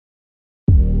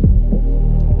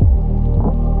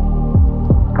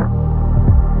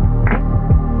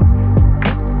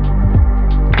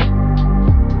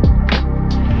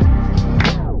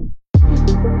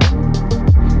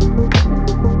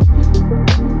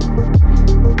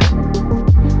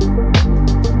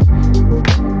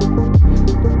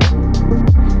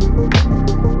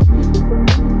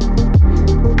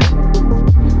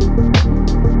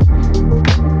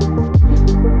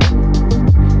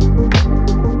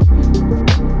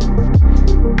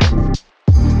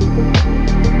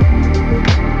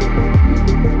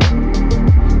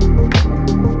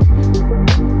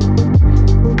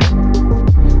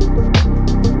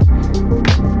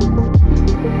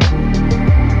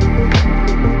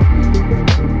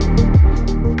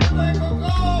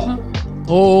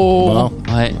Oh!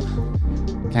 Bon. Ouais.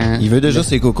 Quand Il veut déjà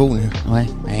ses cocos, là. Ouais.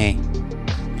 Ben,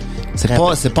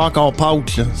 C'est pas encore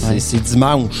Pâques, là. C'est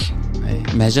dimanche. ouais.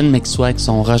 Imagine, mais qu'il soit avec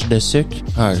son rush de sucre.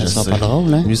 Ah, ça je sera sais. pas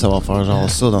drôle, hein? Lui, ça va faire genre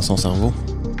ça dans son cerveau.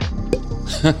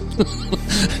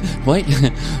 Oui.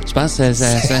 Je pense que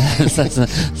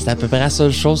c'est à peu près la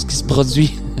seule chose qui se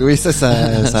produit. Oui, ça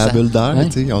a bulle d'air, ouais.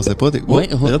 tu sais. On sait pas. Oui, oui.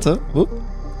 Regarde ça. Oh.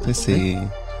 C'est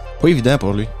pas évident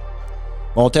pour lui.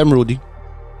 On t'aime, Rudy.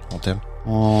 On t'aime.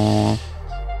 On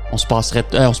se passerait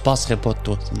pas de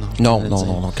toi. Non,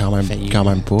 quand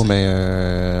même pas,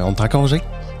 mais on est en congé.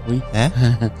 Oui. Hein?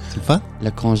 C'est le fun? Le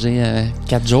congé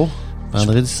 4 jours.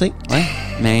 Vendredi 5. Ouais.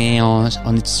 Mais on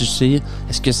est sûr.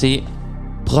 Est-ce que c'est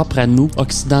propre à nous,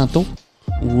 occidentaux?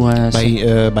 Ou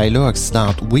Ben là,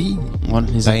 occidentaux, oui. Ouais,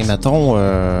 les Mettons,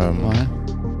 ouais.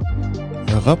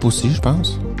 Europe aussi, je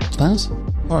pense. Tu penses?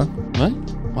 Ouais. Ouais.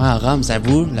 Ouais, à Rome, ça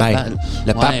vous.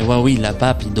 Le pape. Oui, le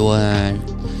pape, il doit.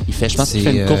 Il fait, je pense qu'il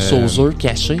fait une course aux œufs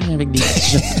cachés avec des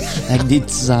petits, avec des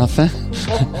petits enfants.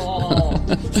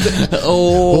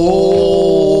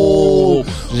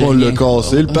 On l'a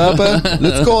cassé, le pape, hein?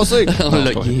 L'as-tu cassé? On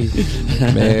l'a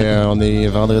Mais on est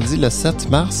vendredi le 7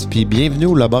 mars, puis bienvenue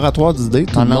au laboratoire d'idées.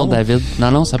 Non, David.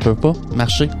 Non, ça peut pas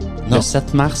marcher. Non. Le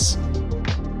 7 mars.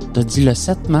 T'as dit le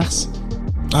 7 mars?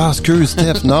 Ah, excuse,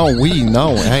 Steph. Non,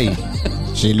 hey.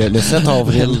 J'ai le 7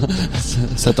 avril.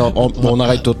 On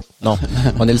arrête tout. Non.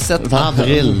 On est le 7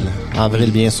 avril.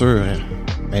 Avril, bien sûr.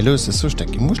 Mais là, c'est ça.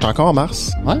 Moi, j'étais encore en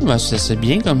mars. Ouais, ben c'est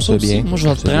bien comme ça C'est aussi. bien. Moi, je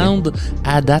vais te prendre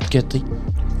à la date que t'es.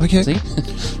 OK. Tu sais,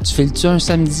 tu fais-tu un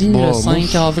samedi, Bon, le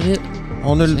 5 avril?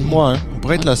 On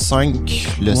pourrait être le 5,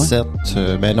 le 7.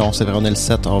 Ben non, c'est vrai, on est le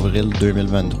 7 avril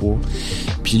 2023.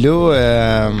 Puis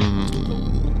là,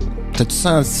 t'as-tu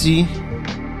senti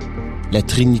la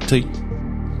Trinité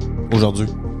aujourd'hui?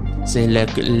 C'est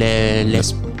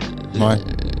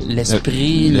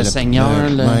l'esprit, le Seigneur,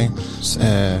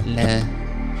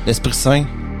 l'Esprit Saint.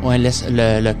 Ouais,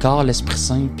 le corps, l'Esprit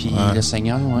Saint, puis le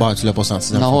Seigneur. Ouais. Bon, tu l'as pas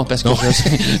senti. Non, parce que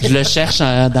je le cherche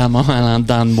dans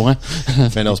de moi.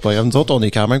 Mais non, c'est pas grave. Nous autres, on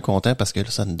est quand même contents parce que là,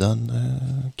 ça nous donne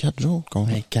 4 jours de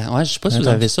congé. Ouais, je sais pas si vous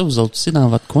avez ça, vous autres aussi, dans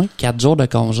votre coin. 4 jours de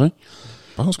congé.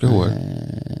 Je pense que oui.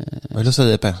 Mais là, ça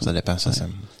dépend.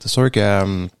 C'est sûr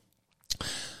que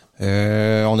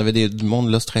on avait du monde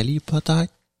de l'Australie,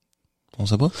 peut-être. On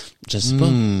sait pas. Je sais pas.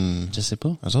 Je sais pas.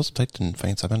 Eux autres, c'est peut-être une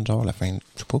fin de semaine, genre la fin,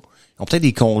 je sais pas. Ils ont peut-être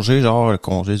des congés, genre le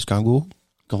congé du kangourou.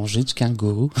 Congé du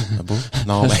kangourou. Ah bon?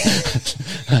 Non, mais.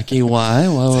 OK,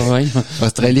 ouais.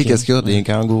 Australie, okay. Qu'est-ce qu'il y a? Des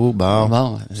kangourous,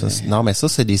 bon. Non, mais ça,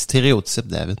 c'est des stéréotypes,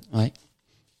 David. Ouais.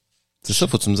 C'est ça,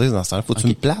 faut que tu me dises dans ce temps-là. Faut que tu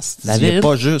me places. David,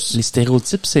 pas juste. Les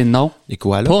stéréotypes, c'est non. Les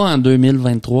koalas? Pas en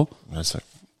 2023. Ouais, ça.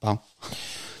 Bon.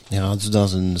 On est rendu dans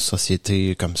une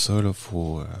société comme ça, là,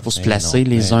 faut se placer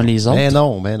les uns les autres. Mais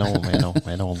non,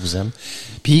 on vous aime.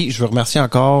 Puis, je veux remercier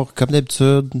encore, comme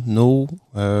d'habitude, nos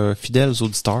fidèles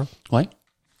auditeurs. Ouais.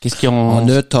 Qu'est-ce qu'ils ont... On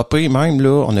a topé même,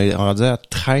 là, on est rendu à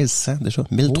 1300 déjà,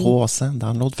 1300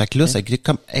 dans l'autre. Fait que là, ça est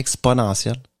comme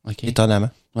exponentiel, étonnamment.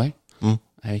 Ouais.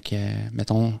 Avec,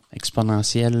 mettons,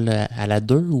 exponentiel à la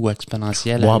 2 ou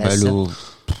exponentiel à la 7? Là,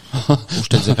 je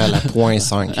te dirais à la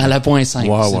 0.5. À la 0.5, c'est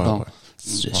bon. Ouais.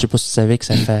 Je sais pas si tu savais que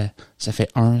ça fait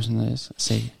 1,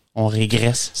 on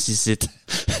régresse si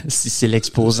c'est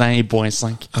l'exposant et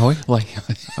 0.5. Ah oui? Ouais.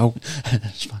 Oh.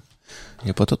 Je pense. Il n'y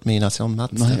a pas toutes mes notions de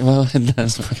maths. Ouais.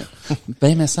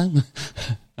 Ben, me semble.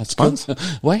 Tu penses?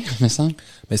 Ouais, me semble.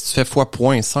 Mais si tu fais fois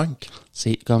 0.5.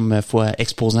 C'est comme fois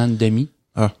exposant de demi.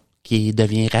 Ah. Qui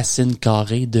devient racine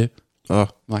carrée de. Ah.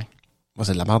 Ouais. Moi,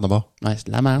 c'est de la merde d'abord. Ouais, c'est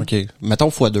de la merde. OK. Mettons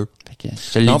fois 2. Je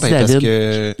te l'ai dit, David, parce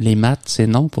que... les maths, c'est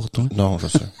non pour toi? Non, je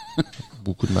sais.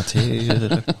 Beaucoup de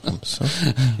matière, comme ça.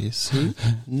 Et c'est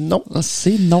non.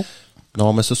 C'est non.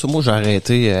 Non, mais c'est ça. Moi, j'ai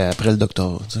arrêté après le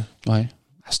doctorat, tu sais. Ouais.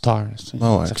 À Star.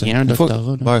 Ouais, ça fait un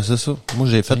doctorat. Ouais, c'est ça. Moi,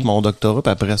 j'ai fait mon doctorat,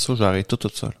 puis après ça, j'ai arrêté tout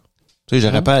ça. Tu sais,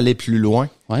 j'aurais pas allé plus loin.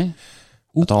 Ouais.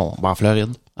 Où? Attends, en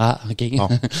Floride. Ah, OK. Bon.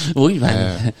 Oui,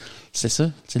 c'est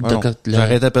ça. C'est j'ai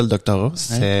arrêté après le doctorat.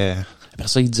 C'est... Après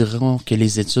ça, ils diront que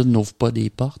les études n'ouvrent pas des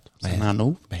portes. Ça en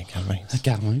ouvre. Ben, quand même.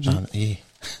 Quand même.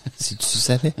 Si tu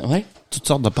savais. Ouais. Toutes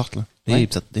sortes de portes, là. Des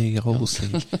petites, des grosses,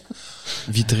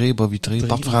 vitrées, pas vitrées,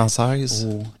 portes françaises.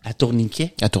 Oh. À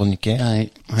tourniquet. À tourniquet.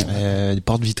 Ouais. Des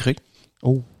portes vitrées.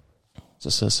 Oh. Ça,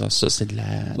 c'est de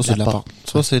la... Ça, c'est de la porte.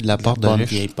 Ça, c'est de la porte de riche.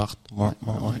 Vieille porte. Ouais.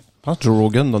 Je pense que Joe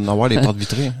Rogan doit en avoir des portes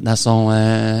vitrées. Hein. Dans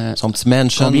son petit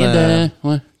mansion. Combien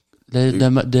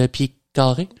de pieds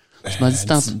carrés? Tu m'as dit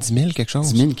tantôt. 10 000 quelque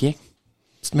chose. 10 000 qui?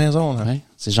 Petite maison, là. Ouais.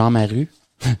 C'est genre ma rue.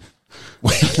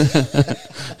 Ouais.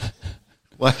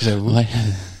 Ouais, j'avoue. Ouais.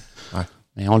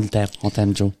 Mais on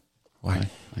t'aime, Joe. Ouais.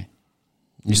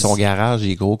 Lui, son garage,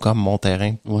 il est gros comme mon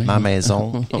terrain, ma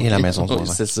maison et la maison de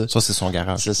voisin. C'est ça. Ça, c'est son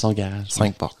garage. C'est son garage.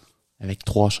 5 portes. Avec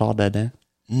 3 chars dedans.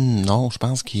 Non, je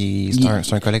pense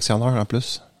c'est un collectionneur en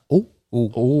plus.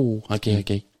 Oh, ok.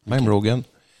 Même Rogan.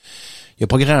 Il a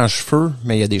pas grand cheveux,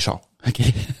 mais il a des chars. Ok.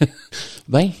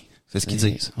 Ben. C'est ce qu'ils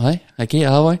disent. Ouais, ok,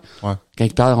 ouais.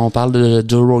 Quand on parle de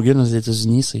Joe Rogan aux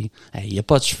États-Unis, c'est, il y a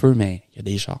pas de cheveux, mais il y a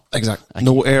des chars. Exact. Okay.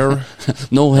 No hair.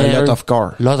 No hair. Lot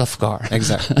of car.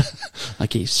 Exact.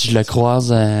 Ok, si je le croise,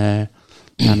 dans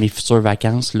mes futures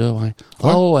vacances, là, ouais.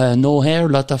 Oh, no hair,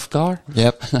 lot of car.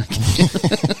 Yep.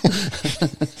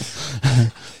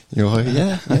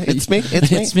 Yeah, it's me.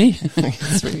 It's me.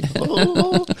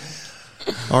 Oh.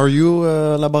 Are you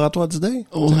laboratoire d'idées?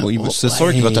 C'est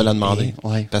sûr qu'il va te le demander.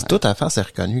 Ouais. Parce que toute ta face est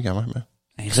reconnue quand même.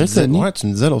 Reconnu? Tu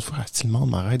me disais l'autre fois, si le monde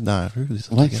m'arrête dans la rue,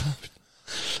 c'est ouais.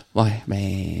 Ouais,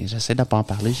 mais j'essaie de pas en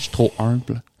parler, je suis trop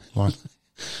humble. Ouais.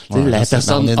 Tu sais, la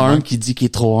personne humble qui dit qu'il est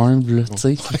trop humble, tu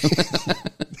sais.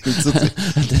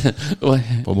 Ouais.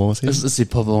 Pas bon signe. C'est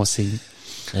pas bon signe.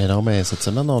 Et non, mais cette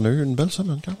semaine, on a eu une belle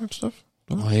semaine quand même, Steph.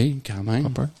 Oui, quand même.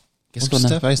 Qu'est-ce qu'on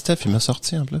a? Steph, il m'a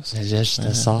sorti en plus. Je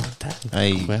te sors.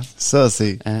 Ça,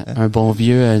 c'est... Un bon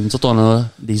vieux... nous autres, on a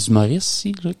des humoristes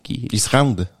ici, là, qui... Ils se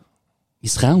rendent. Ils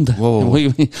se rendent? Wow.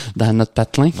 Oui. Dans notre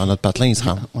patelin. Dans notre patelin, ils se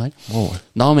rendent. Ouais. Oh, ouais.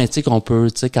 Non, mais tu sais qu'on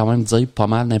peut, tu sais, quand même dire pas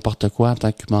mal n'importe quoi en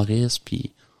tant qu'humoriste,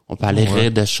 puis on peut aller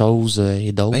rire de choses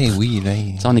et d'autres. Ben oui, là.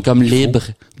 T'sais, on est comme libre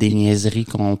des niaiseries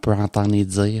qu'on peut entendre et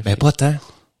dire. Ben pas tant.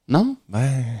 Non?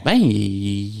 Ben,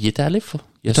 il était allé fort.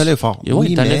 Il est allé fort. Oui,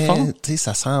 il est allé fort. Tu sais,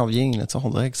 ça s'en vient, là. Tu sais, on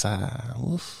dirait que ça...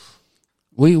 Ouf.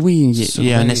 Oui, il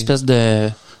y a une espèce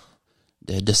de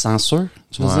censure,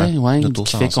 tu veux dire? Ouais,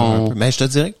 qui fait qu'on... Mais je te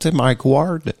dirais que, tu sais, Mike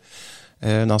Ward,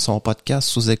 dans son podcast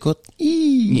Sous-écoute,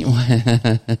 il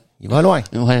va loin.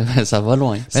 Ouais, ça va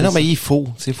loin. Mais non, mais il faut.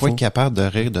 Il faut être capable de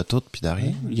rire de tout puis de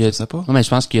rien. Je sais pas. Non, mais je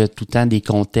pense qu'il y a tout le temps des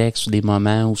contextes ou des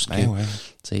moments où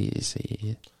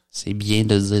c'est bien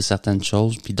de dire certaines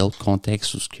choses puis d'autres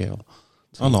contextes où ce que...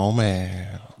 Oh non, mais...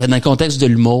 Ben, dans le contexte de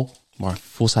l'humour,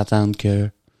 faut s'attendre que,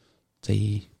 tu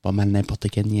sais, pas mal n'importe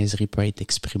quelle niaiserie peut être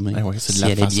exprimée. Ben oui, c'est de si la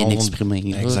elle façon... est bien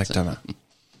exprimée. Exactement.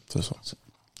 C'est ça.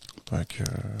 Donc,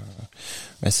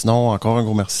 mais sinon, encore un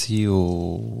gros merci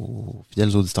aux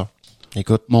fidèles auditeurs.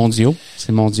 Écoute. Mondiaux.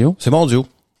 C'est mondiaux. C'est mondiaux.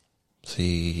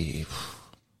 C'est...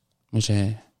 Moi,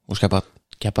 je capote.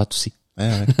 Capote aussi.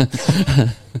 Ouais.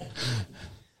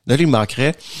 Là, il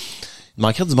manquerait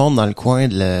du monde dans le coin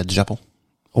du Japon.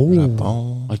 Oh.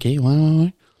 Japon. OK,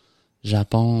 ouais.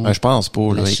 Japon. Je pense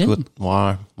pas, là. Chine? Écoute.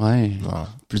 Ouais.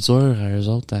 Plus dur, eux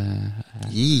autres,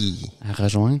 à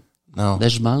rejoindre. Non. Là,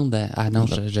 je demande,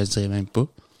 je le dirais même pas.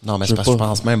 Non, mais c'est parce que je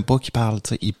pense même pas qu'ils parlent,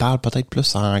 tu sais. Ils parlent peut-être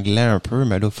plus anglais un peu,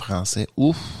 mais là, français.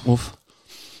 Ouf.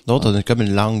 D'autres, on a comme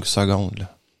une langue seconde,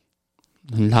 là.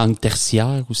 Une langue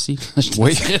tertiaire aussi.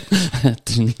 Oui.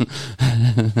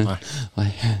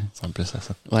 Ouais. Ça me plaît ça.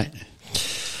 Ouais.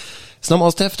 Sinon,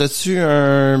 mon Steph, t'as-tu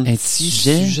un petit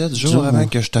sujet du jour avant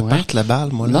que je te parte la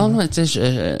balle, moi, là? Non, tu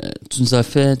sais, tu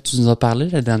nous as parlé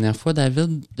la dernière fois,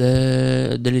 David,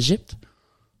 de l'Égypte.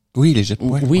 Oui, l'Égypte.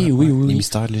 Oui. Les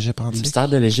mystères de l'Égypte antique. Les mystères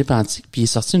de l'Égypte antique. Puis il est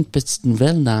sorti une petite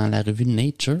nouvelle dans la revue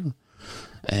Nature.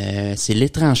 C'est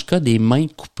l'étrange cas des mains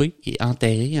coupées et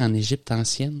enterrées en Égypte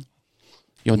ancienne.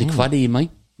 Ils ont découvert des mains,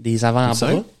 des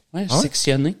avant-bras,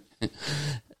 sectionnés.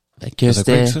 Que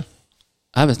c'était...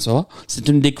 Ah, ben tu vois, c'est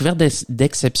une découverte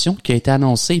d'exception qui a été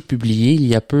annoncée et publiée il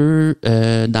y a peu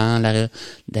dans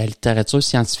la littérature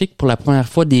scientifique. Pour la première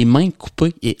fois, des mains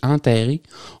coupées et enterrées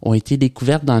ont été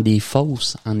découvertes dans des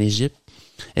fosses en Égypte.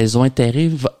 Elles ont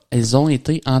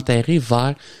été enterrées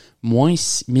vers moins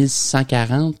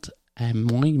 1640 à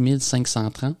moins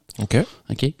 1530. OK.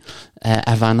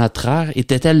 Avant notre ère,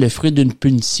 était-elle le fruit d'une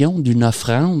punition, d'une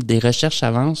offrande? Des recherches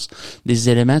avancent des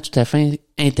éléments tout à fait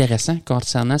intéressants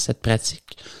concernant cette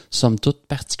pratique, somme toute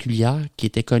particulière, qui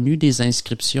était connue des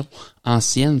inscriptions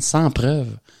anciennes sans preuve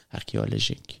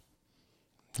archéologique.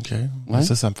 OK. Ouais.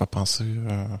 Ça me fait penser...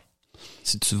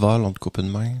 si tu voles, on te coupe une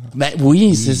main. Là. Ben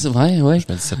oui, c'est vrai. Je me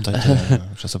dis, c'est peut-être...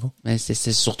 je sais pas. Mais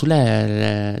c'est surtout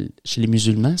chez les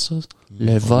musulmans, ça.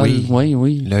 Le vol,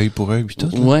 oui. L'œil pour œil, puis tout.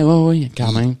 Oui,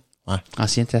 quand même. Ouais.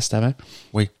 Ancien Testament.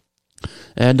 Oui.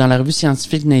 Dans la revue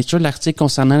scientifique Nature, l'article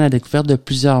concernant la découverte de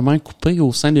plusieurs mains coupées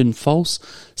au sein d'une fosse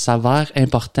s'avère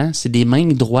important. C'est des mains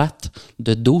droites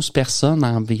de 12 personnes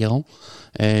environ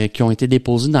qui ont été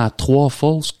déposées dans 3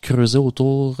 fosses creusées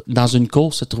dans une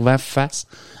cour se trouvant face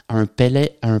à un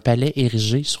palais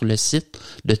érigé sur le site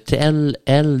de Tel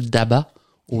El Daba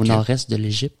au nord-est de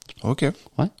l'Égypte. OK.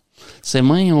 Ouais. Ces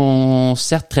mains ont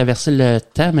certes traversé le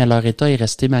temps, mais leur état est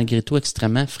resté malgré tout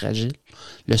extrêmement fragile.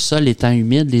 Le sol étant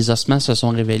humide, les ossements se sont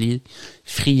révélés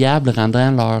friables,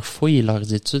 rendant leurs fouilles et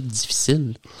leurs études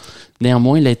difficiles.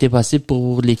 Néanmoins, il a été possible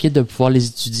pour l'équipe de pouvoir les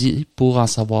étudier pour en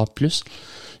savoir plus.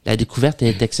 La découverte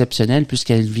est exceptionnelle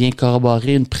puisqu'elle vient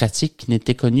corroborer une pratique qui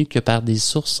n'était connue que par des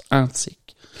sources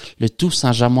antiques. Le tout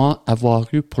sans jamais avoir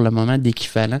eu pour le moment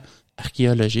d'équivalent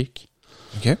archéologique.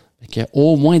 OK.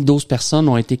 Au moins 12 personnes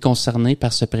ont été concernées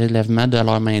par ce prélèvement de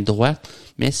leur main droite,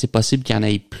 mais c'est possible qu'il y en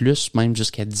ait plus, même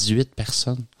jusqu'à 18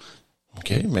 personnes.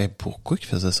 OK, mais pourquoi ils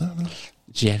faisaient ça? Là?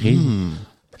 J'y arrive.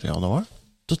 J'ai hâte de voir.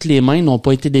 Toutes les mains n'ont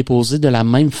pas été déposées de la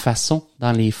même façon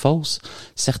dans les fosses.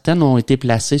 Certaines ont été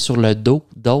placées sur le dos,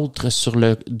 d'autres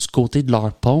du côté de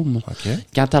leur paume. Okay.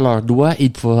 Quant à leurs doigts,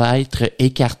 ils pouvaient être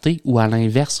écartés ou à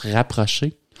l'inverse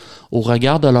rapprochés. Au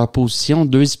regard de leur position,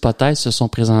 2 hypothèses se sont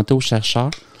présentées aux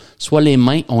chercheurs. Soit les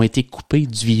mains ont été coupées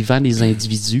du vivant des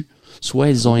individus, soit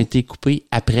elles ont été coupées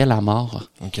après la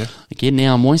mort. Okay.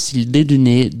 Néanmoins, si l'idée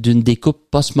d'une découpe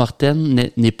post-mortem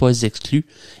n'est pas exclue,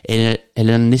 elle a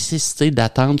la nécessité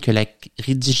d'attendre que la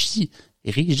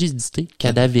rigidité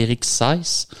cadavérique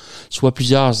cesse, soit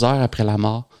plusieurs heures après la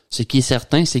mort. Ce qui est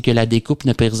certain, c'est que la découpe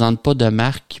ne présente pas de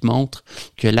marque qui montre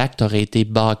que l'acte aurait été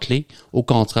bâclé. Au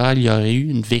contraire, il y aurait eu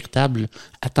une véritable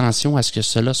attention à ce que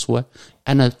cela soit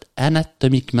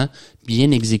anatomiquement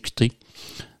bien exécuté.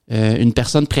 Une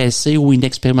personne pressée ou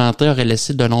inexpérimentée aurait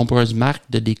laissé de nombreuses marques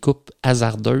de découpe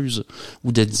hasardeuses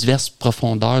ou de diverses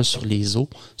profondeurs sur les os,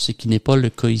 ce qui n'est pas le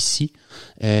cas ici.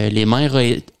 Les mains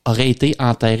auraient été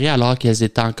enterrées alors qu'elles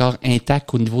étaient encore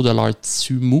intactes au niveau de leur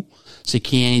tissu mou, ce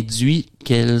qui induit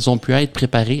qu'elles ont pu être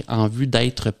préparées en vue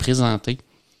d'être présentées.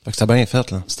 Fait que c'était bien fait,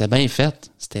 là. C'était bien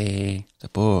fait. C'était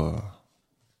pas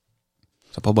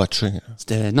botché.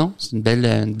 Non, c'est une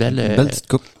belle petite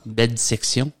coupe. Une belle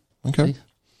dissection. OK.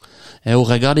 Au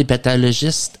regard des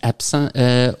pathologistes absents,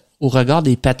 au regard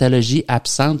des pathologies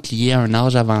absentes liées à un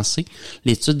âge avancé,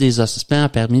 l'étude des ossements a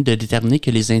permis de déterminer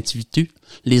que les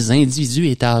individus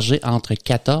étaient âgés entre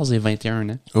 14 et 21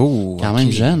 ans. Oh, quand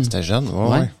même jeune. C'était jeune,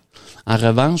 ouais. En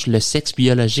revanche, le sexe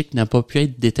biologique n'a pas pu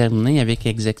être déterminé avec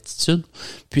exactitude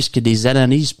puisque des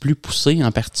analyses plus poussées,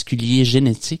 en particulier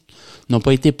génétiques, n'ont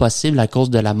pas été possibles à cause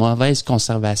de la mauvaise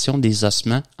conservation des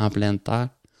ossements en pleine terre.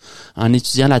 En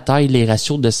étudiant la taille et les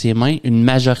ratios de ses mains, une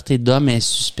majorité d'hommes est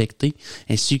suspectée,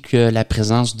 ainsi que la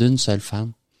présence d'une seule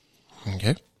femme.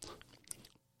 OK.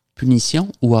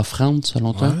 Punition ou offrande,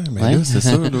 selon toi? Ouais, mais là, c'est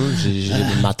ça, là. J'ai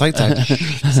ma tête,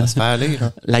 ça se fait aller,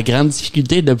 là. La grande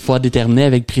difficulté est de pouvoir déterminer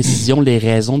avec précision les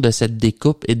raisons de cette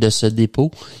découpe et de ce dépôt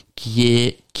qui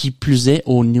est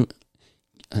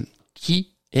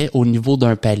au niveau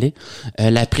d'un palais.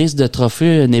 La prise de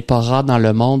trophée n'est pas rare dans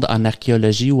le monde en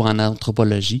archéologie ou en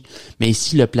anthropologie, mais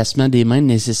ici, le placement des mains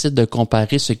nécessite de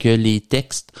comparer ce que les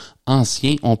textes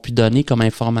anciens ont pu donner comme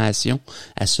information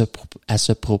à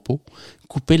ce propos.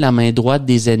 Couper la main droite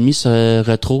des ennemis se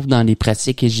retrouve dans les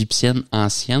pratiques égyptiennes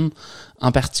anciennes,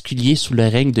 en particulier sous le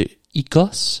règne de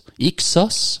Hyksos,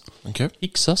 okay.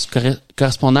 Hyksos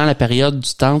correspondant à la période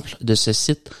du temple de ce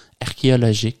site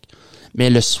archéologique. Mais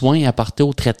le soin apporté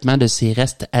au traitement de ces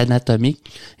restes anatomiques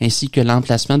ainsi que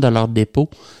l'emplacement de leur dépôt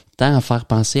tend à faire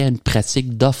penser à une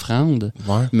pratique d'offrande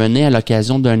menée à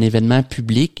l'occasion d'un événement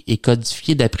public et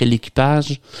codifiée d'après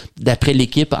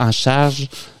l'équipe en charge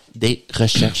des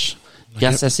recherches.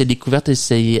 Grâce à ces découvertes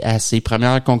et à ces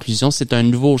premières conclusions, c'est un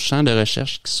nouveau champ de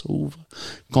recherche qui s'ouvre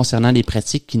concernant les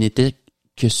pratiques qui n'étaient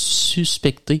que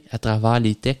suspectées à travers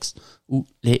les textes ou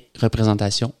les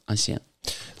représentations anciennes.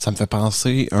 Ça me fait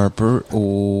penser un peu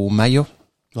aux Mayas.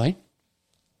 Oui.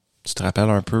 Tu te rappelles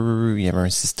un peu, il y avait un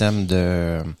système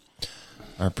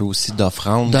un peu aussi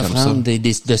d'offrande. D'offrande,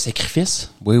 de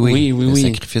sacrifices. Oui. De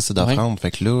sacrifices et d'offrande.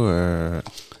 Fait que là...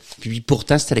 Puis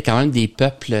pourtant, c'était quand même des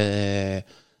peuples...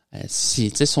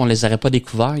 si on les aurait pas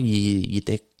découverts, ils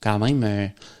étaient quand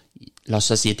même... leur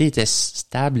société était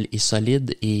stable et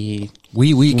solide et...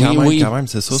 Oui, quand même,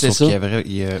 c'est ça. C'est sauf ça.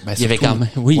 qu'il y avait quand même...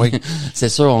 Oui. C'est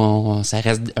sûr, ça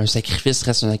reste un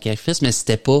sacrifice, mais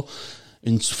c'était pas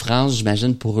une souffrance,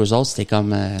 j'imagine, pour eux autres. C'était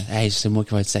comme, hey, c'est moi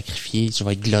qui vais être sacrifié, je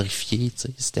vais être glorifié, tu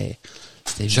sais. C'était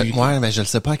mais je le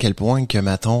sais pas à quel point que,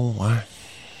 mettons,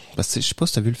 parce que je sais pas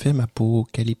si t'as vu le film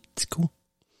Apocalyptico,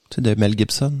 tu sais, de Mel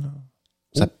Gibson,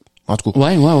 là. En tout cas.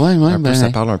 Ouais.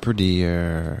 Ça parle un peu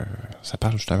ça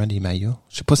parle justement des Mayas.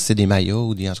 Je sais pas si c'est des Mayas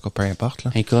ou en tout cas, peu importe,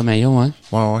 là. Un cas Maya, hein.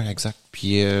 Ouais, exact.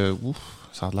 Puis,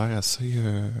 ça a l'air assez,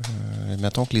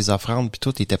 mettons que les offrandes pis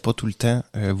tout étaient pas tout le temps,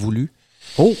 voulues.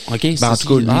 Oh, ok. En tout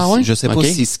cas, lui, je sais pas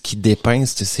si ce qui dépeint,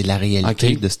 c'est la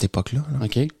réalité de cette époque-là, là.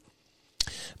 OK.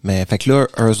 Mais, fait que là,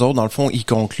 eux autres, dans le fond, ils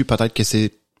concluent peut-être que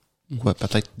c'est quoi,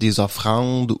 peut-être des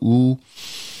offrandes ou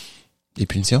des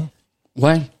punitions?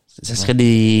 Ouais. Ça serait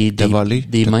des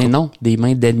mains, non, des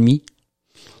mains d'ennemis.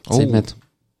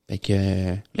 Fait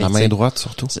que, la main droite,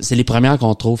 surtout. C'est les premières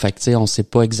qu'on trouve. Fait que, tu sais, on sait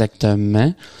pas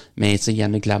exactement. Mais, tu sais, il y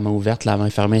en a que la main ouverte, la main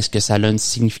fermée. Est-ce que ça a une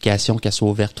signification qu'elle soit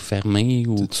ouverte ou fermée?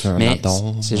 Mais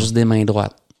c'est juste des mains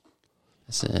droites.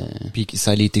 Puis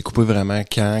ça a été coupé vraiment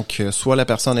quand que soit la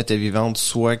personne était vivante,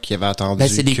 soit qu'il avait attendu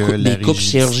c'est des que la des coupes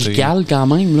chirurgicales quand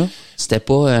même, là. C'était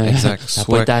pas, exact. ça a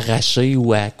pas été arraché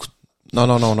ou à coup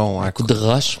non. Un coup de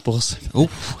roche pour ça.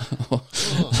 Ouf.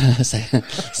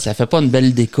 ça fait pas une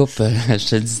belle découpe, je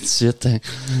te le dis tout de suite.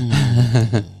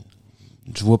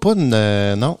 Je vois pas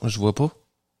non, je vois pas.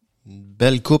 Une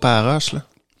belle coupe à la roche, là.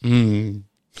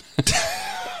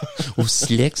 Au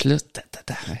silex, là.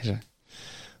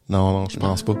 Non, je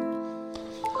pense pas.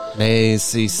 Mais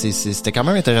c'était quand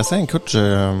même intéressant. Écoute,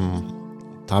 je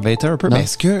t'embêtais un peu. Non. Mais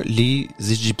est-ce que les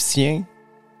Égyptiens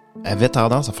avaient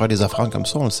tendance à faire des offrandes comme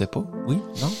ça? On le sait pas. Oui?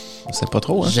 Non? On sait pas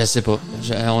trop, hein? Je sais pas.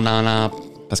 On en a...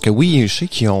 Parce que oui, je sais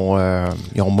qu'ils ont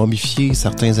momifié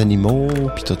certains animaux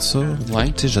puis tout ça.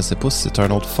 Ouais. Tu sais, je sais pas si c'est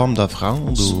une autre forme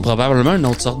d'offrande ou... Probablement une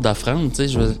autre sorte d'offrande, tu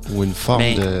sais. Ou une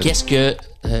forme de... Qu'est-ce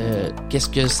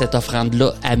que cette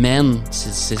offrande-là amène?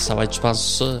 Ça va être, je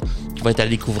pense, ça qui va être à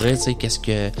découvrir, tu sais. Qu'est-ce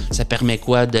que ça permet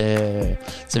quoi de... Tu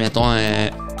sais, mettons,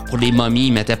 pour les momies,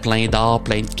 ils mettaient plein d'or,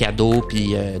 plein de cadeaux,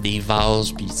 puis des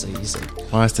vases, puis tu sais...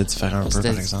 Ouais, c'était différent un peu,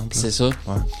 par exemple. C'est ça.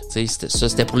 Ouais. Tu sais,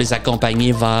 c'était pour les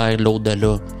accompagner vers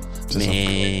l'au-delà.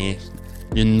 Mais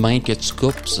une main que tu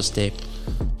coupes, ça, c'était...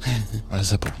 Je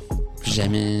sais pas.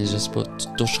 Jamais, je sais pas, tu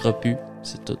toucheras plus.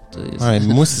 C'est tout. Ouais,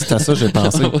 moi, si c'était ça, j'ai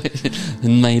pensé. Ouais.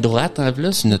 Une main droite, en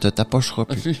plus. Tu ne te tapocheras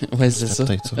plus. Ouais, c'est ça.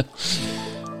 Peut-être ça.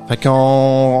 Fait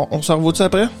qu'on se revoit-tu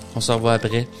après? On se revoit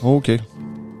après. OK.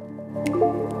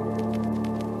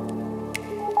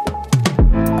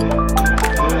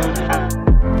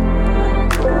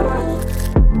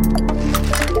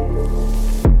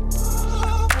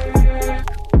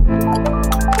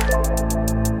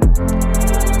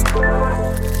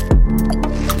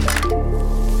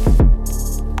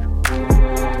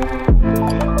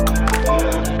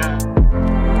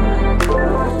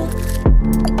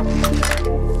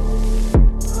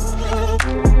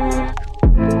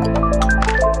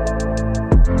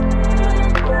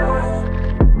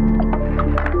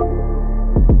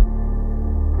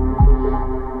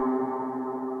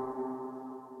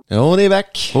 On est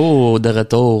back. Oh, de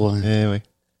retour. Eh oui.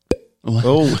 Ouais.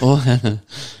 Oh. Oh.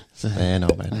 Ben non.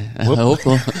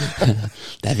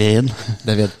 David.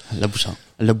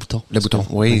 Le bouton.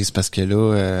 Oui, Ouais. c'est parce que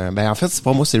là... en fait, c'est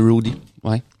pas moi, c'est Rudy.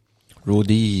 Ouais.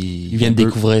 Rudy, Il vient de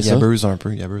découvrir ça. Il abuse un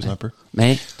peu.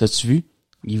 Mais, t'as-tu vu?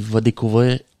 Il va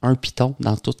découvrir un piton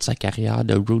dans toute sa carrière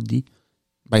de Rudy.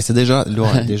 Ben, c'est déjà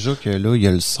que là, il y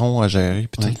a le son à gérer,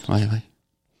 peut-être. Ouais.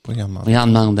 Pas y en demande. On y en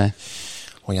demande, hein.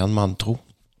 On y en demande trop.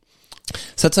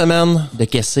 Cette semaine... De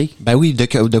caisser. Ben oui, de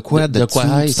quoi? De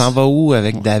quoi tu t'en vas où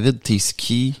avec David, tes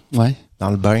skis? Ouais.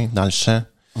 Dans le bain, dans le champ?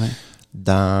 Ouais.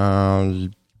 Dans le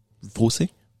fossé?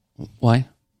 Ouais.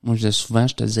 Moi, souvent,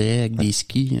 je te dirais, avec des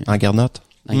skis. En garnotte?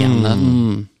 En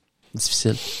garnotte.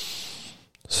 Difficile.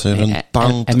 Sur une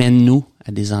pente. Amène-nous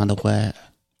à des endroits.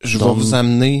 Je vais vous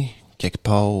amener quelque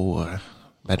part.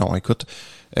 Ben non, écoute.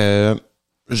 Je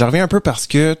reviens un peu parce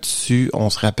que on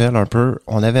se rappelle un peu,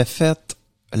 on avait fait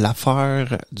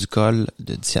l'affaire du col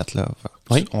de Dyatlov.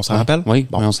 Oui. On s'en rappelle? Oui,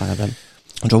 bon. Oui, on s'en rappelle.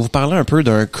 Je vais vous parler un peu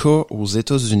d'un cas aux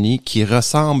États-Unis qui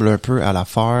ressemble un peu à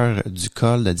l'affaire du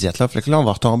col de Dyatlov. Fait que là, on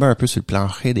va retomber un peu sur le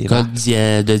plancher des col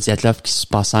de Dyatlov qui se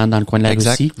passait dans le coin de la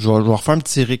exact. Russie. Je vais refaire un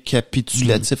petit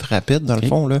récapitulatif rapide, dans le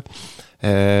fond, là.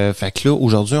 Fait que là,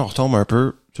 aujourd'hui, on retombe un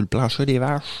peu sur le plancher des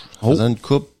vaches. On faisait une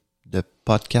coupe de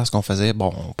podcasts qu'on faisait.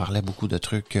 Bon, on parlait beaucoup de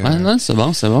trucs. Non, c'est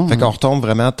bon. Fait qu'on retombe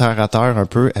vraiment terre à terre un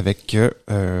peu avec...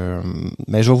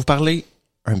 mais je vais vous parler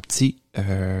un petit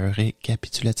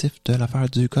récapitulatif de l'affaire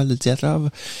du col de Dyatlov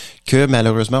que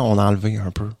malheureusement on a enlevé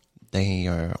un peu.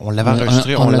 On l'avait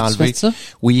enregistré, on l'a enlevé. Ça?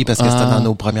 Oui, parce que c'était dans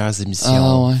nos premières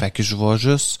émissions. Ouais. Fait que je vais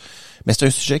juste... Mais c'est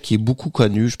un sujet qui est beaucoup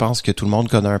connu. Je pense que tout le monde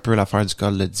connaît un peu l'affaire du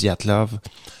col de Dyatlov.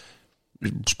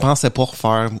 Je pensais pas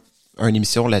refaire une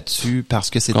émission là-dessus parce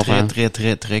que c'est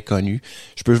très connu.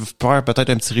 Je peux vous faire peut-être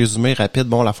un petit résumé rapide.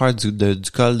 Bon, l'affaire du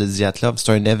col de Dyatlov,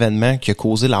 c'est un événement qui a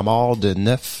causé la mort de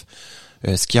 9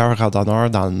 skieurs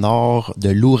randonneurs dans le nord de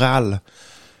l'Oural,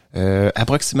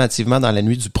 approximativement dans la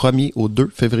nuit du 1er au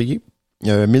 2 février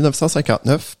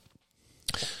 1959.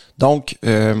 Donc,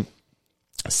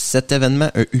 cet événement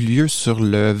a eu lieu sur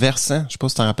le versant, je sais pas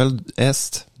si tu t'en rappelles,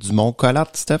 est du mont Colat,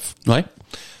 Steph. Ouais.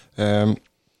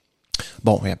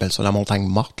 Bon, ils appellent ça la montagne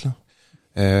morte, là.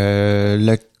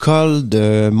 Le col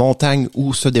de montagne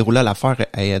où se déroulait l'affaire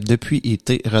a depuis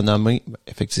été renommé,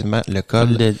 effectivement, le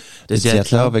col de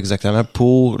Dyatlov, exactement,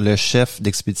 pour le chef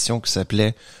d'expédition qui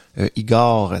s'appelait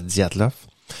Igor Dyatlov.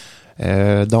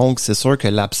 Donc, c'est sûr que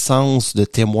l'absence de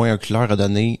témoins oculaires a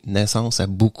donné naissance à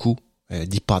beaucoup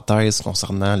d'hypothèses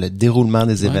concernant le déroulement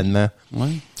des événements. Ouais.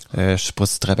 Je sais pas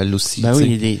si tu te rappelles aussi. Ben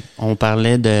oui, on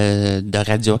parlait de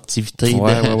radioactivité.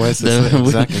 Ouais, c'est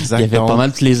ça. Exact. Il y avait pas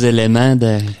mal tous les éléments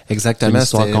d'une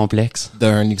histoire complexe.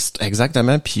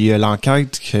 Exactement. Puis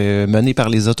l'enquête menée par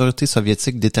les autorités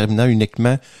soviétiques détermina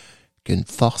uniquement qu'une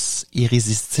force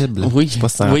irrésistible, je sais pas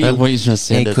si je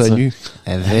sais inconnue,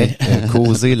 avait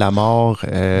causé la mort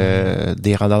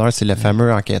des randonneurs. C'est le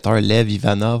fameux enquêteur Lev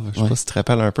Ivanov, je sais pas si tu te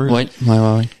rappelles un peu,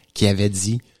 qui avait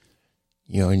dit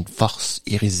il y a une force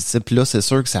irrésistible. Puis là, c'est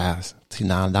sûr que ça,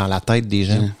 dans la tête des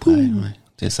gens,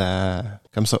 ça,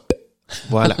 comme ça.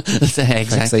 Voilà. C'est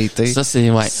exact. Ça a été, ça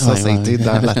a été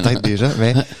dans la tête des gens.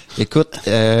 Mais écoute,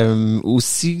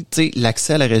 aussi, tu sais,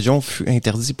 l'accès à la région fut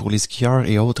interdit pour les skieurs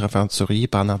et autres aventuriers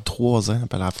pendant 3 ans, on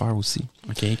peut l'affaire aussi.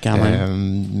 OK, quand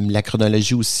même. La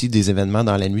chronologie aussi des événements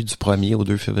dans la nuit du 1er au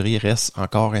 2 février reste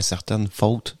encore incertaine,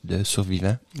 faute de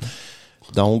survivants.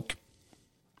 Donc,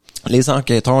 les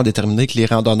enquêteurs ont déterminé que les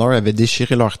randonneurs avaient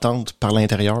déchiré leur tente par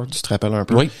l'intérieur, tu te rappelles un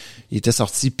peu? Oui. Ils étaient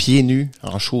sortis pieds nus,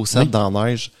 en chaussettes dans la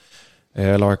neige.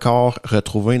 Leur corps,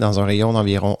 retrouvé dans un rayon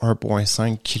d'environ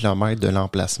 1,5 km de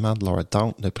l'emplacement de leur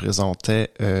tente, ne présentait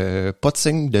pas de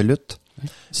signe de lutte. Ils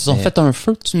se sont fait un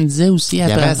feu, tu me disais aussi. Ils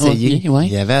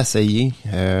avaient essayé.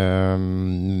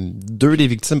 2 des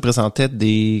victimes présentaient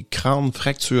des crânes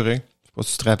fracturés. Je sais pas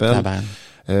si tu te rappelles.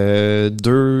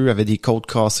 2 avaient des côtes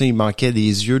cassées, il manquait des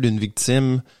yeux d'une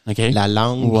victime, la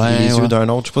langue, les yeux d'un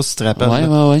autre, je sais pas si tu te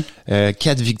rappelles.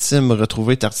 4 victimes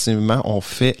retrouvées tardivement ont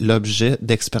fait l'objet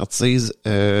d'expertises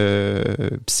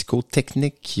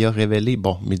psychotechniques qui a révélé,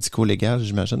 médico-légal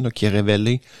j'imagine, qui a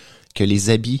révélé que les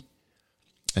habits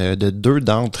de 2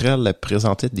 d'entre elles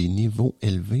présentaient des niveaux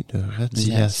élevés de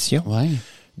radiation.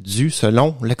 Dû,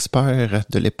 selon l'expert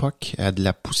de l'époque, à de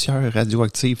la poussière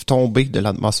radioactive tombée de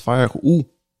l'atmosphère ou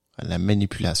à la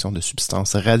manipulation de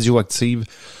substances radioactives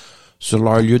sur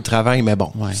leur lieu de travail. Mais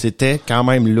c'était quand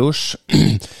même louche.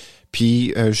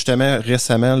 Puis, justement,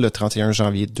 récemment, le 31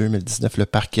 janvier 2019, le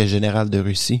parquet général de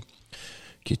Russie,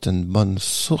 qui est une bonne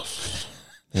source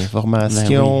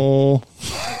d'information...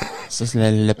 Ça,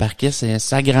 c'est le parquet, c'est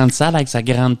sa grande salle avec sa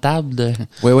grande table de...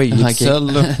 Oui, il est tout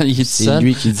seul, là. C'est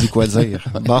lui qui dit quoi dire.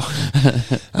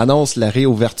 Annonce la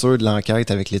réouverture de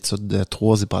l'enquête avec l'étude de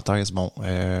 3 hypothèses.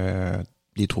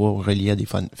 Les 3 reliés à des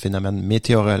phénomènes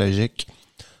météorologiques.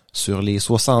 Sur les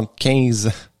 75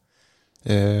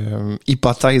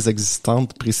 hypothèses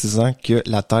existantes, précisant que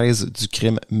la thèse du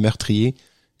crime meurtrier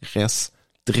reste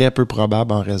très peu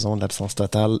probable en raison de l'absence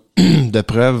totale de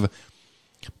preuves.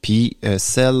 Puis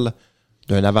celle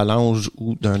d'un avalanche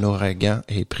ou d'un ouragan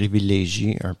est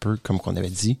privilégiée, un peu comme qu'on avait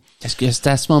dit. Est-ce que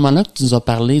c'était à ce moment-là que tu nous as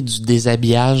parlé du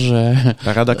déshabillage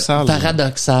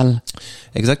paradoxal?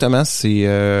 Exactement, c'est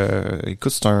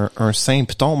écoute, c'est un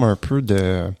symptôme un peu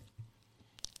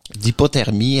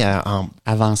d'hypothermie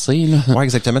avancée, là. Ouais,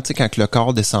 exactement, tu sais, quand le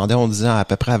corps descendait, on disait à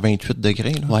peu près à 28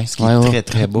 degrés, là, ce qui est très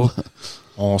très bas.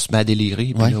 On se met à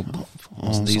délirer, puis là,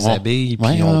 on se déshabille,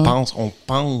 puis on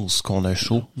pense qu'on a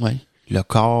chaud. Le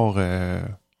corps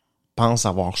pense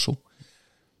avoir chaud.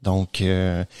 Donc,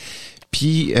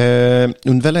 puis une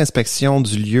nouvelle inspection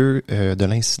du lieu de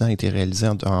l'incident a été réalisée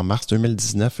en mars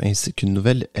 2019, ainsi qu'une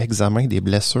nouvelle examen des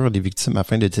blessures des victimes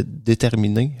afin de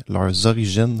déterminer leurs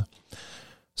origines.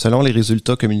 Selon les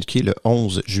résultats communiqués le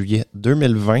 11 juillet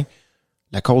 2020,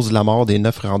 la cause de la mort des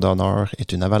 9 randonneurs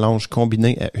est une avalanche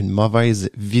combinée à une mauvaise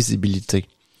visibilité.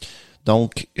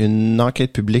 Donc, une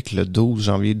enquête publique le 12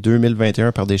 janvier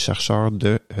 2021 par des chercheurs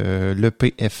de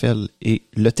l'EPFL et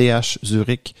l'ETH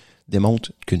Zurich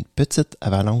démontre qu'une petite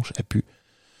avalanche a pu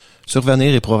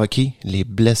survenir et provoquer les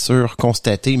blessures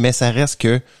constatées. Mais ça reste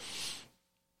que,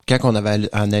 quand on avait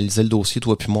analysé le dossier,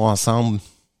 toi puis moi ensemble,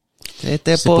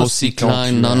 c'était pas aussi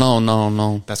clair.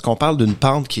 Non. Parce qu'on parle d'une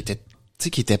pente qui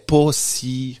était pas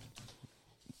si...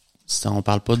 On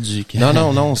parle pas du...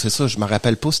 Non, c'est ça. Je me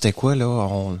rappelle pas c'était quoi, là.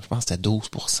 Je pense que c'était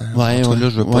 12%. Là,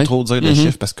 je veux pas trop dire le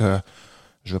chiffre parce que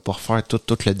je veux pas refaire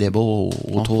tout le débat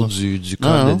autour du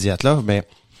col de Dyatlov, mais...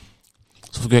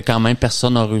 Sauf que quand même,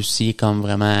 personne n'a réussi comme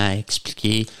vraiment à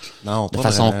expliquer de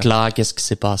façon claire qu'est-ce qui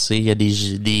s'est passé. Il y a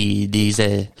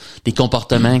des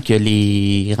comportements que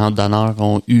les randonneurs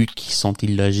ont eu qui sont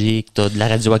illogiques. T'as de la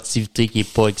radioactivité qui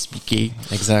est pas expliquée.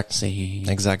 Exact. Quand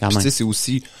même. Tu sais, c'est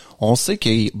aussi... On sait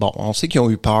qu'ils ont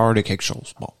eu peur de quelque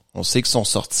chose. On sait qu'ils sont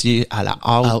sortis à la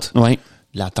halte de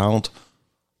la tente.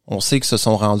 On sait qu'ils se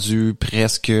sont rendus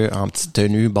presque en petite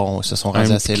tenue. Bon, ils se sont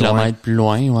rendus assez loin. 1 kilomètre plus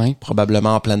loin, ouais.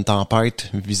 Probablement en pleine tempête,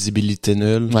 visibilité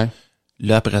nulle. Ouais.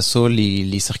 Là, après ça,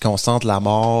 les circonstances de la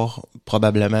mort,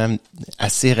 probablement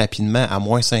assez rapidement, à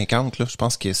moins 50, là. Je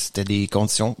pense que c'était des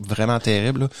conditions vraiment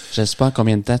terribles, là. Je sais pas en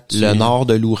combien de temps Le nord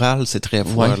de l'Oural, c'est très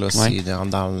froid, là. Ouais. C'est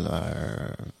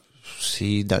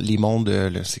c'est dans les mondes,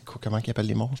 c'est quoi, comment qu'ils appellent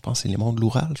les monts? Je pense que c'est les monts de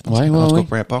l'Oural, je pense. En tout cas,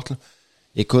 peu importe, là.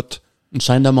 Écoute. Une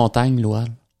chaîne de montagne, l'Oural,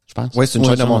 je pense. Oui, c'est une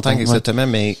chaîne de montagne, exactement,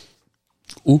 mais.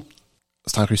 Où?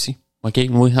 C'est en Russie. OK,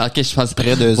 oui, OK, je pense.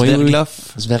 Près de Sverdlov.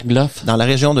 Oui. Sverdlov. Dans la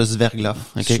région de Sverdlov,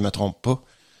 okay. Si je me trompe pas.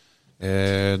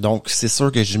 Donc, c'est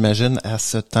sûr que j'imagine à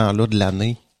ce temps-là de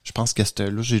l'année, je pense que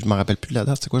c'était là, je me rappelle plus de la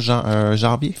date, c'était quoi,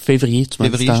 janvier? Février, tu m'as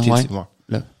dit. Février, je t'ai dit, ouais.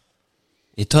 Là.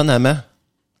 Étonnamment,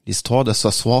 l'histoire de ce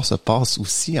soir se passe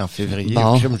aussi en février.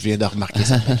 Bon. Je viens de remarquer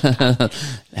ça.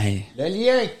 Hey. Le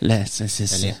lien! Là, c'est ça.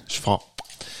 Je suis fort.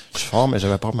 Je suis fort, mais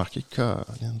j'avais pas remarqué que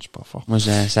je suis pas fort. Moi,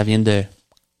 ça vient de...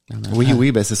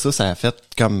 Oui, ben c'est ça a fait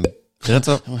comme... Drette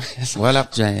ça. Voilà.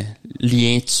 J'ai un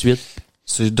lien de suite.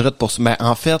 C'est drette pour ça. Mais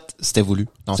en fait, c'était voulu.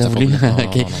 Non, c'était voulu.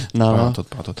 OK. Non.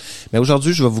 Pas tout. Mais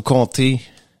aujourd'hui, je vais vous conter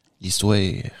l'histoire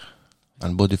dans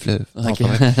le bas du fleuve. Okay.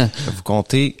 Je vais vous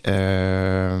conter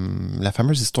la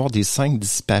fameuse histoire des 5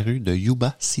 disparus de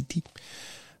Yuba City.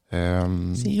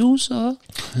 C'est où ça?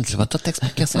 Je vais tout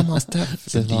t'expliquer ça, mon Steph.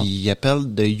 Il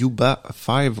appelle de Yuba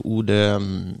 5 ou de...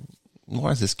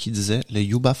 ouais, c'est ce qu'il disait. Le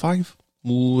Yuba 5?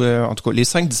 Ou en tout cas, les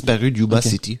 5 disparus de Yuba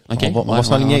City. Okay. On va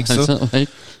s'enligner avec ça. Ouais.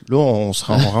 Là, on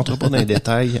rentre pas dans les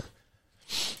détails.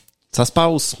 Ça se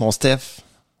passe, mon Steph,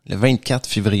 le 24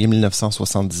 février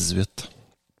 1978.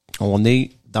 On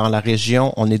est dans la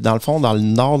région, on est dans le fond dans le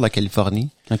nord de la Californie.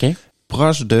 OK.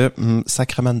 Proche de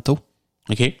Sacramento.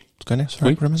 OK. Tu connais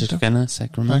Sacramento? Oui, je connais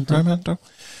Sacramento.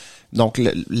 Donc,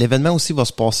 l'événement aussi va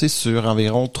se passer sur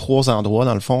environ 3 endroits.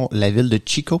 Dans le fond, la ville de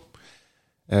Chico,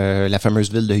 la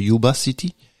fameuse ville de Yuba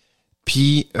City.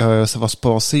 Puis, ça va se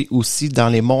passer aussi dans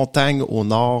les montagnes au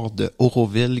nord de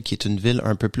Oroville, qui est une ville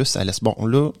un peu plus à l'est. Bon,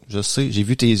 là, je sais, j'ai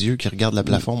vu tes yeux qui regardent le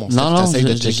plafond. Mon non, t'essayes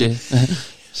de checker.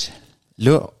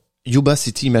 Là, Yuba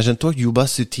City, imagine-toi Yuba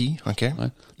City, OK? Ouais.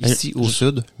 Ici, au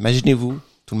sud. Imaginez-vous,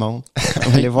 tout le monde.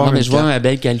 Allez voir. Non, mais je vois un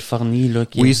belle Californie, là.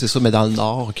 Oui, c'est ça, mais dans le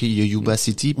nord, OK, il y a Yuba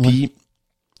City. Puis,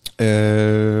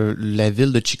 la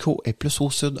ville de Chico est plus au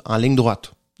sud, en ligne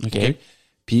droite. OK.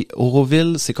 Puis,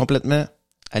 Oroville, c'est complètement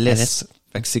à l'est.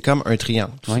 Fait que c'est comme un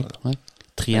triangle. Oui, oui.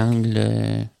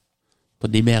 Triangle, pas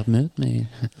des Bermudes, mais...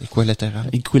 Équilatéral.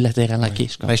 Équilatéral, OK,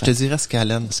 je comprends. Ben, je te dirais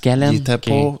Scalène. Scalène? Il était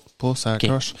pas sa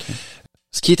coche. Okay.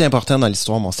 Ce qui est important dans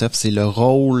l'histoire, mon Steph, c'est le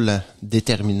rôle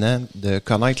déterminant de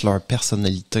connaître leur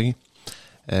personnalité.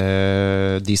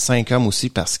 Des 5 hommes aussi,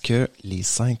 parce que les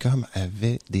 5 hommes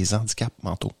avaient des handicaps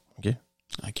mentaux.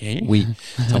 OK. Oui.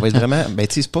 Ça va être vraiment... Ben,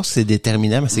 tu sais, c'est pas que c'est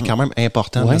déterminant, mais c'est quand même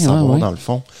important de savoir, dans le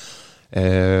fond.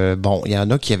 Bon, il y en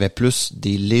a qui avaient plus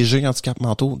des légers handicaps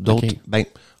mentaux. D'autres, ben,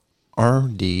 un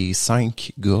des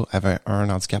 5 gars avait un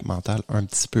handicap mental un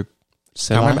petit peu...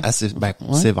 Sévère. Quand même assez... Ben,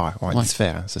 sévère.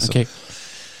 Différent, c'est okay.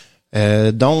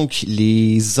 ça. Donc,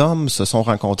 les hommes se sont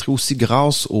rencontrés aussi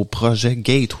grâce au projet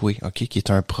Gateway, OK, qui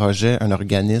est un projet, un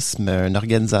organisme, une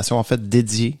organisation, en fait,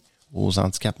 dédiée aux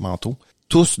handicaps mentaux.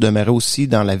 Tous demeuraient aussi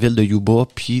dans la ville de Yuba,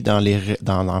 puis dans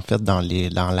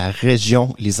la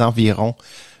région, les environs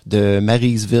de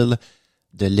Marysville,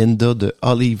 de Linda, de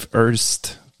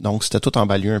Olivehurst. Donc, c'était tout en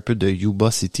banlieue un peu de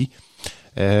Yuba City.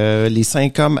 Les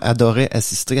 5 hommes adoraient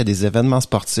assister à des événements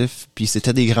sportifs, puis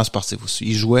c'était des grands sportifs aussi.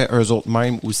 Ils jouaient eux autres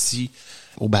mêmes aussi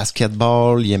au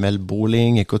basketball, ils aimaient le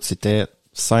bowling. Écoute, c'était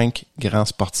 5 grands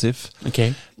sportifs. OK.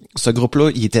 Ce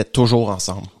groupe-là, il était toujours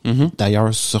ensemble. Mm-hmm.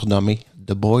 D'ailleurs, surnommé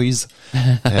The Boys.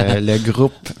 Le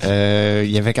groupe,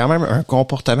 il y avait quand même un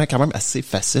comportement quand même assez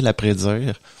facile à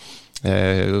prédire.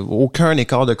 Aucun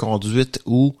écart de conduite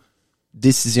ou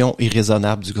décision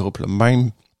irraisonnable du groupe. Là.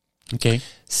 Même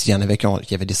s'il y en avait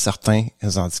qui avaient des certains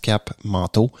handicaps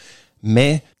mentaux,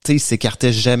 mais tu sais, ils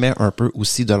s'écartaient jamais un peu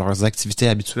aussi de leurs activités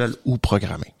habituelles ou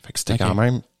programmées. Fait que c'était quand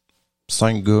même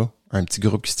 5 gars, un petit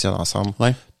groupe qui se tient ensemble,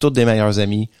 tous des meilleurs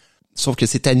amis. Sauf que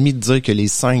c'est admis de dire que les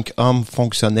 5 hommes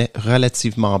fonctionnaient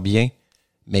relativement bien,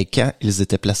 mais quand ils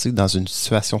étaient placés dans une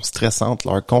situation stressante,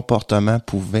 leur comportement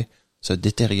pouvait se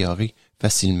détériorer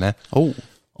facilement. Oh.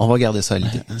 On va garder ça à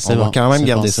l'idée. On va quand même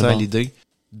garder ça à l'idée.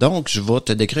 Donc, je vais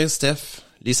te décrire, Steph,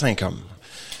 les 5 hommes.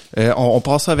 On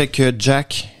passe avec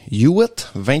Jack Hewitt,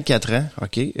 24 ans.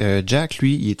 OK. Jack,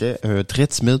 lui, il était très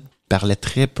timide, parlait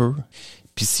très peu.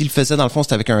 Puis s'il le faisait, dans le fond,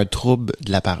 c'était avec un trouble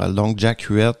de la parole. Donc, Jack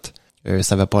Hewitt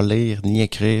savait pas lire ni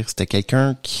écrire. C'était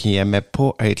quelqu'un qui aimait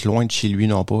pas être loin de chez lui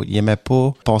non pas. Il aimait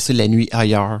pas passer la nuit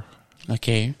ailleurs. OK.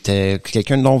 C'était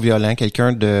quelqu'un de non violent,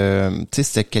 quelqu'un de... Tu sais,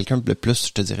 c'était quelqu'un de plus,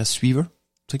 je te dirais, suiveur.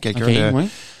 Tu sais, quelqu'un de... Ouais.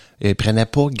 Il prenait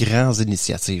pas grandes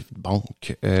initiatives. Donc...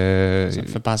 Ça me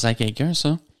fait penser à quelqu'un,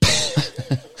 ça?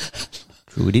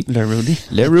 Rudy. Le Rudy?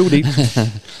 Le Rudy.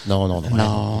 Non,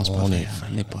 Non, c'est pas vrai.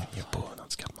 On n'est pas. Il n'y a pas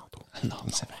d'handicap mental. Non,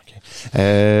 c'est vrai.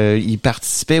 Il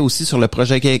participait aussi sur le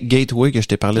projet Gateway que je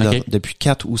t'ai parlé depuis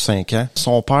 4 ou 5 ans.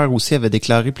 Son père aussi avait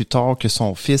déclaré plus tard que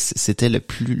son fils c'était le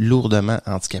plus lourdement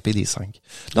handicapé des 5.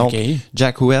 Donc,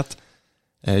 Jack Huet,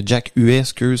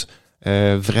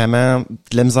 vraiment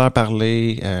de la misère à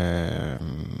parler.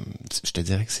 Je te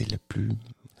dirais que c'est le plus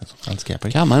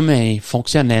handicapé. Quand même,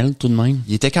 fonctionnel tout de même.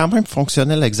 Il était quand même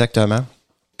fonctionnel exactement.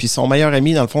 Puis son meilleur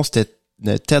ami, dans le fond, c'était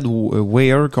Ted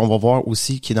Weir, qu'on va voir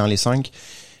aussi, qui est dans les 5.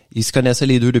 Ils se connaissaient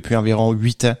les deux depuis environ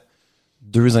 8 ans.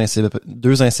 Deux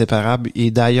inséparables. Et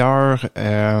d'ailleurs, tu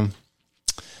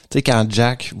sais, quand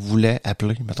Jack voulait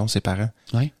appeler, mettons, ses parents,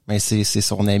 ben c'est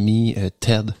son ami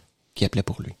Ted qui appelait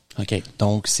pour lui. OK.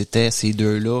 Donc, c'était ces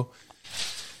deux-là.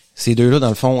 Ces deux-là, dans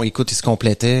le fond, écoute, ils se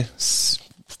complétaient.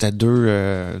 C'était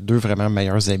deux vraiment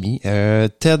meilleurs amis.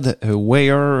 Ted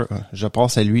Weir, je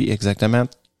passe à lui exactement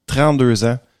 32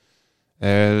 ans.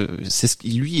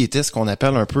 Lui était ce qu'on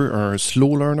appelle un peu un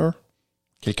slow learner.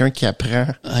 Quelqu'un qui apprend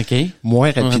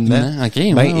moins rapidement.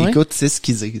 Écoute, c'est ce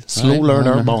qu'ils disent. Slow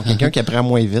learner. Bon, quelqu'un qui apprend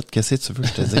moins vite. Qu'est-ce que tu veux que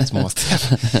je te dise, mon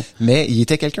Steph? Mais il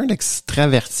était quelqu'un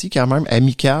d'extraverti quand même,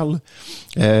 amical.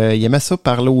 Il aimait ça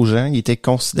parler aux gens. Il était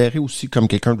considéré aussi comme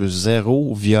quelqu'un de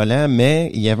zéro violent,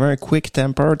 mais il avait un quick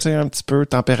temper, tu sais, un petit peu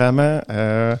tempérament.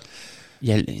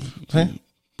 Des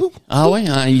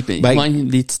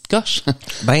petites coches?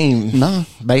 Non.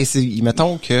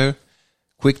 Mettons que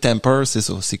quick temper, c'est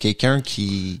ça. C'est quelqu'un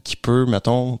qui peut,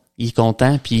 mettons... Il est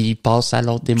content, puis il passe à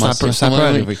l'autre émotion. Ça peut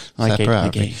arriver. Ça peut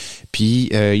arriver. Puis,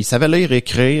 il savait lire,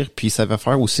 écrire, puis il savait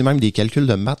faire aussi même des calculs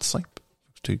de maths simples.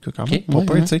 C'était quand même pas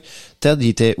peur, tu sais. Ted, il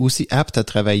était aussi apte à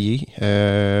travailler,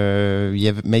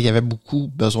 mais il avait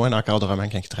beaucoup besoin d'encadrement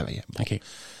quand il travaillait. Bon.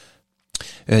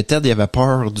 Ted, il avait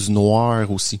peur du noir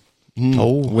aussi.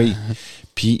 Oui.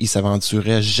 Puis il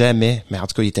s'aventurait jamais, mais en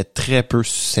tout cas, il était très peu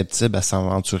susceptible à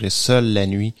s'aventurer seul la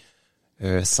nuit,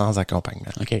 sans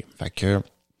accompagnement. Fait que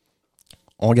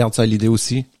on garde ça à l'idée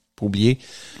aussi, pas oublier.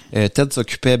 Ted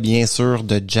s'occupait bien sûr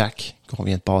de Jack, qu'on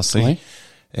vient de passer.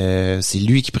 C'est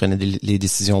lui qui prenait les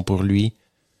décisions pour lui.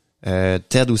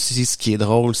 Ted aussi, ce qui est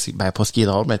drôle, c'est pas ce qui est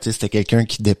drôle, mais tu sais, c'était quelqu'un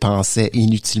qui dépensait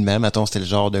inutilement. Mettons, c'était le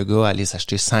genre de gars à aller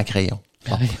s'acheter 100 crayons.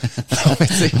 Bon.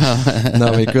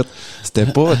 Non, mais écoute, c'était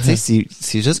pas, tu sais,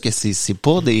 c'est juste que c'est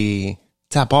pas des,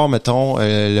 tu sais, à part, mettons,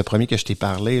 le premier que je t'ai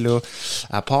parlé, là,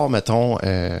 à part, mettons,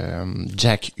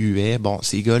 Jack Huet, bon,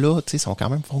 ces gars-là, tu sais, sont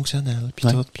quand même fonctionnels, puis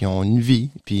tout, puis ont une vie,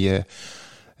 puis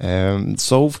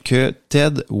sauf que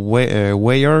Ted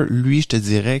Weir, lui, je te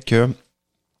dirais que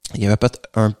il avait peut-être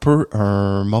un peu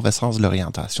un mauvais sens de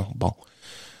l'orientation. Bon.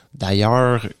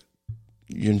 D'ailleurs,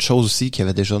 il y a une chose aussi qu'il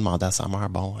avait déjà demandé à sa mère,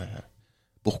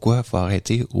 pourquoi faut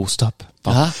arrêter au stop?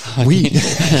 Bon. Oui.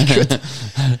 Écoute,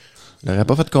 il n'aurait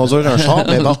pas fait conduire un char,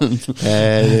 mais bon.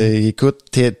 Écoute,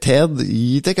 Ted,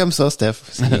 il était comme ça, Steph.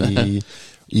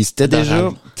 Il s'était déjà,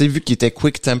 tu sais, vu qu'il était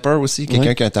quick temper aussi,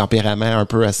 quelqu'un qui a un tempérament un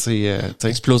peu assez...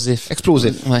 explosif.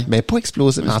 Mais pas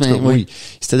explosif, en tout cas, oui.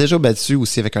 Il s'était déjà battu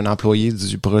aussi avec un employé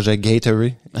du projet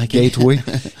Gateway, qui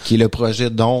est le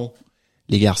projet dont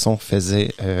les garçons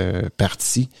faisaient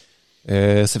partie.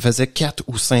 Ça faisait 4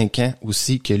 ou 5 ans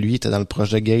aussi que lui était dans le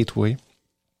projet Gateway.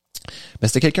 Mais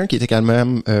c'était quelqu'un qui était quand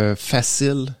même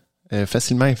facilement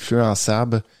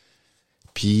influençable.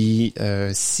 Puis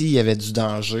s'il y avait du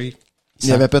danger,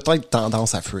 il avait peut-être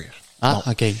tendance à fuir.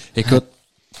 Écoute,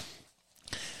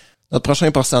 notre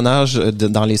prochain personnage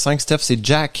dans les 5, Steph, c'est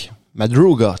Jack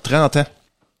Madruga, 30 ans.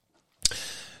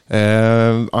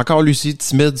 Encore lucide,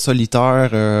 timide,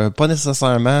 solitaire, pas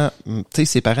nécessairement, tu sais,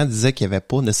 ses parents disaient qu'il n'y avait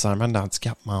pas nécessairement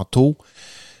d'handicap mentaux,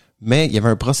 mais il y avait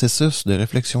un processus de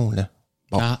réflexion là.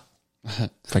 Bon.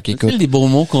 Fait qu'écoute, c'est des beaux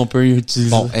mots qu'on peut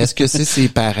utiliser. Bon, est-ce que c'est ses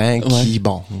parents qui,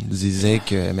 disaient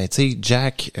que, mais tu sais,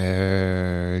 Jack,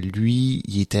 lui,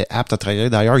 il était apte à travailler.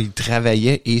 D'ailleurs, il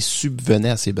travaillait et subvenait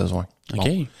à ses besoins. Bon.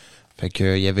 Fait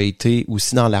que, il avait été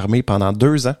aussi dans l'armée pendant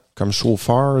 2 ans comme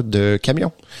chauffeur de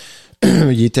camion.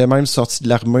 Il était même sorti de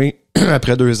l'armée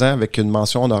après 2 ans avec une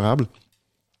mention honorable.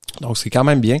 Donc, c'est quand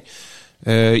même bien.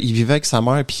 Il vivait avec sa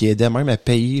mère puis il aidait même à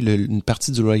payer une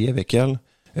partie du loyer avec elle.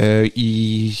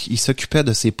 Il s'occupait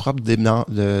de ses propres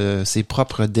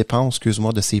dépenses,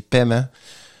 de ses paiements.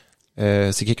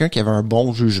 C'est quelqu'un qui avait un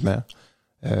bon jugement.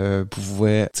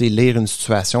 Pouvait, lire une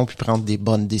situation puis prendre des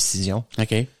bonnes décisions.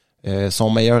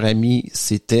 Son meilleur ami,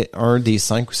 c'était un des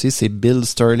 5 aussi, c'est Bill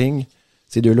Sterling.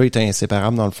 Ces deux-là étaient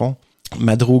inséparables dans le fond.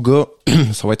 Madruga,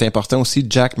 ça va être important aussi,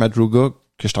 Jack Madruga,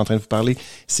 que je suis en train de vous parler,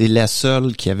 c'est la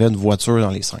seule qui avait une voiture dans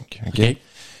les 5. OK?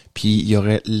 Puis il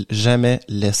aurait jamais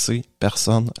laissé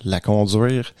personne la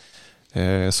conduire.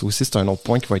 Ça aussi, c'est un autre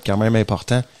point qui va être quand même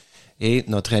important. Et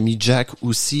notre ami Jack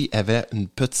aussi avait une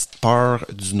petite peur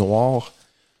du noir.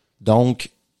 Donc,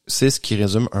 c'est ce qui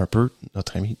résume un peu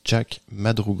notre ami Jack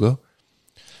Madruga.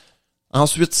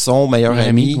 Ensuite, son meilleur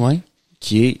ami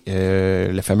qui est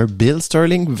le fameux Bill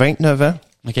Sterling, 29 ans.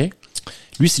 OK.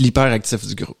 Lui, c'est l'hyperactif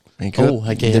du groupe.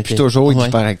 Depuis toujours, il est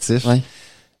hyperactif. Ouais.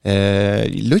 Là,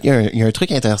 il y a un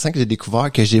truc intéressant que j'ai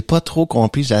découvert que j'ai pas trop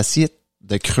compris. J'ai essayé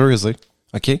de creuser.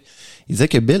 OK? Il disait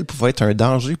que Bill pouvait être un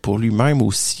danger pour lui-même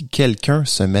aussi quelqu'un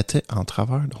se mettait en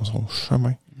travers dans son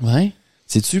chemin. Ouais.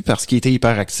 C'est-tu parce qu'il était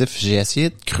hyperactif? J'ai essayé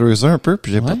de creuser un peu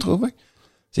puis j'ai pas trouvé.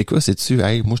 C'est quoi? C'est-tu,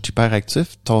 hey, moi je suis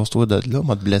hyperactif, tasse-toi de là,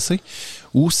 m'a te blessé?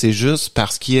 Ou c'est juste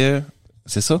parce qu'il y a...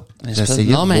 C'est ça? J'essayais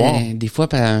de voir. Mais des fois,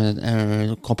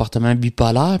 un comportement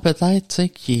bipolaire, peut-être, tu sais,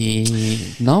 qui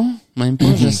est... Non? Même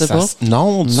pas, je sais pas.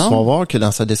 Non, tu vas voir que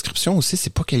dans sa description aussi, c'est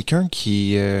pas quelqu'un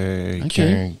qui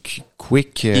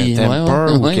quick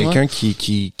temper ou quelqu'un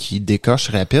qui décoche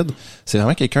rapide. C'est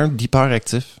vraiment quelqu'un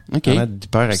d'hyperactif. Vraiment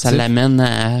d'hyperactif. Ça l'amène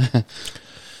à...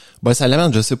 Ben, ça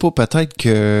l'amène, je sais pas, peut-être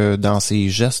que dans ses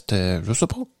gestes, je sais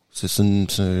pas.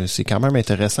 C'est quand même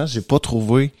intéressant. J'ai pas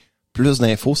trouvé plus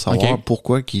d'infos, savoir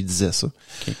pourquoi qu'il disait ça.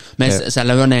 Okay. Mais ça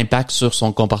avait un impact sur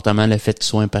son comportement, le fait qu'il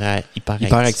soit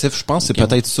hyperactif. Je pense que c'est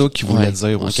peut-être ça qu'il voulait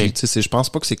dire aussi. Tu sais, je pense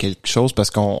pas que c'est quelque chose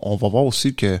parce qu'on va voir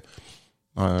aussi que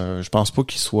je pense pas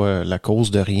qu'il soit la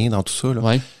cause de rien dans tout ça. Là.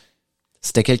 Ouais.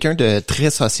 C'était quelqu'un de très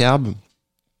sociable.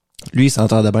 Lui, il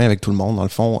s'entendait bien avec tout le monde. Dans le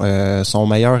fond, son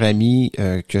meilleur ami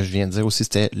que je viens de dire aussi,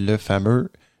 c'était le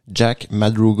fameux Jack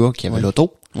Madruga qui avait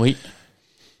l'auto. Oui.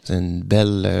 C'est une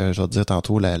belle, je vais te dire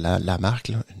tantôt la marque,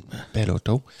 là, une belle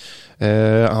auto.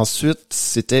 Ensuite,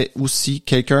 c'était aussi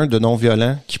quelqu'un de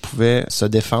non-violent qui pouvait se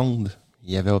défendre.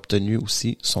 Il avait obtenu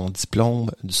aussi son diplôme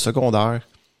du secondaire.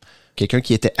 Quelqu'un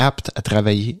qui était apte à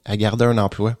travailler, à garder un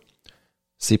emploi.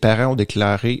 Ses parents ont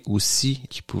déclaré aussi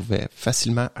qu'il pouvait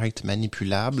facilement être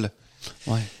manipulable.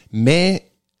 Ouais. Mais,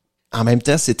 en même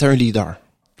temps, c'était un leader.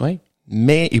 Oui.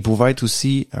 Mais il pouvait être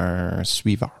aussi un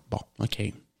suiveur. Bon.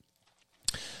 OK.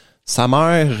 Sa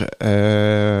mère,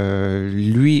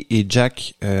 lui et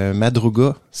Jack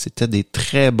Madruga, c'était des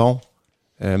très bons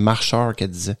marcheurs,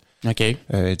 qu'elle disait. OK. Tu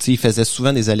sais, il faisait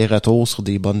souvent des allers-retours sur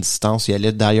des bonnes distances. Il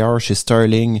allait d'ailleurs chez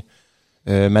Sterling,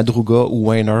 Madruga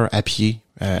ou Weiner à pied,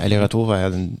 aller-retour à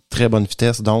une très bonne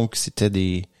vitesse. Donc, c'était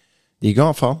des gars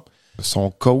en forme.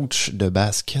 Son coach de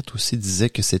basket aussi disait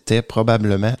que c'était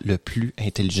probablement le plus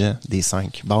intelligent des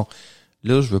 5. Bon,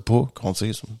 là, je veux pas qu'on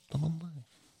dise...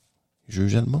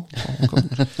 Juger le monde.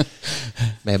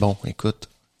 Mais bon, écoute,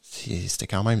 c'était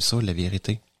quand même ça, la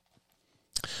vérité.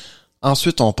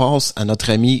 Ensuite, on passe à notre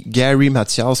ami Gary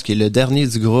Mathias, qui est le dernier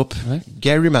du groupe. Ouais.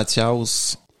 Gary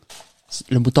Mathias.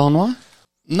 Le mouton noir?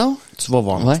 Non? Tu vas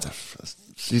voir. Ouais.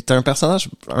 C'est un personnage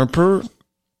un peu...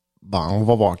 Bon, on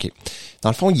va voir, OK. Dans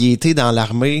le fond, il était dans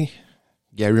l'armée...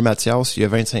 Gary Mathias, il y a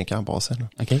 25 ans passé. Là.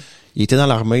 OK. Il était dans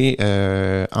l'armée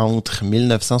entre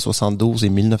 1972 et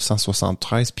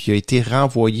 1973, puis il a été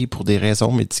renvoyé pour des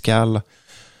raisons médicales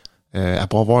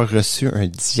après avoir reçu un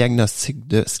diagnostic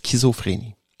de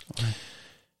schizophrénie. Ouais.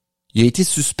 Il a été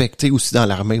suspecté aussi dans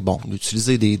l'armée,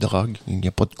 d'utiliser des drogues. Il n'y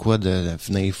a pas de quoi de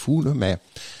venir fou, là, mais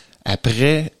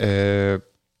après,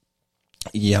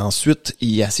 il a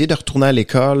essayé de retourner à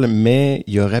l'école, mais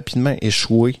il a rapidement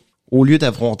échoué. Au lieu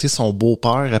d'affronter son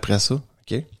beau-père après ça,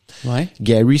 OK? Ouais.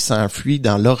 Gary s'enfuit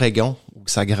dans l'Oregon, où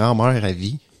sa grand-mère a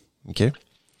vie, OK?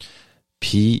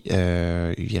 Puis,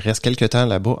 il reste quelque temps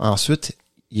là-bas. Ensuite,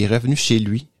 il est revenu chez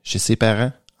lui, chez ses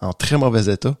parents, en très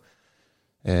mauvais état.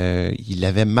 Il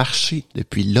avait marché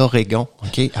depuis l'Oregon,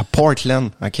 OK? À Portland,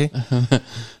 OK?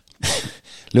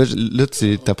 Là,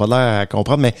 tu t'as pas l'air à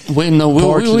comprendre, mais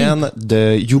Portland,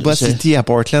 de Yuba City à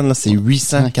Portland, là, c'est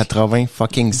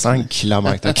 885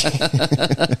 kilomètres. Okay?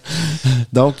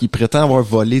 Donc, il prétend avoir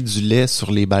volé du lait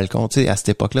sur les balcons. Tu sais, à cette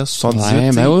époque-là,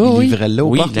 78, il livrait là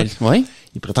au parc.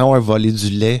 Il prétend avoir volé du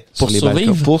lait sur les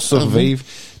balcons pour survivre.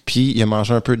 Puis, il a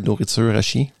mangé un peu de nourriture à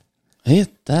chien. Eh,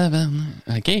 tabarnak.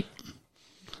 OK.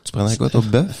 Tu prenais quoi, ton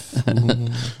bœuf?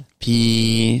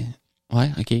 Puis,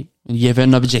 ouais, OK. Il y avait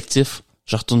un objectif.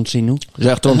 Je retourne chez nous.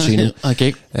 OK.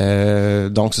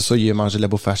 Donc, c'est ça, il a mangé de la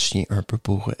bouffe à chien un peu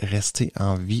pour rester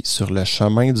en vie sur le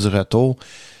chemin du retour.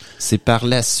 C'est par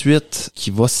la suite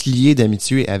qu'il va se lier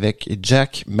d'amitié avec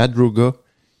Jack Madruga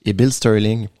et Bill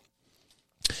Sterling.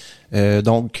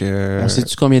 Donc... On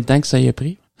sait-tu combien de temps que ça y a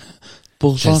pris?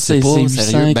 Pour je sais pas,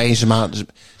 sérieux.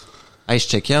 Ben, Hey, je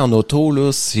checkais en auto,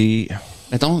 là, c'est...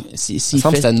 Mettons, Il me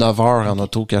semble que c'était 9 heures en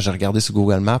auto quand j'ai regardé sur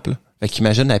Google Maps, là. Fait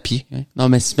qu'imagine à pied. Non,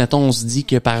 mais si, mettons, on se dit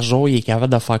que par jour, il est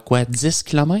capable de faire quoi? 10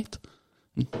 km?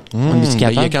 Il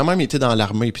a quand même été dans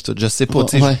l'armée pis tout. Je sais pas,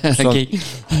 tu sais. OK.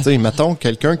 Tu sais, mettons,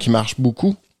 quelqu'un qui marche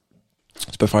beaucoup,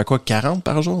 tu peux faire quoi? 40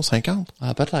 par jour? 50?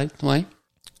 Ah, peut-être, ouais.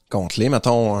 Compte-les,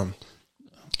 mettons...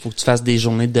 Faut que tu fasses des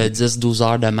journées de 10-12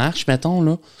 heures de marche, mettons,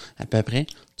 là, à peu près.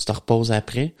 Tu te reposes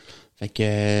après. Fait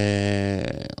que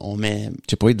on met...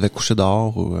 Je sais pas, il devait coucher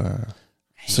dehors ou...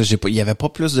 Ça, il y avait pas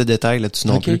plus de détails là-dessus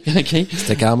non plus. OK.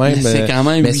 C'était quand même... c'est quand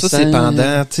même mais 800... ça, c'est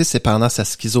pendant, tu sais, c'est pendant sa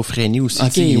schizophrénie aussi.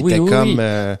 Okay, il était comme...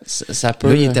 ça peut...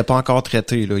 Là, il était pas encore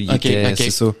traité, là. C'est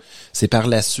ça. C'est par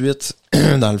la suite,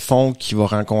 dans le fond, qu'il va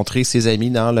rencontrer ses amis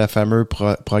dans le fameux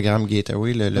programme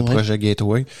Gateway, le projet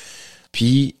Gateway.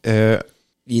 Puis,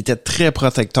 il était très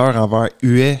protecteur envers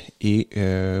Huey et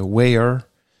Weir.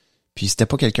 Puis c'était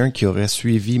pas quelqu'un qui aurait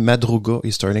suivi Madruga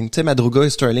et Sterling. Tu sais, Madruga et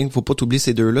Sterling, faut pas t'oublier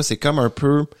ces deux-là, c'est comme un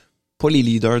peu, pas les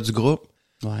leaders du groupe,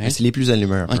 mais c'est les plus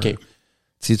allumeurs. OK.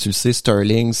 Tu le sais,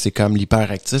 Sterling, c'est comme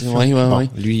l'hyperactif. Oui.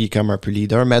 Lui, il est comme un peu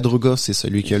leader. Madruga, c'est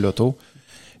celui qui a l'auto.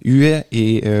 Huey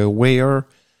et Weir.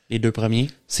 Les deux premiers.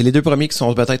 C'est les deux premiers qui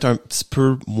sont peut-être un petit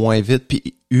peu moins vite.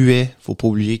 Puis Huey, faut pas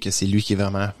oublier que c'est lui qui est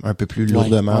vraiment un peu plus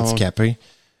lourdement handicapé.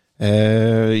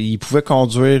 Il pouvait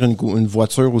conduire une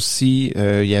voiture aussi.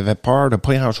 Il avait peur de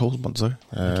pas grand-chose, on va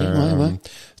dire.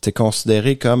 C'était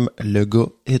considéré comme le gars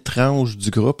étrange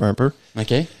du groupe, un peu.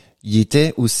 OK. Il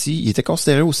était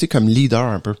considéré aussi comme leader,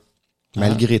 un peu,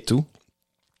 malgré tout.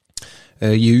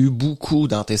 Il y a eu beaucoup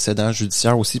d'antécédents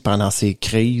judiciaires aussi pendant ces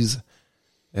crises.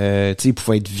 Tu sais, il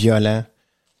pouvait être violent.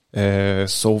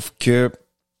 Sauf que,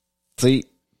 tu sais,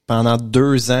 pendant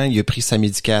 2 ans, il a pris sa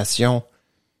médication.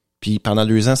 Puis pendant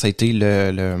 2 ans, ça a été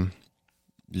le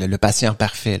patient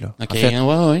parfait, là. Okay,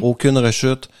 en fait, aucune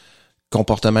rechute,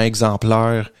 comportement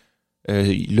exemplaire. Là,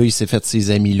 il s'est fait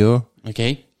ses amis là. OK.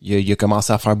 Il a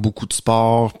commencé à faire beaucoup de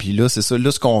sport. Puis là, c'est ça.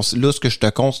 Là, ce que je te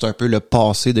compte, c'est un peu le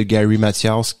passé de Gary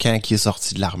Mathias quand il est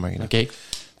sorti de l'armée. Là. OK.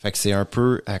 Fait que c'est un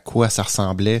peu à quoi ça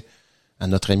ressemblait à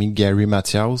notre ami Gary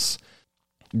Mathias.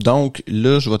 Donc,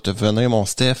 là, je vais te venir, mon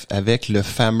Steph, avec le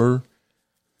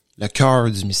cœur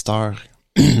du mystère.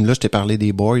 Là, je t'ai parlé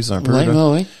des boys un peu.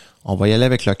 Oui. On va y aller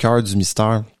avec le cœur du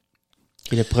mystère.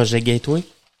 Et le projet Gateway?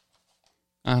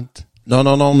 Non,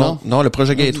 le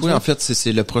projet Gateway, en fait,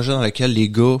 c'est le projet dans lequel les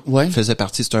gars faisaient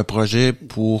partie. C'est un projet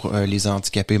pour les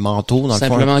handicapés mentaux, dans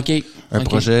simplement, le fond. Un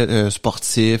projet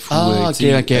sportif. OK.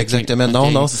 Exactement.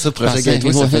 Non, c'est ça, le projet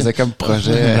Gateway, ça faisait comme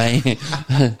projet...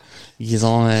 Ils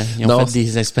ont fait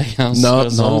des expériences.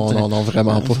 Non,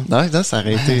 vraiment pas. Non, ça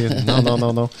aurait été...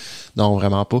 Non,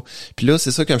 vraiment pas. Puis là,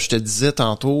 c'est ça, comme je te disais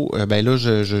tantôt, ben là,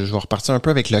 je vais repartir un peu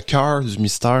avec le cœur du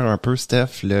mystère un peu,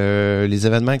 Steph. Les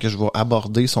événements que je vais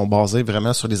aborder sont basés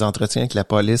vraiment sur des entretiens avec la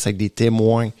police, avec des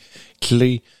témoins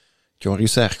clés qui ont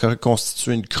réussi à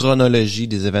reconstituer une chronologie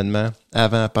des événements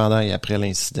avant, pendant et après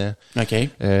l'incident. OK.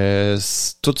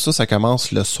 Tout ça, ça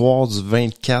commence le soir du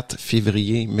 24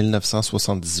 février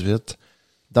 1978.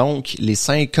 Donc, les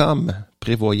 5 hommes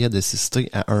prévoyaient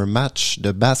d'assister à un match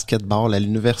de basketball à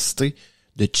l'université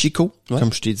de Chico,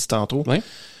 comme je t'ai dit tantôt. Ouais.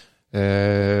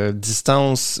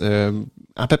 Distance,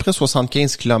 à peu près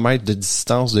 75 km de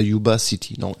distance de Yuba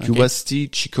City. Donc, Yuba City,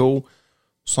 Chico,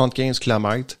 75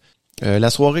 km. La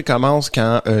soirée commence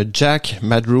quand Jack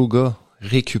Madruga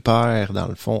récupère, dans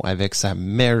le fond, avec sa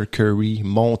Mercury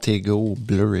Montego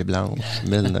bleue et blanche,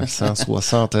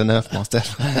 1969, mon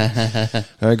Steph.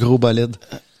 Un gros bolide.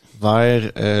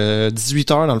 Vers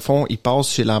 18h, dans le fond, il passe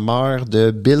chez la mère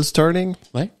de Bill Sterling.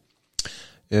 Ouais.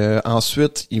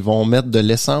 Ensuite, ils vont mettre de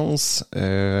l'essence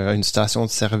à une station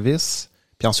de service.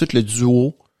 Puis ensuite, le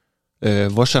duo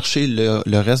va chercher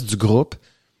le reste du groupe.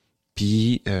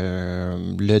 Puis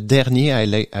le dernier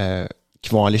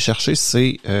qu'ils vont aller chercher,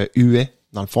 c'est Huey,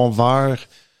 dans le fond, vers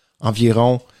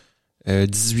environ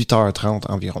 18h30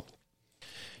 environ.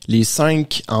 Les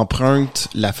 5 empruntent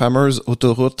la fameuse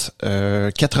autoroute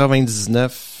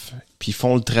 99, puis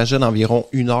font le trajet d'environ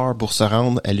 1 heure pour se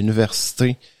rendre à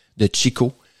l'université de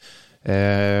Chico.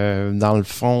 Dans le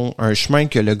fond, un chemin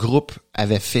que le groupe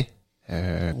avait fait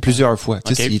plusieurs fois.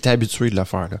 Tu sais, il était habitué de le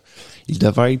faire. Là. Il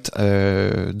devait être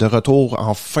de retour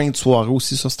en fin de soirée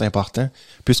aussi, ça c'est important,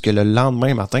 puisque le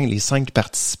lendemain matin, les 5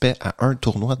 participaient à un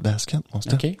tournoi de basket.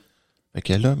 Fait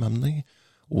que là, m'amener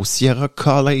au Sierra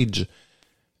College,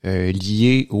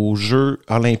 lié aux Jeux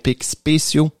olympiques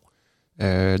spéciaux.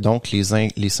 Donc,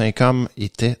 les 5 hommes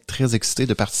étaient très excités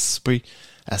de participer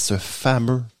à ce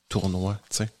fameux tournoi.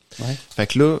 T'sais. Ouais. Fait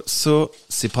que là, ça,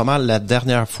 c'est pas mal la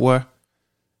dernière fois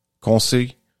qu'on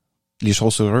sait les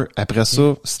choses sur eux. Après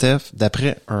ça, Steph,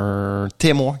 d'après un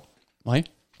témoin. Ouais.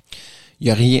 Il y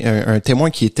a rien, un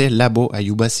témoin qui était là-bas à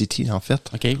Yuba City, en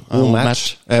fait. OK. Au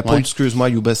match. Pas, Ouais. excuse-moi, à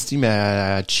Yuba City, mais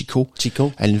à Chico.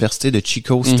 Chico. À l'université de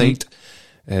Chico State.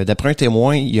 D'après un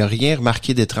témoin, il n'y a rien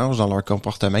remarqué d'étrange dans leur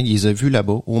comportement. Il les a vus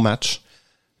là-bas, au match.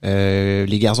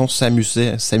 Les garçons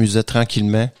s'amusaient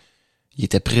tranquillement. Ils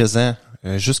étaient présents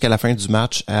jusqu'à la fin du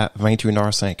match à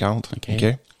 21h50.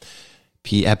 OK.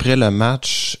 Puis après le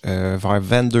match, vers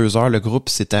 22h, le groupe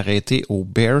s'est arrêté au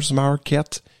Bears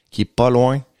Market, qui est pas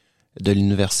loin de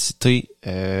l'université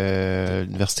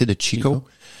de Chico.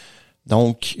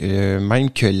 Donc, même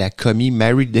que la commis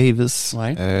Mary Davis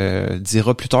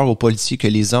dira plus tard aux policiers que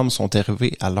les hommes sont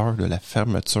arrivés à l'heure de la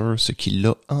fermeture, ce qui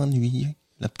l'a ennuyé,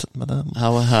 la petite madame.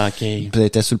 Ah ouais, OK. Elle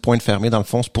était sur le point de fermer, dans le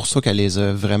fond. C'est pour ça qu'elle les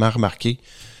a vraiment remarqués.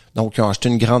 Donc, ils ont acheté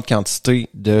une grande quantité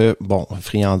de,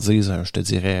 friandises, je te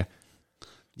dirais...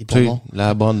 Des bonbons.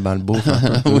 La bonne malbouffe.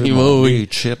 Oui. Les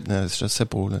chips, je sais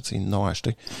pas, là, ils n'ont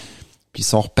acheté. Puis ils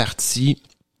sont repartis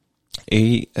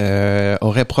et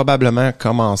auraient probablement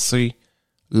commencé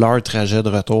leur trajet de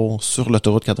retour sur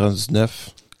l'autoroute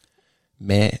 99.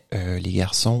 Mais les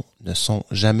garçons ne sont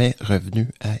jamais revenus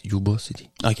à Yuba City.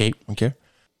 OK?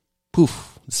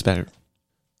 Pouf, disparu.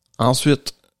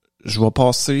 Ensuite, je vais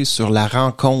passer sur la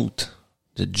rencontre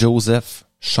de Joseph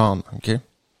Sean, OK?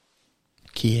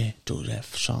 Qui est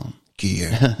Joseph Sean?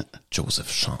 Joseph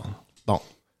Sean. Bon.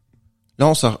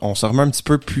 Là, on se remet un petit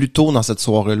peu plus tôt dans cette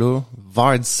soirée-là,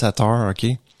 vers 17h,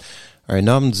 OK? Un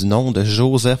homme du nom de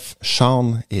Joseph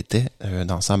Sean était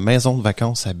dans sa maison de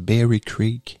vacances à Berry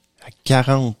Creek, à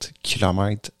 40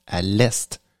 km à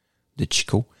l'est de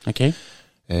Chico. OK.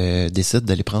 Décide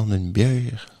d'aller prendre une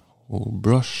bière au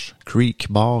Brush Creek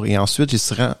Bar et ensuite il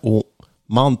se rend au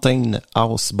Mountain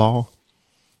House Bar.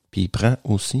 Puis il prend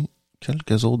aussi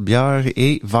quelques autres bières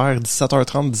et vers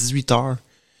 17h30, 18h,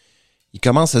 il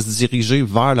commence à se diriger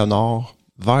vers le nord,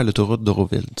 vers l'autoroute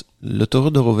d'Euroville.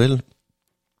 L'autoroute d'Euroville,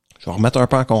 je vais remettre un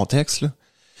peu en contexte, là.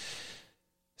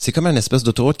 C'est comme une espèce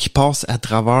d'autoroute qui passe à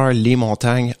travers les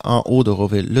montagnes en haut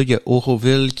d'Euroville. Là, il y a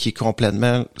Euroville qui est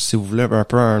complètement, si vous voulez, un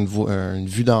peu une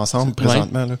vue d'ensemble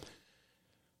présentement. Là.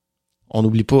 On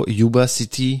n'oublie pas Yuba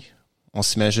City, on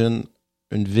s'imagine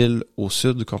une ville au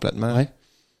sud complètement. Ouais.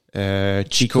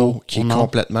 Chico qui est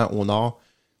complètement au nord.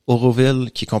 Euroville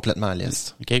qui est complètement à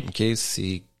l'est. OK.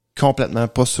 C'est complètement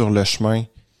pas sur le chemin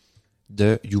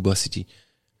de Yuba City.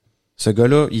 Ce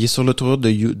gars-là, il est sur l'autoroute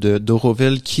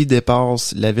d'Euroville qui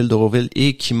dépasse la ville d'Euroville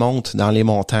et qui monte dans les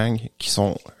montagnes qui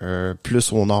sont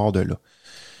plus au nord de là.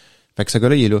 Fait que ce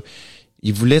gars-là, il est là.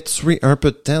 Il voulait tuer un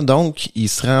peu de temps, donc il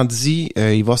se rendit,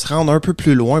 il va se rendre un peu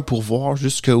plus loin pour voir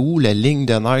jusqu'où la ligne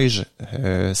de neige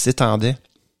s'étendait.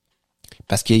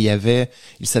 Parce il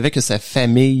savait que sa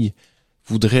famille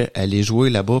voudrait aller jouer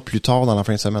là-bas plus tard dans la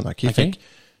fin de semaine. OK? Fait que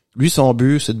lui, son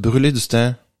but, c'est de brûler du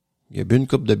temps. Il a bu une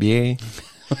coupe de bière.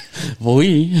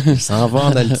 Oui. Il s'en va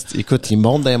en altitude. Écoute, il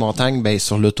monte dans les montagnes,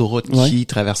 sur l'autoroute qui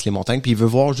traverse les montagnes, puis il veut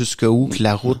voir jusqu'où que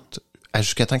la route,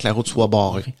 jusqu'à temps que la route soit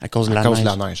barrée. À cause de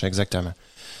la neige, exactement.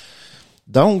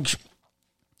 Donc,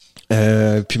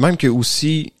 puis même que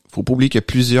aussi, faut pas oublier que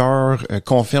plusieurs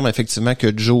confirment effectivement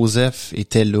que Joseph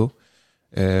était là.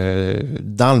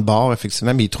 Dans le bar,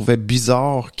 effectivement, mais ils trouvaient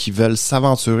bizarre qu'ils veulent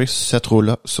s'aventurer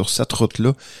sur cette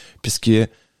route-là, puisque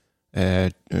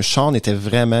Sean était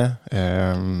vraiment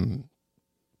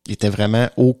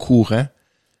au courant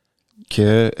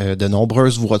que de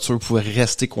nombreuses voitures pouvaient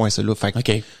rester coincées là. Fait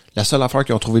que la seule affaire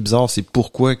qu'ils ont trouvé bizarre, c'est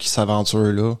pourquoi qu'ils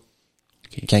s'aventurent là,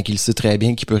 quand il sait très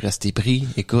bien qu'il peut rester pris.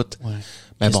 Écoute,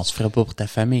 mais bon, tu ferais pas pour ta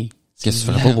famille. Qu'est-ce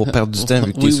que tu ferais pas pour perdre du temps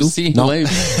avec tes sous? Aussi. Non.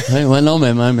 Non,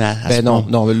 mais même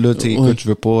non, là, écoute, je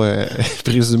veux pas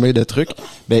présumer de trucs.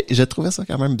 Ben, j'ai trouvé ça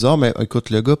quand même bizarre, mais écoute,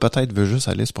 le gars, peut-être, veut juste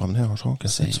aller se promener en jour.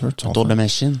 Qu'est-ce que tu veux? Un tour de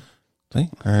machine.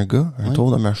 Un gars, un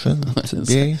tour de machine. C'est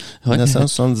bien.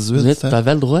 1978.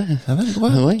 T'avais le droit.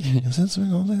 Oui.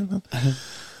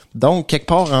 Donc, quelque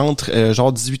part entre,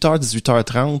 18h,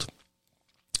 18h30,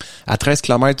 à 13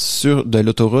 km de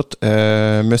l'autoroute,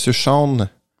 Monsieur Sean,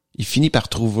 il finit par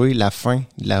trouver la fin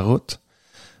de la route.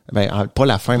 Ben, pas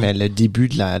la fin, mais le début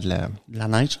de la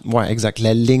neige. Ouais, exact.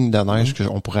 La ligne de neige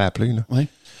qu'on pourrait appeler, là. Ouais.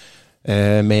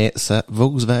 Mais ça,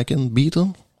 Volkswagen Beetle.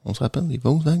 On se rappelle des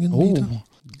Volkswagen Beetle?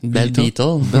 Belle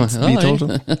Beetle.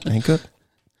 Beetle, écoute.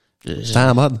 C'était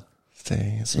en mode.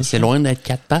 C'est loin d'être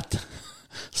 4 pattes.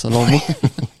 Selon moi.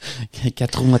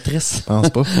 4 roues motrices. Je pense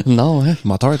pas. Non, hein. Le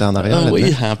moteur était en arrière.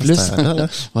 Oui, en plus.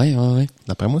 Oui.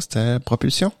 D'après moi, c'était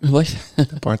propulsion. Oui.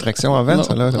 C'était pas une traction avant,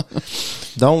 ça, là.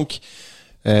 Donc,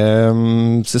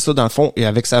 C'est ça, dans le fond, et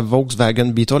avec sa Volkswagen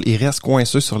Beetle, il reste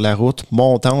coincé sur la route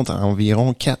montante à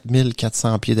environ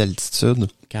 4400 pieds d'altitude.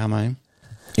 Quand même.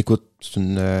 Écoute, c'est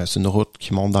une route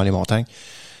qui monte dans les montagnes.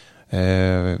 Il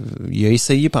a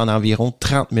essayé pendant environ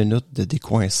 30 minutes de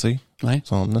décoincer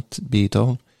son notre petite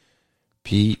Beetle.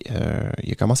 Puis,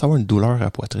 il a commencé à avoir une douleur à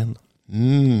la poitrine.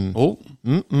 Oh!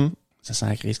 Ça sent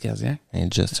la crise cardiaque.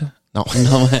 Indigestion? Non.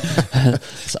 Non, mais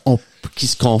qui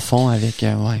se confond avec...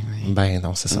 Ben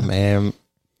non, c'est ça. Mais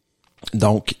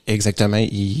donc, exactement,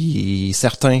 il est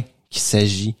certain qu'il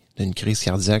s'agit d'une crise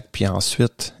cardiaque. Puis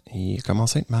ensuite, il a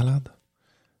commencé à être malade.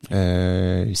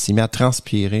 Il s'est mis à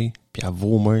transpirer puis à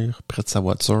vomir près de sa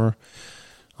voiture.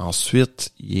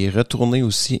 Ensuite, il est retourné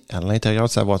aussi à l'intérieur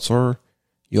de sa voiture.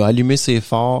 Il a allumé ses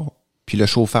phares puis le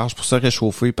chauffage pour se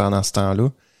réchauffer pendant ce temps-là.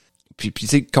 Puis tu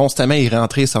sais, constamment, il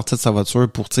rentrait et sortait de sa voiture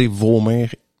pour, tu sais,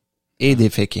 vomir et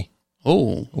déféquer.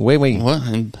 Oh! Oui. Ouais,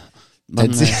 T'as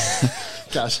dit...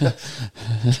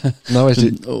 Non, ouais,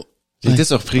 j'ai été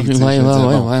surpris.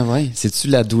 Ouais. C'est-tu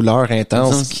la douleur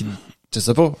intense qui... Je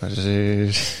sais pas.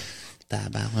 Je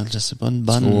sais pas, une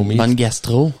bonne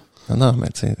gastro. Non, mais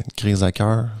tu sais, une crise de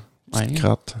cœur, une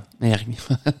crotte.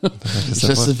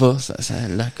 Je sais pas. Ça,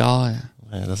 le corps...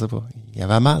 Je sais pas. Il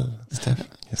avait mal, Steph.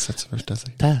 Qu'est-ce que tu veux que je te dise?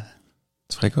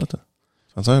 Tu ferais quoi, toi?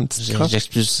 Tu ferais un petit crotte?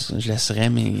 Je laisserais,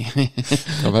 mais...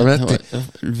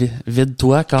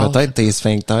 Vide-toi, corps. Peut-être tes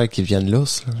sphincters qui viennent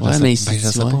lousses. Ouais, mais je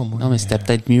sais pas, moi. Non, mais c'était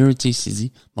peut-être mieux, tu sais, il s'est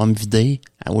dit, on va me vider,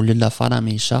 au lieu de le faire dans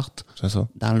mes shorts. C'est ça.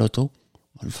 Dans l'auto,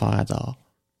 on va le faire à dehors.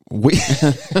 Oui.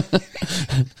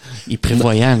 Il est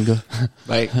prévoyant, le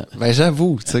gars. Ben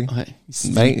j'avoue, tu sais.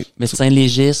 Ouais. Médecin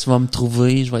légiste va me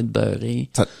trouver, je vais être beurré.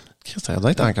 Ça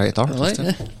doit être enquêteur, ouais.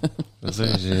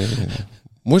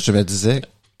 Moi, je me disais,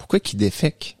 pourquoi qu'il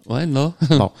défèque? Ouais, là.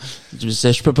 Bon.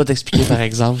 Je peux pas t'expliquer, par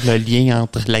exemple, le lien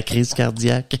entre la crise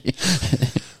cardiaque.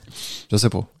 Je sais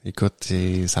pas. Écoute,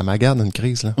 ça m'agarde une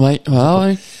crise, là. Ouais.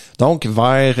 Donc,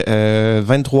 vers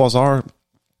 23h,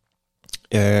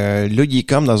 là, il est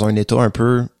comme dans un état un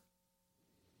peu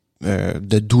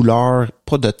de douleur,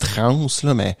 pas de transe,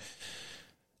 là, mais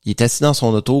il est assis dans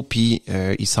son auto, puis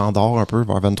il s'endort un peu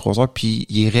vers 23h, puis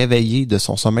il est réveillé de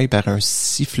son sommeil par un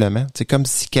sifflement. C'est comme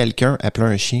si quelqu'un appelait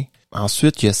un chien.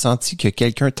 Ensuite, il a senti que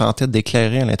quelqu'un tentait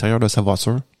d'éclairer à l'intérieur de sa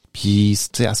voiture. Puis,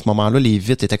 à ce moment-là, les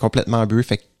vitres étaient complètement bleues,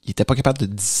 fait qu'il était pas capable de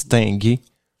distinguer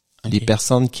les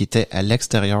personnes qui étaient à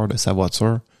l'extérieur de sa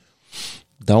voiture.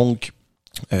 Donc,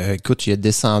 écoute, il a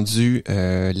descendu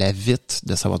la vitre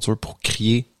de sa voiture pour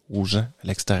crier aux gens à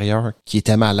l'extérieur qui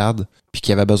étaient malades puis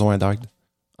qui avaient besoin d'aide.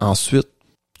 Ensuite,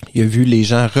 il a vu les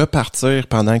gens repartir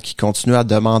pendant qu'ils continuaient à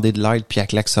demander de l'aide puis à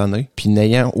klaxonner. Puis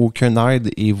n'ayant aucune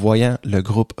aide et voyant le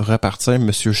groupe repartir,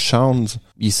 Monsieur Shands,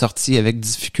 il est sorti avec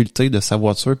difficulté de sa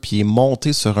voiture puis il est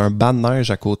monté sur un banc de neige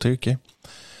à côté, ok.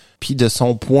 Puis de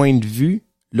son point de vue,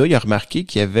 là, il a remarqué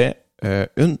qu'il y avait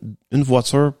une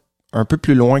voiture un peu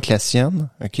plus loin que la sienne,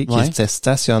 ok, qui était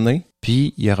stationnée.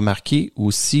 Puis il a remarqué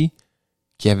aussi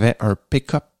qu'il y avait un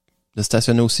pick-up de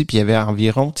stationné aussi. Puis il y avait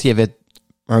environ, il y avait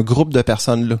un groupe de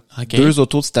personnes là. Okay. 2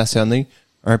 autos stationnées,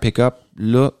 un pick-up.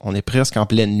 Là, on est presque en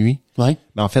pleine nuit. Ouais.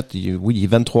 Mais en fait, il est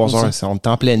 23h. On est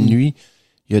en pleine nuit.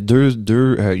 Il y a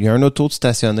il y a un auto de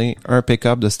stationné, un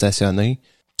pick-up de stationné.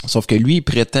 Sauf que lui, il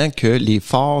prétend que les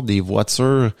phares des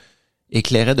voitures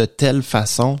éclairaient de telle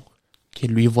façon que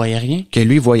lui, il voyait rien. Tu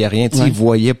sais, il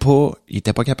voyait pas, il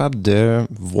était pas capable de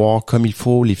voir comme il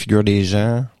faut les figures des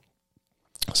gens.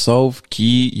 Sauf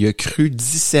qu'il a cru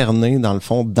discerner, dans le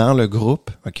fond, dans le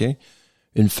groupe, ok,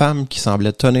 une femme qui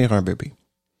semblait tenir un bébé.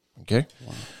 Ok?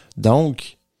 Wow.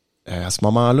 Donc, à ce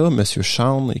moment-là, Monsieur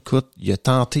Chan, écoute, il a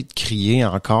tenté de crier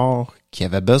encore qu'il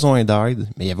avait besoin d'aide,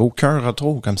 mais il n'y avait aucun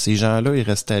retour. Comme ces gens-là, ils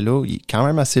restaient là, il est quand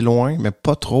même assez loin, mais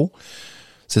pas trop.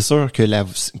 C'est sûr que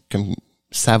comme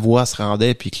sa voix se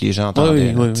rendait puis que les gens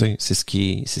entendaient. Oui. C'est ce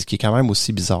qui est quand même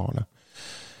aussi bizarre, là.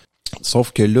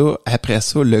 Sauf que là, après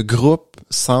ça, le groupe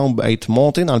semble être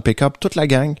monté dans le pick-up, toute la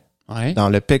gang, dans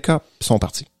le pick-up, sont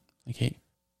partis. OK.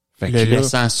 Le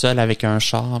laissant seul avec un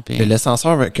char. Le laissant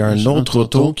seul avec un autre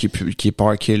auto qui est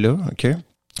parké là, OK?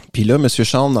 Puis là, M.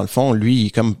 Chan, dans le fond, lui, il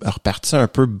est comme reparti un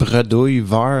peu bredouille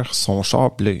vers son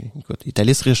char. Puis là, écoute, il est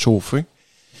allé se réchauffer.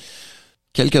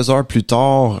 Quelques heures plus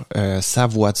tard, sa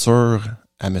voiture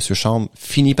à M. Chan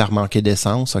finit par manquer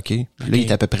d'essence, OK? Puis là, il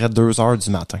est à peu près 2h du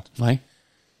matin. Ouais.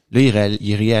 Là,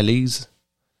 il réalise,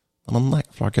 il va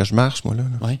falloir que je marche, moi, là.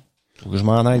 Ouais. Faut que je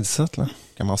m'en aille d'ici, là.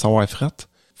 Commence à avoir fret.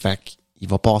 Fait qu'il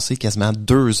va passer quasiment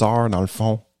 2 heures, dans le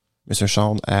fond, M.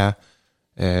 Chan, à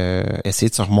essayer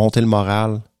de se remonter le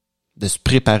moral, de se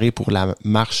préparer pour la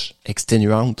marche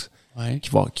exténuante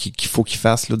qu'il faut qu'il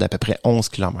fasse là, d'à peu près 11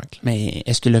 kilomètres. Mais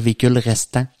est-ce que le véhicule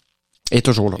restant est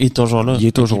toujours là? Il est toujours là. Il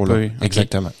est toujours là. Okay.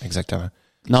 Exactement.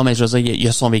 Non, mais je veux dire, il y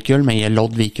a son véhicule, mais il y a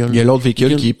l'autre véhicule. Il y a l'autre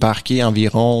véhicule qui est parqué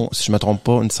environ, si je me trompe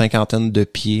pas, une 50aine de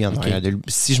pieds en arrière de lui,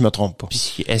 si je me trompe pas.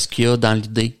 Puis est-ce qu'il y a dans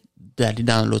l'idée d'aller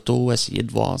dans l'auto, essayer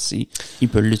de voir si il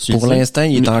peut l'utiliser? Pour l'instant,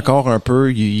 il est encore un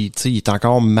peu, il est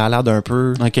encore malade un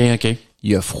peu. OK.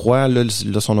 Il a froid, là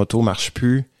son auto marche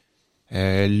plus.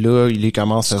 Là, il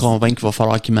commence à se convaincre qu'il va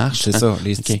falloir qu'il marche. C'est ça.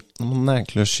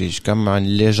 Là, j'ai comme une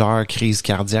légère crise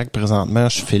cardiaque présentement,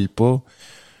 je file pas.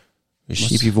 Je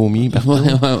chie puis vomis partout.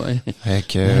 Ouais. Fait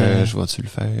que je vais-tu le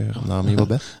faire dans mes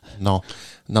bobettes?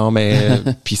 Non, mais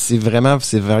puis c'est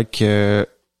vrai que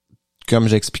comme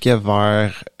j'expliquais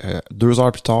vers 2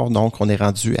 heures plus tard, donc on est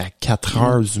rendu à 4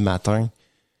 heures du matin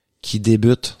qui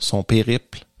débute son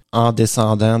périple en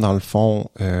descendant dans le fond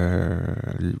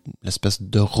l'espèce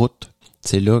de route.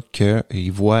 C'est là que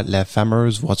il voit la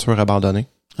fameuse voiture abandonnée.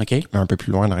 OK. Un peu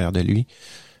plus loin en arrière de lui.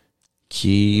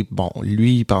 Qui est,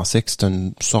 lui, il pensait que c'était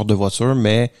une sorte de voiture,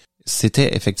 mais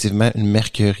c'était effectivement une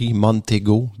Mercury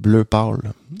Montego bleu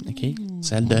pâle. OK.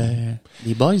 Celle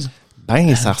des boys?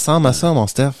 Ça ressemble à ça, mon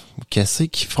Steph. Qu'est-ce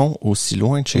qu'ils font aussi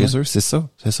loin de chez eux? C'est ça.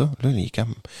 Là, il est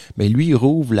comme... Mais lui, il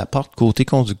rouvre la porte côté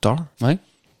conducteur. Ouais.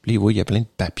 Puis il voit, il y a plein de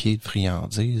papiers, de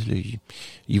friandises. Là,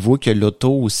 il voit que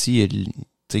l'auto aussi,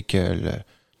 que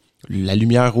la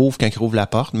lumière ouvre quand il rouvre la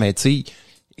porte. Mais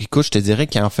écoute, je te dirais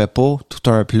qu'il en fait pas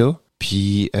tout un plat.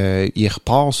 Puis il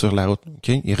repart sur la route.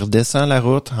 Okay? Il redescend la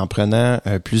route en prenant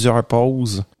plusieurs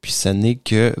pauses. Puis ce n'est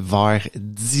que vers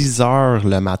 10 heures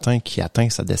le matin qu'il atteint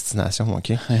sa destination.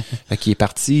 Okay? Fait qu'il est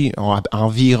parti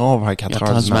environ vers 4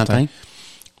 heures du matin.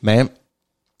 Mais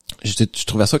je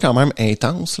trouvais ça quand même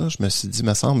intense. Là. Je me suis dit,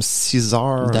 me semble, 6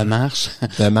 heures de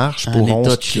marche pour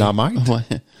 11 kilomètres.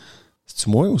 Ouais. C'est-tu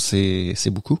moins ou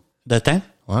c'est beaucoup? De temps?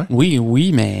 Ouais.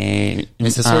 Oui, mais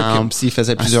c'est sûr que comme s'il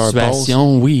faisait plusieurs pauses.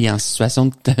 Oui, en situation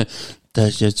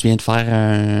de tu viens de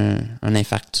faire un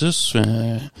infarctus.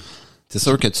 C'est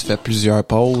sûr que tu fais plusieurs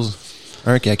pauses.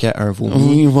 Un caca, un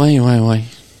vomi. Oui.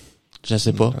 Je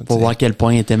sais pas. Pour voir à quel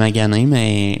point il était magané,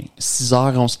 mais 6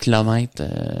 heures, 11 kilomètres.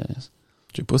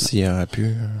 Je sais pas s'il aurait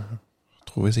pu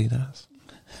trouver ses traces.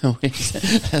 Oui,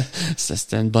 ça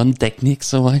c'était une bonne technique,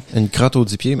 ça, ouais. Une crotte aux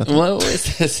 10 pieds, maintenant. Ouais,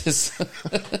 c'est ça.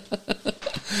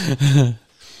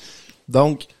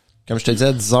 Donc, comme je te disais,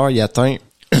 à 10 heures, il atteint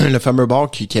le fameux bar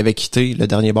qui avait quitté, le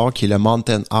dernier bar, qui est le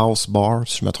Mountain House Bar,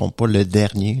 si je me trompe pas, le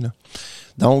dernier, là.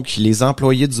 Donc, les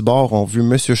employés du bar ont vu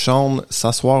Monsieur Sean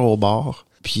s'asseoir au bar,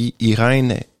 puis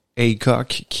Irene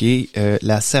Aycock, qui est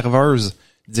la serveuse,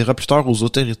 dira plus tard aux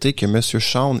autorités que Monsieur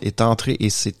Sean est entré et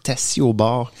s'est assis au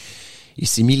bar. Il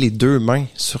s'est mis les 2 mains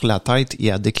sur la tête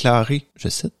et a déclaré, je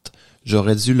cite, «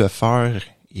 J'aurais dû le faire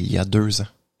il y a 2 ans. »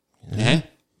 Hein?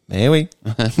 Mais oui.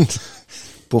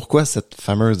 Pourquoi cette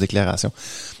fameuse déclaration?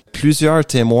 Plusieurs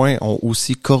témoins ont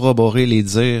aussi corroboré les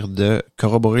dires dans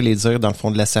le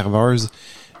fond de la serveuse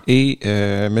et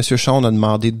Monsieur Sean a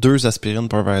demandé 2 aspirines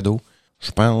par verre d'eau.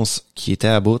 Je pense qu'il était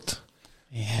à bout.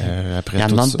 Après il en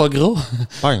demande pas gros.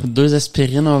 Ouais. 2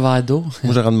 aspirines, un verre d'eau.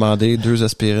 Moi, j'aurais demandé 2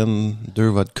 aspirines, 2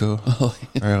 vodka,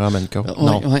 un rum and coke.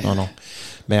 Non.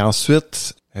 Mais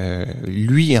ensuite,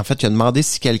 lui, en fait, il a demandé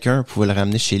si quelqu'un pouvait le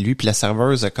ramener chez lui. Puis la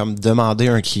serveuse a comme demandé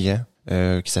un client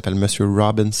qui s'appelle Monsieur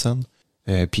Robinson.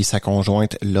 Puis sa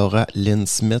conjointe Laura Lynn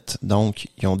Smith. Donc,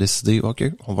 ils ont décidé, OK,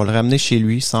 on va le ramener chez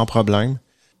lui sans problème.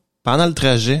 Pendant le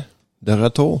trajet de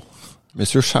retour,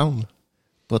 Monsieur Sean,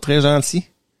 pas très gentil,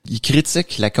 il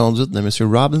critique la conduite de Monsieur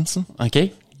Robinson. OK.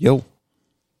 Yo,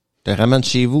 je te ramène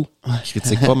chez vous. Il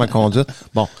critique pas ma conduite.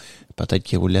 Bon, peut-être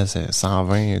qu'il roulait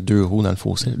 120, 2 roues dans le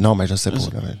fossé. Non, mais je sais pas.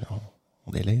 Là,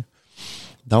 on délire.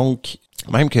 Donc,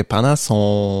 même que pendant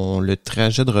le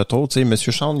trajet de retour, tu sais,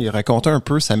 Monsieur Sean, il racontait un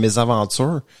peu sa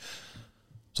mésaventure.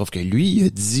 Sauf que lui, il a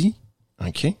dit,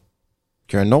 OK,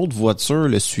 qu'une autre voiture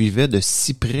le suivait de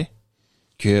si près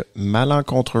que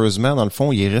malencontreusement, dans le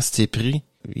fond, il est resté pris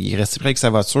avec sa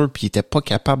voiture puis il était pas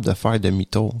capable de faire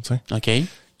demi-tour, tu sais. OK.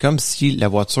 Comme si la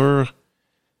voiture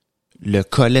le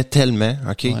collait tellement,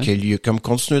 que lui a comme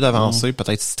continué d'avancer,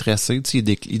 peut-être stressé, tu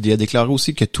sais, il a déclaré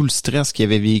aussi que tout le stress qu'il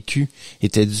avait vécu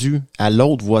était dû à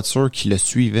l'autre voiture qui le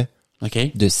suivait. OK.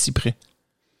 De si près.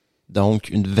 Donc,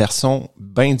 une version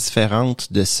bien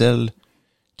différente de celle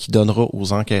qui donnera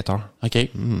aux enquêteurs. OK.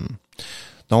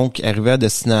 Donc, arrivé à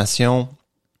destination,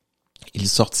 il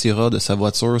sortira de sa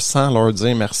voiture sans leur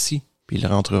dire merci, puis il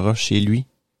rentrera chez lui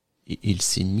et il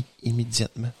s'est mis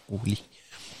immédiatement au lit.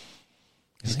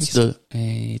 Un petit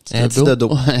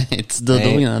dodo. Un petit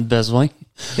dodo, il en a besoin.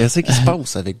 Qu'est-ce qui se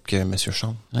passe avec M.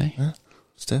 Sean? Ouais. Hein,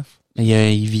 Steph?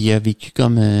 Il a vécu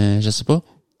comme, je sais pas,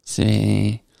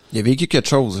 C'est... Il a vécu quelque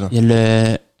chose, là.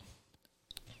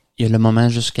 Il y a le moment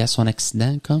jusqu'à son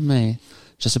accident, comme,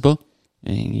 je sais pas.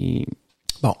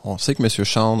 Bon, on sait que M.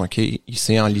 Sean, OK, il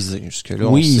s'est enlisé. Jusque-là,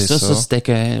 oui, on sait ça. C'était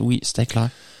clair.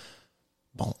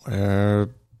 Bon,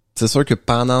 c'est sûr que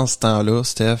pendant ce temps-là,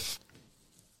 Steph,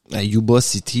 à Yuba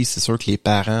City, c'est sûr que les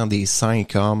parents des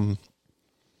 5 hommes,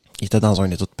 ils étaient dans un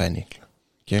état de panique, là.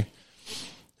 OK?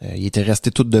 Ils étaient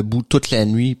restés tous debout toute la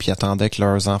nuit puis attendaient que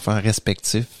leurs enfants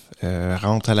respectifs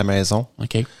rentrent à la maison.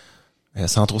 OK.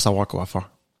 Sans trop savoir quoi faire.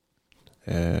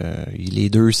 Les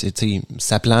deux, c'est,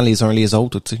 s'appelant les uns les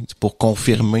autres, pour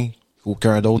confirmer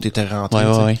qu'aucun d'autre était rentré.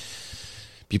 Ouais.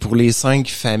 Puis pour les 5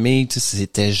 familles,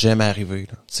 c'était jamais arrivé.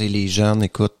 Les jeunes,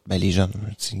 écoute, les jeunes,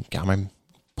 quand même,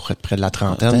 pour être près de la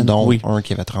trentaine, dont un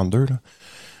qui avait 32, là.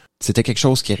 C'était quelque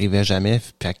chose qui arrivait jamais.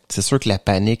 Puis c'est sûr que la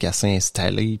panique a s'est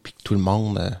installée, puis que tout le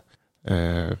monde...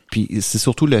 puis c'est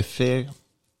surtout le fait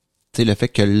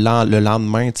que le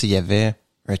lendemain, il y avait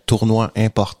un tournoi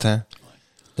important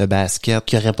de basket.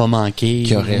 Qui aurait pas manqué.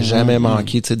 Qui aurait jamais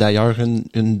manqué. D'ailleurs,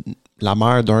 la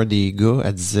mère d'un des gars,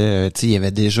 elle disait, il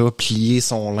avait déjà plié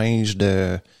son linge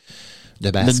de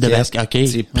basket.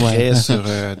 Okay. Prêt sur,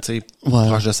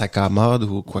 proche de sa commode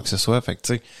ou quoi que ce soit. Fait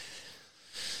que,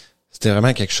 c'était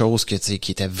vraiment quelque chose qui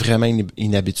était vraiment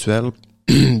inhabituel.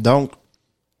 Donc,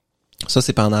 ça,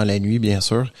 c'est pendant la nuit, bien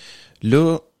sûr.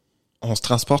 Là, on se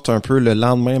transporte un peu le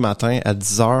lendemain matin à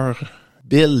 10h.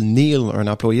 Bill Neal, un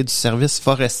employé du service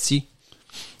forestier,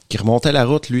 qui remontait la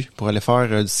route, lui, pour aller faire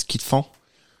du ski de fond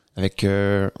avec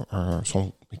un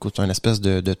espèce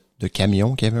de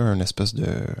camion qu'il y avait, un espèce de...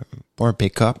 pas un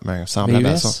pick-up, mais semblable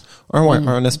à ça.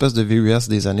 Un espèce de VUS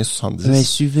des années 70. Un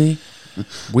SUV.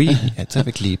 Oui,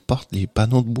 avec les portes, les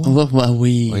panneaux de bois.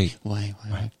 Oui.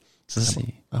 Ça, c'est...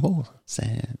 Bravo. C'est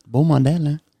un beau modèle,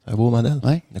 hein? Un beau modèle?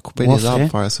 Oui. On a coupé les arbres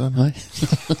pour faire ça. Oui.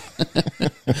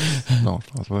 Non,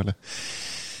 je pense pas, là.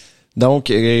 Donc,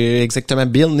 exactement,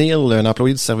 Bill Neal, un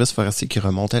employé du service forestier qui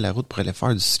remontait la route pour aller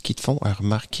faire du ski de fond, a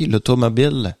remarqué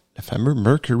l'automobile, le fameux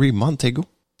Mercury Montego.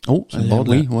 Oh, sur le bord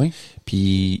de oui.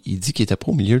 Puis, il dit qu'il était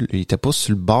pas au milieu, il était pas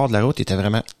sur le bord de la route, il était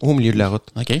vraiment au milieu de la route.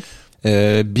 OK.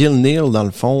 Bill Neal, dans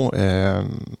le fond,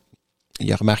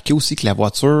 il a remarqué aussi que la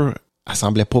voiture, elle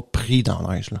semblait pas prise dans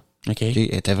la neige, là. OK.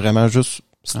 Elle était vraiment juste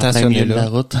stationnée là.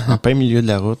 En plein milieu de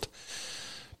la route.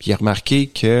 Puis il a remarqué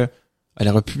que elle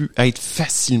aurait pu être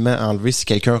facilement enlevée si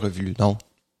quelqu'un aurait voulu. Donc,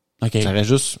 tu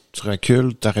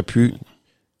recules,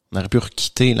 on aurait pu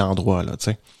quitter l'endroit, là, tu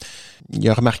sais. Il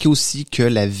a remarqué aussi que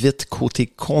la vitre côté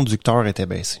conducteur était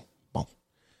baissée. Bon.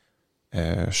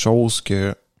 Chose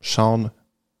que Sean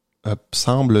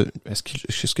semble... Est-ce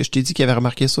que je t'ai dit qu'il avait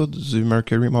remarqué ça du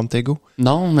Mercury Montego?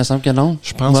 Non, il me semble que non.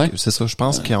 Je pense que c'est ça. Je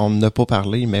pense qu'on n'a pas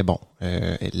parlé, mais bon.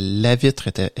 La vitre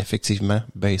était effectivement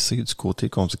baissée du côté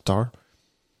conducteur.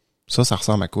 Ça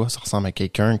ressemble à quoi? Ça ressemble à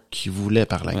quelqu'un qui voulait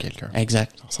parler à quelqu'un.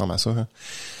 Exact. Ça ressemble à ça, hein?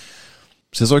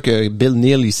 C'est sûr que Bill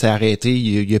Neal, il s'est arrêté,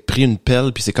 il a pris une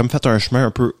pelle, puis c'est comme fait un chemin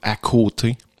un peu à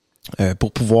côté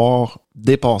pour pouvoir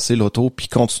dépasser l'auto puis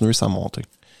continuer sa montée.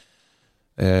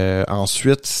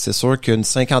 Ensuite, c'est sûr qu'une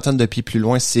 50aine de pieds plus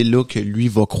loin, c'est là que lui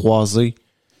va croiser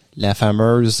la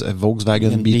fameuse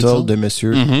Volkswagen Beetle de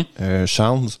Monsieur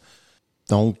Chance.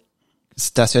 Donc,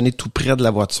 stationné tout près de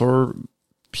la voiture,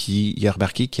 puis il a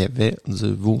remarqué qu'il y avait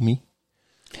du vomi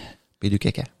et du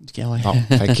caca. Ouais. Bon,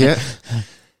 fait que,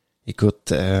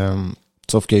 écoute,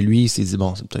 sauf que lui, il s'est dit,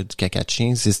 bon, c'est peut-être du caca de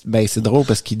chien. C'est drôle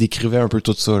parce qu'il décrivait un peu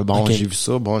tout ça. Bon, j'ai vu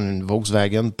ça, une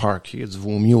Volkswagen parkée, du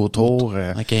vomi autour.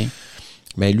 OK.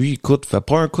 Mais lui, écoute, fait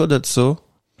pas un cas de ça.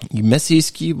 Il met ses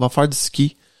skis, va faire du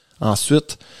ski.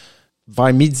 Ensuite,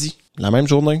 vers midi, la même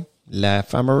journée, la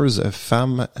fameuse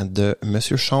femme de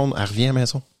Monsieur Sean, elle revient à la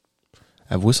maison.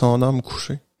 Elle voit son homme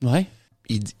couché. Ouais.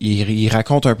 Il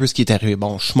raconte un peu ce qui est arrivé.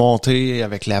 Bon, je suis monté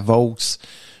avec la Vaux.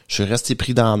 Je suis resté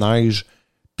pris dans la neige.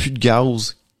 Plus de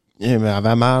gaz. Elle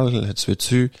avait mal. Tu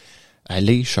veux-tu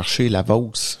aller chercher la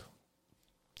Vaux?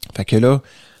 Fait que là,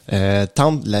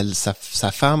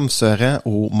 sa femme se rend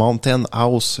au Mountain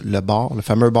House, le bar, le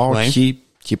fameux bar qui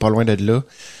est pas loin de là.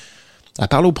 Elle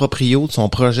parle au proprio de son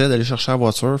projet d'aller chercher la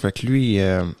voiture. Fait que lui,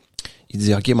 il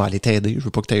dit, OK, mais allez t'aider. Je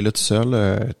veux pas que t'ailles là tout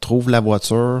seul. Trouve la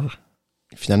voiture.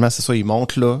 Finalement, c'est ça, il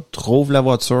monte là, trouve la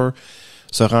voiture,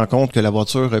 se rend compte que la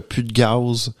voiture a plus de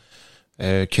gaz,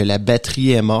 que la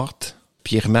batterie est morte.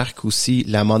 Puis il remarque aussi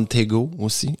la Montego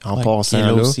aussi, en passant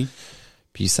là. Aussi.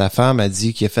 Puis sa femme a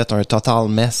dit qu'il a fait un total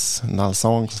mess, dans le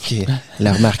son, elle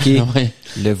a remarqué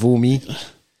le vomi.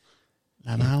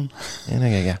 La marde.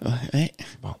 Ouais.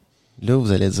 Bon. Là,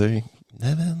 vous allez dire,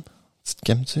 David, tu te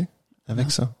calmes-tu avec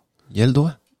ça? Il y a le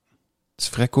doigt. Tu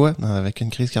ferais quoi avec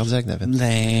une crise cardiaque, David?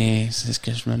 Ben, c'est ce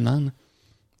que je me demande.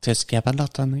 Es-tu capable de le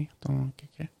retenir, ton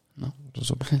caca? Non. Je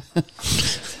sais pas.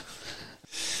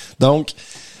 Donc,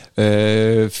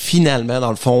 finalement, dans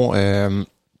le fond,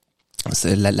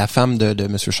 c'est la femme de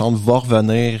M. Chand va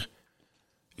revenir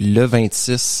le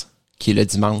 26, qui est le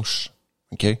dimanche.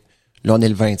 OK? Là, on est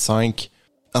le 25.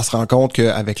 On se rend compte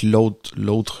qu'avec l'autre,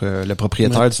 le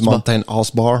propriétaire du Mountain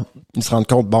House Bar, il se rend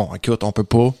compte, bon, écoute, on peut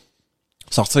pas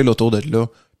sortir l'auto de là,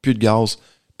 plus de gaz,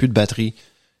 plus de batterie.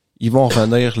 Ils vont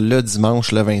revenir le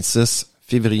dimanche, le 26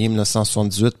 février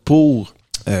 1978 pour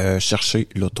chercher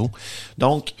l'auto.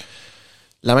 Donc,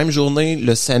 la même journée,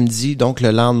 le samedi, donc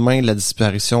le lendemain de la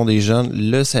disparition des jeunes,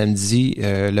 le samedi,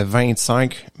 le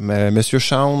 25, Monsieur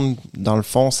Chand, dans le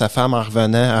fond, sa femme en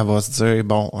revenant, elle va se dire,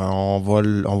 bon, on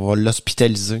va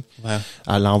l'hospitaliser. Ouais.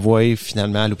 Elle l'envoie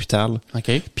finalement à l'hôpital.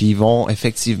 OK. Puis ils vont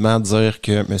effectivement dire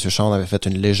que Monsieur Chand avait fait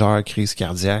une légère crise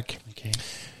cardiaque. OK.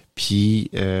 Puis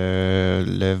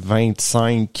le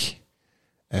 25...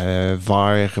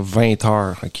 vers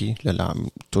 20h, OK,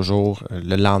 toujours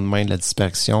le lendemain de la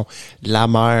disparition, la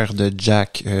mère de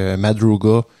Jack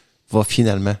Madruga va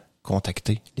finalement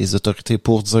contacter les autorités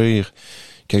pour dire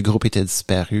que le groupe était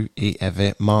disparu et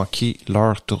avait manqué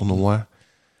leur tournoi,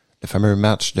 le fameux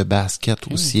match de basket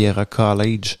au Sierra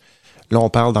College. Là, on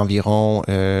parle d'environ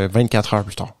 24 heures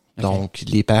plus tard. Okay. Donc,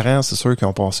 les parents, c'est sûr qu'ils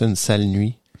ont passé une sale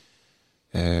nuit.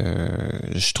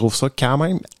 Je trouve ça quand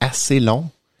même assez long.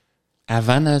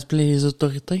 Avant d'appeler les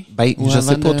autorités? Ben, je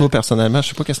sais pas, toi, personnellement, je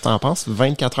sais pas qu'est-ce que t'en penses.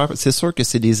 24 heures, c'est sûr que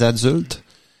c'est des adultes.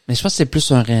 Mais je pense que c'est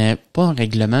plus pas un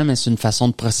règlement, mais c'est une façon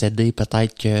de procéder.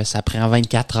 Peut-être que ça prend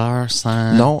 24 heures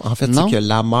sans... Non, en fait, c'est que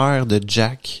la mère de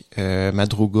Jack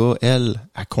Madruga, elle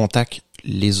contacte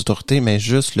les autorités, mais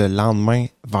juste le lendemain,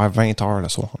 vers 20 heures le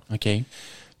soir. OK. Fait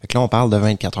que là, on parle de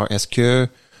 24 heures. Est-ce que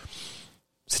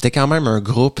c'était quand même un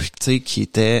groupe, tu sais, qui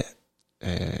était...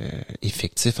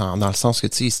 effectif dans le sens que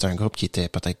tu sais c'est un groupe qui était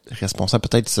peut-être responsable,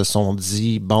 peut-être se sont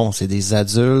dit bon c'est des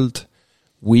adultes,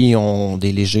 oui ils ont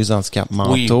des légers handicaps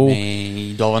mentaux, oui mais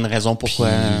il doit y avoir une raison pourquoi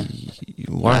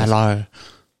ouais.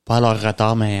 pas à leur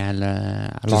retard mais à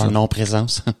leur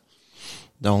non-présence.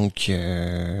 Donc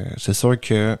c'est sûr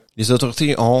que les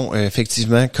autorités ont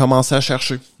effectivement commencé à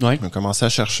chercher. Ouais. On a commencé à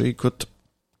chercher. Écoute,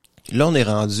 là on est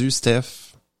rendu,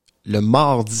 Steph, le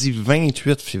mardi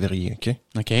 28 février,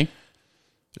 OK.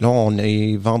 Là, on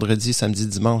est vendredi, samedi,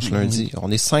 dimanche, lundi.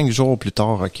 On est 5 jours plus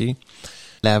tard, OK?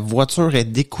 La voiture est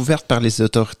découverte par les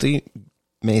autorités,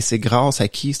 mais c'est grâce à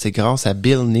qui? C'est grâce à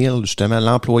Bill Neal, justement,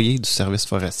 l'employé du service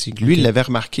forestier. Lui, il l'avait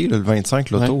remarqué, là, le 25,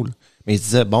 l'auto. Là. Mais il se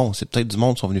disait, bon, c'est peut-être du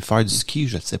monde qui sont venus faire du ski,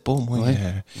 je sais pas, moi. Ouais.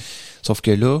 Sauf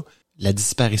que là, la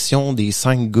disparition des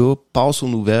 5 gars passe aux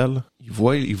nouvelles. Il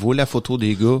voit la photo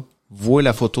des gars, voit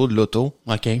la photo de l'auto.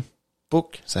 OK.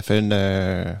 Pouc, ça fait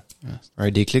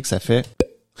un déclic, ça fait...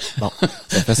 Bon,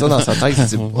 ça fait ça dans sa tête, il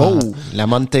se dit « Oh, la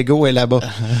Montego est là-bas! »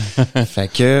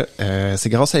 Fait que c'est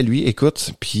grâce à lui,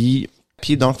 écoute, puis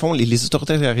dans le fond, les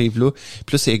autorités arrivent là,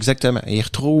 puis là, c'est exactement, ils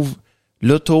retrouvent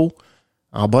l'auto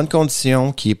en bonne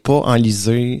condition, qui est pas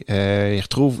enlisée, ils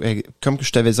retrouvent, comme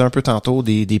je t'avais dit un peu tantôt,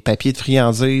 des papiers de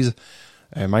friandises,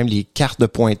 même les cartes de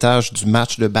pointage du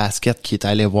match de basket qu'ils est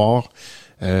allé voir,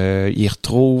 ils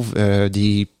retrouvent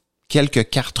quelques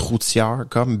cartes routières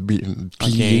comme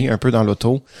pliées un peu dans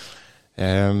l'auto.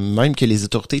 Même que les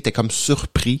autorités étaient comme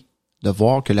surpris de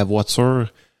voir que la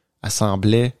voiture elle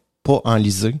semblait pas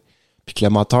enlisée, puis que le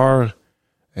moteur,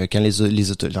 quand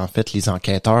les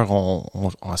enquêteurs ont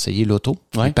essayé l'auto,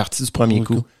 il est parti du premier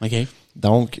coup. Okay.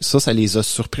 Donc ça les a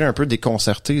surpris un peu,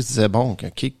 déconcertés. Ils se disaient bon,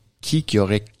 qui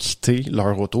aurait quitté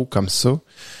leur auto comme ça?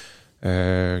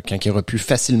 Quand il aurait pu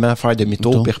facilement faire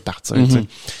demi-tour et repartir.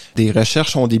 Des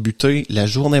recherches ont débuté la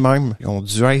journée même. Ils ont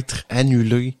dû être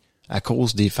annulées à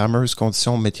cause des fameuses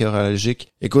conditions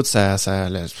météorologiques. Écoute, ça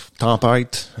la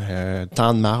tempête,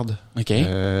 temps de marde. Okay.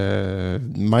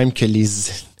 Même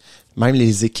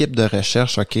les équipes de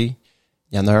recherche, OK, il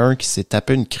y en a un qui s'est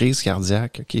tapé une crise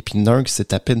cardiaque, OK, puis il y en a un qui s'est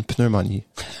tapé une pneumonie.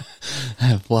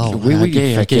 Wow. Oui,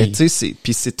 Okay, fait que, tu sais,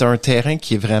 puis c'est un terrain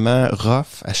qui est vraiment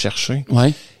rough à chercher.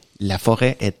 Ouais. La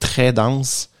forêt est très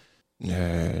dense.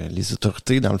 Les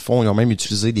autorités, dans le fond, ils ont même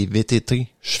utilisé des VTT,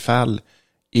 cheval,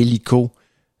 hélico,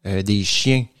 des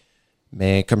chiens.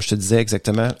 Mais comme je te disais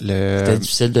exactement, c'était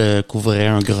difficile de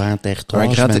couvrir un grand territoire.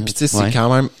 Puis tu sais, c'est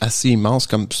quand même assez immense,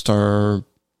 comme c'est un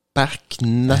parc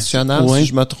national, si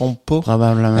je me trompe pas.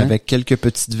 Probablement. Avec quelques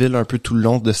petites villes un peu tout le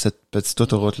long de cette petite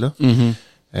autoroute-là.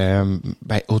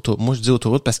 Moi je dis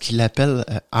autoroute parce qu'ils l'appellent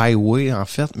highway en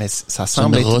fait, mais ça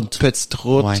semble être une petite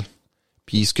route. Ouais.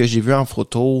 Puis ce que j'ai vu en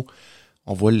photo,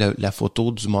 on voit la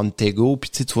photo du Montego, puis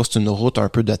tu vois c'est une route un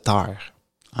peu de terre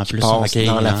en qui plus passe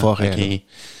dans la forêt. Okay.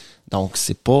 Donc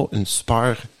c'est pas une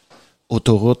super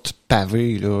autoroute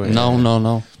pavée, là.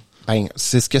 Non. Ben,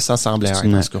 c'est ce que ça semblait être,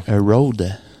 en tout cas. Un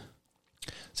road.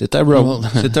 C'est un road.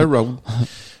 C'est un road.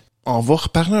 On va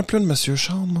reparler un peu de M.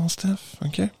 Sean, mon Steph,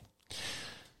 OK?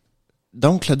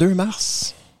 Donc, le 2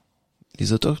 mars,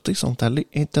 les autorités sont allées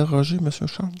interroger M.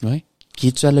 Sean. Oui. Qui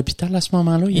est-tu à l'hôpital à ce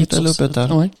moment-là? Il est à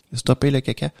l'hôpital. Oui. Il a stoppé le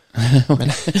caca.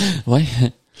 Oui.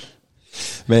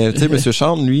 Mais, tu sais, M.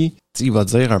 Sean, lui, il va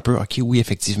dire un peu, OK, oui,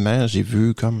 effectivement,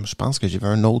 je pense que j'ai vu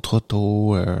un autre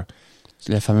auto,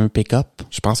 Le fameux pick-up.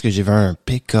 je pense que j'ai vu un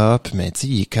pick-up, mais tu sais,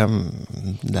 il est comme,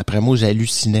 d'après moi,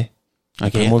 j'hallucinais.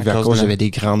 D'après moi, vers quoi j'avais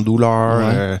des grandes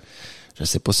douleurs, je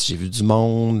sais pas si j'ai vu du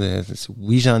monde,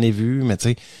 oui, j'en ai vu, mais tu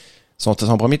sais, son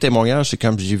premier témoignage, c'est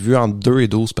comme j'ai vu entre 2 et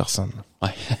 12 personnes. Ouais.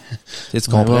 Tu sais,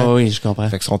 tu comprends? Oui, je comprends.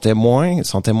 Fait que son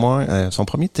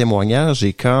premier témoignage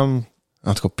est comme,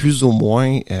 en tout cas, plus ou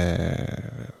moins,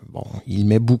 bon, il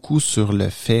met beaucoup sur le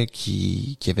fait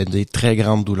qu'il avait des très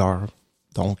grandes douleurs.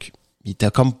 Donc, il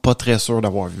était comme pas très sûr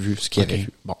d'avoir vu ce qu'il avait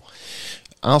vu. Bon.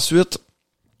 Ensuite,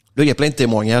 là, il y a plein de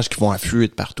témoignages qui vont affluer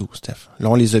de partout, Steph. Là,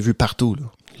 on les a vus partout, là.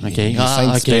 OK.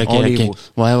 On les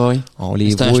voit. Ouais. On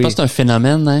les voit. Je pense que c'est un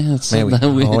phénomène, hein. Mais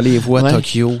oui. On les voit à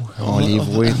Tokyo. On les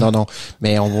voit. Non.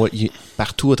 Mais on voit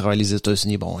partout à travers les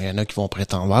États-Unis. Bon, il y en a qui vont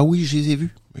prétendre, ah oui, je les ai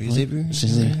vus.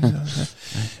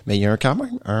 Mais il y a quand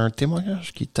même un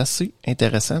témoignage qui est assez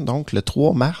intéressant. Donc, le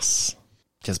 3 mars,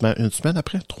 quasiment une semaine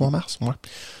après, 3 mars, moi.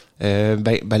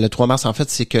 Le 3 mars, en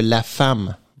fait, c'est que la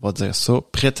femme va dire ça,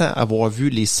 prétend avoir vu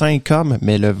les 5 hommes,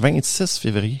 mais le 26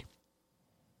 février.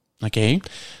 OK.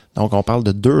 Donc, on parle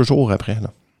de 2 jours après,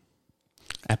 là.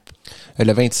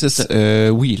 Le 26,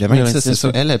 oui, le 26, c'est ça.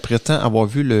 Elle prétend avoir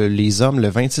vu les hommes le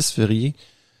 26 février.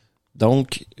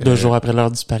 Donc... 2 jours après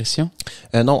leur disparition?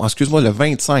 Non, excuse-moi, le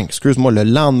 25. Excuse-moi, le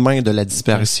lendemain de la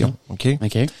disparition. OK?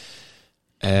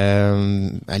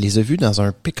 Elle les a vus dans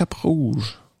un pick-up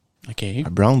rouge. OK. À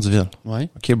Brownsville. Ouais.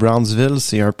 OK, Brownsville,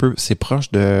 c'est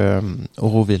proche de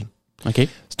Auroville. OK.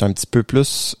 C'est un petit peu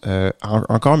plus,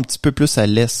 encore un petit peu plus à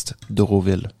l'est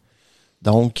d'Auroville.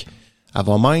 Donc, elle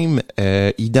va même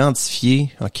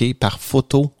identifier, OK, par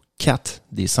photo, 4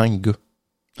 des 5 gars.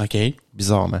 OK.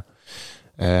 Bizarrement.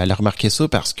 Elle a remarqué ça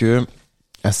parce que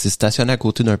elle s'est stationnée à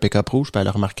côté d'un pick-up rouge, puis elle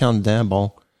a remarqué en dedans,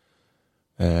 bon,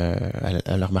 elle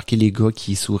a remarqué les gars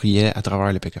qui souriaient à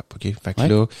travers le pick-up, OK? Fait que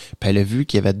là, puis elle a vu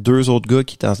qu'il y avait 2 autres gars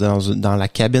qui étaient dans la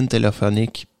cabine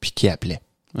téléphonique puis qui appelaient.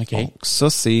 OK. Donc, ça,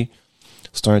 c'est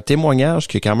un témoignage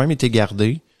qui a quand même été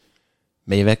gardé,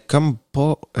 mais il y avait comme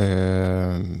pas...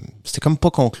 c'était comme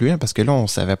pas concluant, parce que là, on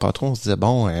savait pas trop, on se disait,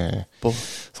 bon...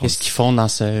 qu'est-ce qu'ils font dans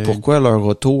ce... Pourquoi leur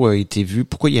auto a été vu,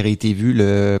 pourquoi il aurait été vu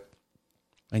le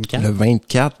 24? Le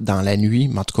 24 dans la nuit,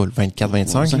 mais en tout cas, le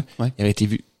 24-25, ouais. Il aurait été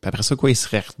vu. Puis après ça, il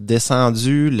serait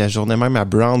redescendu la journée même à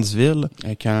Brownsville.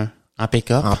 Avec en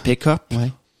pick-up. En pick-up.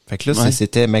 Ouais. Fait que là,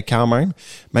 c'était, mais quand même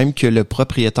que le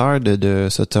propriétaire de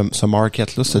ce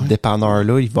market-là, ce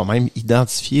dépanneur-là, il va même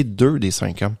identifier 2 des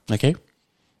 5 hommes. OK.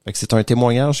 Fait que c'est un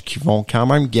témoignage qu'ils vont quand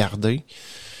même garder.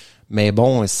 Mais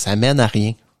bon, ça mène à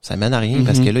rien. Ça mène à rien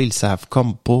parce que là, ils savent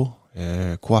comme pas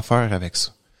quoi faire avec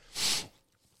ça.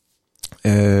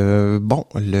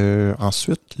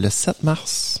 Ensuite, le 7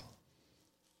 mars,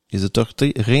 les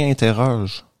autorités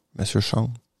réinterrogent M. Sean.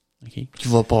 OK. Qui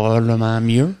va probablement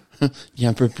mieux. Il est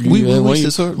un peu plus... Oui, c'est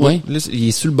ça. Oui. Là, il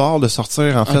est sur le bord de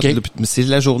sortir, en fait. Là, c'est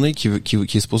la journée qui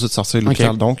est supposée de sortir de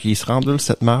l'hôpital. Donc, il se rend là le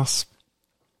 7 mars.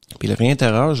 Puis il le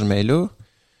réinterroge, mais là,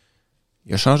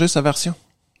 il a changé sa version.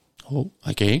 Oh,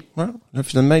 OK. Ouais. Là,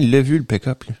 finalement, il l'a vu, le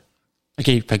pick-up. Là. OK.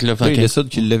 Fait que là, il décide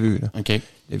qu'il l'a vu. Là. OK. Il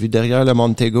l'a vu derrière le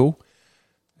Montego.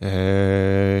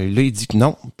 Là, il dit que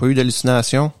non, pas eu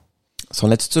d'hallucination. Son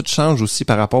attitude change aussi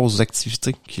par rapport aux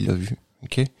activités qu'il a vues.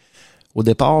 OK? Au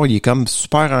départ, il est comme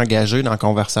super engagé dans la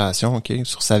conversation, OK,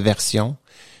 sur sa version.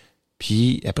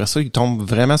 Puis après ça, il tombe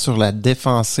vraiment sur la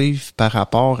défensive par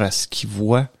rapport à ce qu'il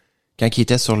voit quand il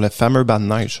était sur le fameux banc de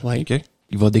neige. Oui. OK?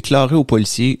 Il va déclarer aux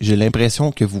policiers, j'ai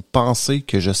l'impression que vous pensez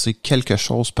que je sais quelque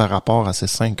chose par rapport à ces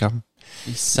 5 hommes.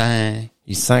 Il se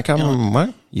sent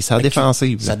comme, il s'est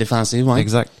défensive. Sa défensive, oui.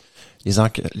 Exact.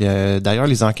 D'ailleurs,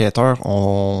 les enquêteurs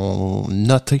ont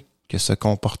noté que ce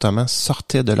comportement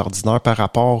sortait de l'ordinaire par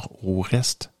rapport au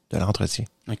reste de l'entretien.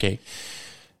 OK.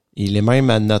 Il est même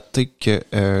à noter que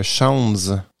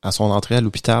Shands, à son entrée à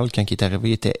l'hôpital, quand il est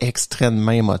arrivé, était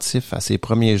extrêmement émotif à ses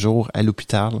premiers jours à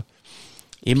l'hôpital.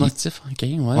 Émotif, OK,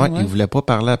 il voulait pas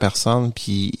parler à personne,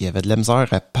 puis il avait de la misère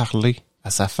à parler à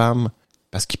sa femme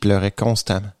parce qu'il pleurait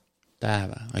constamment.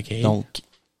 OK. Donc,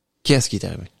 qu'est-ce qui est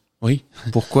arrivé? Oui.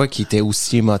 Pourquoi qu'il était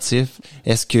aussi émotif?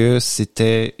 Est-ce que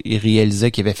il réalisait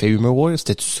qu'il avait fait humour?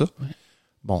 C'était-tu ça? Oui.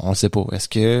 Bon, on ne sait pas. Est-ce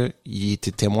que il était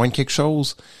témoin de quelque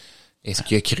chose? Est-ce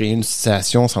qu'il a créé une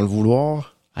situation sans le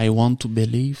vouloir? I want to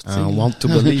believe. I want to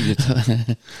believe it.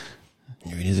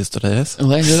 Il y a eu des histoires.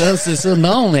 Ouais, c'est ça.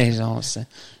 Non, mais genre,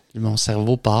 mon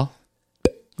cerveau part.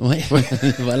 Ouais.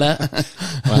 Voilà.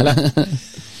 Voilà.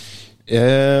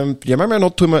 Il y a même un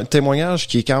autre témoignage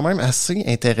qui est quand même assez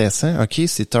intéressant. OK,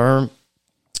 c'est un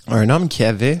homme qui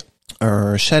avait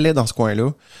un chalet dans ce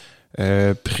coin-là,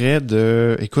 près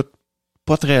de, écoute,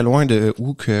 pas très loin de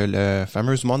où que le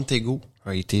fameux Montego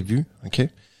a été vu. OK.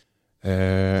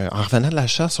 En revenant de la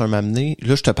chasse, un moment donné,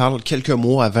 là, je te parle quelques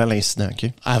mois avant l'incident,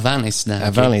 OK? Avant l'incident.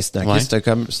 Avant okay. l'incident. Ouais. Okay? C'était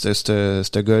comme,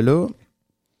 ce gars-là,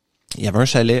 il y avait un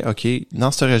chalet, OK,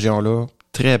 dans cette région-là,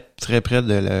 très, très près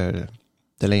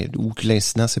où que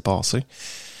l'incident s'est passé.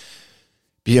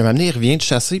 Puis, un moment donné, il revient de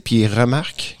chasser, puis il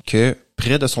remarque que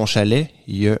près de son chalet,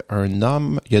 il y a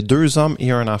deux hommes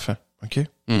et un enfant, OK?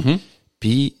 Mm-hmm.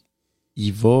 Puis,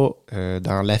 il va,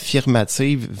 dans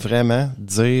l'affirmative, vraiment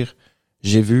dire...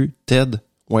 J'ai vu Ted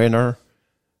Weiner,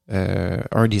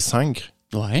 un des 5,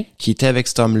 qui était avec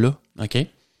cet homme-là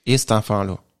et cet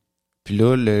enfant-là. Puis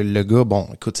là, le gars, bon,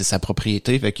 écoute, c'est sa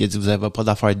propriété, fait qu'il a dit, vous avez pas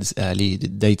d'affaire à aller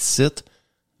d'être ici,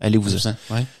 allez-vous-en.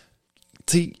 Ouais.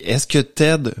 Tu sais, est-ce que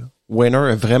Ted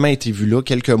Weiner a vraiment été vu là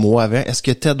quelques mois avant? Est-ce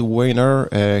que Ted Weiner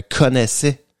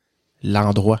connaissait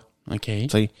l'endroit? OK.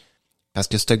 T'sais, parce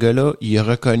que ce gars-là, il a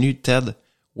reconnu Ted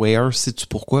Weiner, sais-tu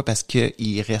pourquoi? Parce que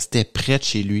il restait près de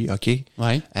chez lui, OK?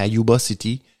 Ouais. À Yuba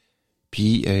City.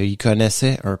 Puis il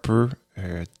connaissait un peu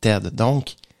Ted.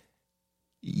 Donc,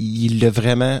 il l'a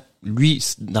vraiment, lui,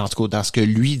 dans ce que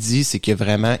lui dit, c'est qu'il a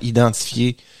vraiment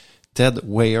identifié Ted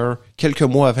Weiner quelques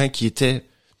mois avant qu'il était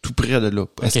tout près de là.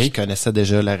 Est-ce qu'il connaissait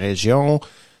déjà la région?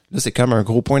 Là, c'est comme un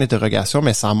gros point d'interrogation,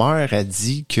 mais sa mère a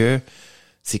dit que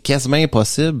c'est quasiment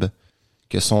impossible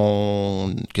que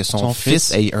son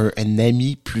fils ait un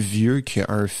ami plus vieux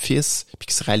qu'un fils, puis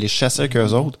qu'il serait allé chasser avec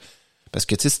eux autres. Parce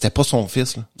que, tu sais, c'était pas son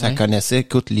fils, là. Elle connaissait,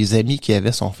 écoute, les amis qui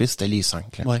avaient son fils, c'était les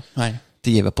 5, là. Ouais. Tu sais,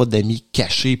 il y avait pas d'amis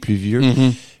cachés plus vieux.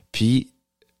 Mm-hmm. Puis,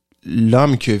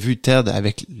 l'homme qui a vu Ted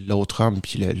avec l'autre homme,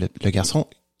 puis le garçon,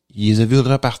 il les a vus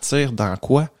repartir dans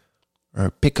quoi? Un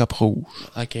pick-up rouge.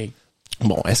 OK.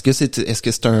 Bon, est-ce que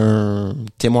c'est un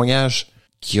témoignage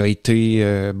qui a été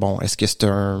est-ce que c'est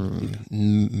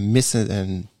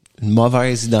une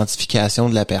mauvaise identification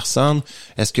de la personne?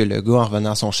 Est-ce que le gars, en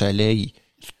revenant à son chalet,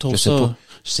 je sais pas.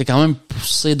 C'est quand même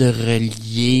poussé de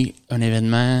relier un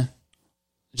événement.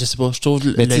 Je sais pas, je trouve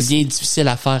le lien difficile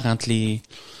à faire entre les...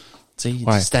 Tu sais,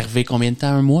 c'est arrivé combien de temps?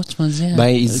 Un mois, tu m'as dit? Ben,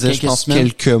 il disait, je pense,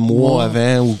 quelques mois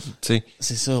avant, ou, tu sais.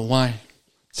 C'est ça, ouais.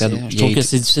 Je trouve que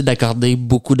c'est difficile d'accorder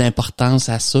beaucoup d'importance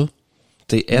à ça.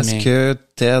 Est-ce que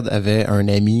Ted avait un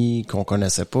ami qu'on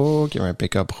connaissait pas, qui avait un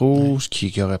pick-up rouge,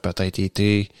 qui aurait peut-être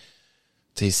été...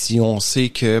 si on sait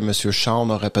que M. Sean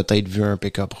aurait peut-être vu un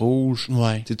pick-up rouge,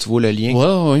 tu vois le lien?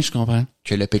 Ouais, je comprends.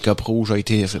 Que le pick-up rouge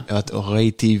aurait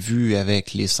été vu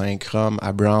avec les 5 hommes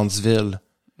à Brownsville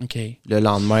le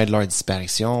lendemain de leur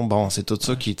disparition. Bon, c'est tout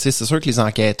ça qui... Tu sais, c'est sûr que les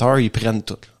enquêteurs, ils prennent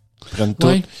tout.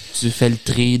 Ouais, tu fais le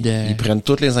tri de... Ils prennent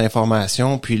toutes les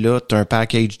informations, puis là, t'as un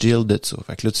package deal de ça.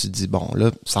 Fait que là, tu te dis, bon, là,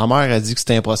 sa mère a dit que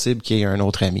c'était impossible qu'il y ait un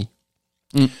autre ami.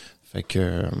 Fait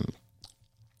que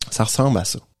ça ressemble à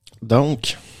ça.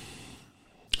 Donc,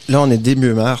 là, on est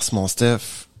début mars, mon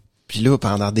Steph. Puis là,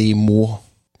 pendant des mois,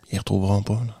 ils retrouveront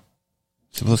pas, là.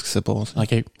 C'est pas ce qui s'est passé.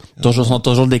 OK. Sont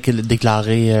toujours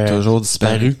déclarés toujours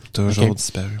disparus. Toujours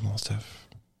disparus, mon Steph.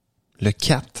 Le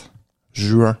 4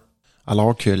 juin,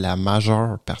 alors que la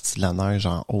majeure partie de la neige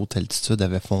en haute altitude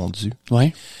avait fondu.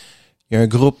 Ouais. Il y a un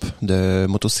groupe de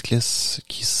motocyclistes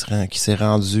qui s'est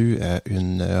rendu à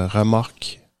une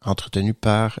remorque entretenue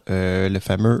par le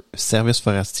fameux service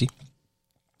forestier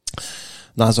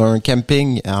dans un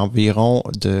camping environ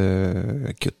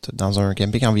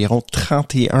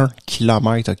 31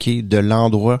 kilomètres, de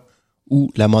l'endroit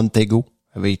où la Montego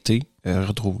avait été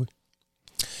retrouvée.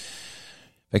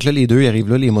 Fait que là, les deux, ils arrivent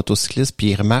là, les motocyclistes, puis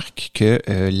ils remarquent que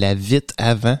la vitre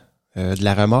avant de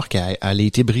la remorque, elle a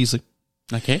été brisée.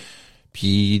 OK.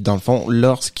 Puis, dans le fond,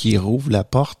 lorsqu'ils rouvrent la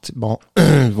porte,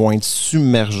 ils vont être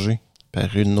submergés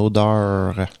par une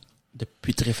odeur... De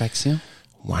putréfaction?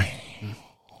 Ouais.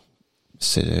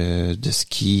 C'est de ce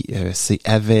qui s'est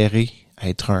avéré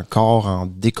être un corps en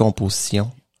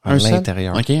décomposition à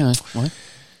l'intérieur. OK, ouais.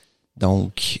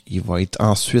 Donc, il va être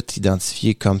ensuite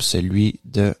identifié comme celui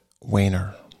de Weiner.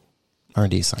 Un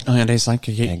des 5. Un des 5,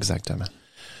 OK. Exactement.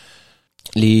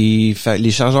 Les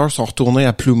chargeurs sont retournés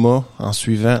à Pluma en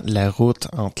suivant la route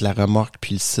entre la remorque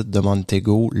puis le site de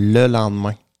Montego le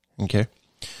lendemain. OK?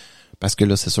 Parce que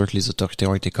là, c'est sûr que les autorités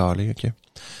ont été calées. OK?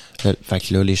 Fait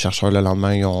que là, les chercheurs, le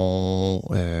lendemain, ils ont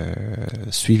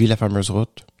suivi la fameuse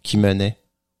route qui menait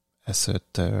à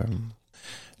cette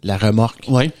la remorque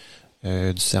Ouais.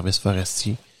 Du service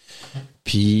forestier.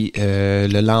 Puis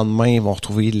le lendemain, ils vont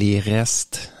retrouver des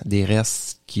restes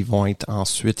qui vont être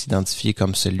ensuite identifiés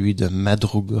comme celui de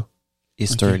Madruga et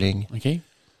Sterling. OK.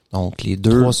 Donc les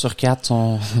deux. 3 sur 4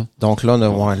 sont... Donc là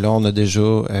on a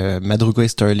déjà Madruga et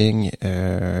Sterling.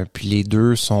 Puis les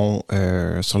deux sont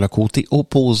sur le côté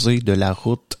opposé de la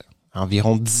route,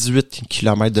 environ 18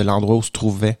 km de l'endroit où se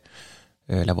trouvait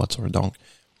la voiture. Donc,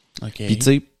 puis tu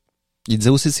sais, il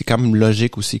disait aussi, c'est quand même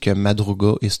logique aussi que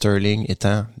Madruga et Sterling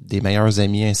étant des meilleurs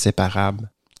amis inséparables.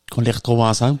 Qu'on les retrouve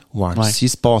ensemble? Ouais. Ouais. S'il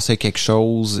se passait quelque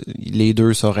chose, les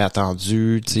deux seraient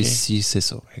attendus. Tu sais, si c'est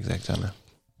ça, exactement.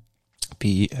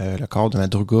 Puis le corps de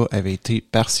Madruga avait été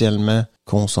partiellement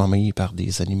consommé par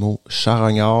des animaux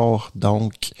charognards.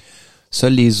 Donc,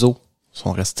 seuls les os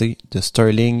sont restés de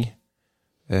Sterling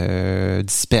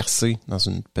dispersés dans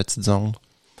une petite zone.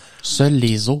 Seuls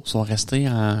les os sont restés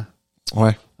en...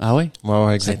 Ouais. Ah oui?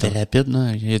 Ouais, C'était exactement. rapide,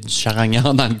 là. Il y a du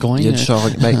charognard dans le coin. Il y a du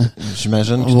charognard. Ben,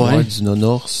 j'imagine qu'il doit y avoir du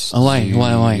nounours. Ouais.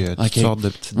 Toutes sortes de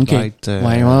petites bêtes.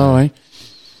 Ouais.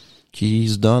 Qui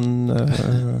se donnent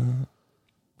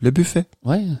le buffet.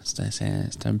 Ouais,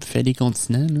 c'est un buffet des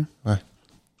continents, là. Ouais.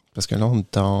 Parce que là, on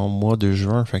est en mois de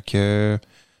juin, fait que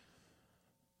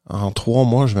en 3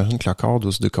 mois, j'imagine que le corps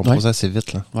doit se décomposer assez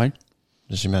vite, là. Ouais.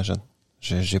 J'imagine.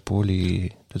 J'ai pas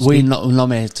les... Oui, non,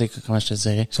 mais tu sais, comment je te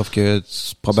dirais? Sauf que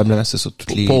probablement, c'est ça,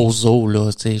 toutes les... Pas aux os,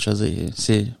 là, tu sais, je veux dire,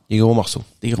 c'est Les gros morceaux.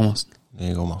 des gros monstres.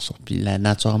 Les gros morceaux. Puis la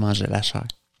nature mangeait la chair.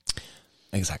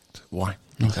 Exact. Ouais.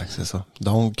 Exact, c'est ça.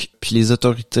 Donc, puis les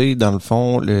autorités, dans le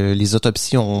fond, les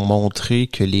autopsies ont montré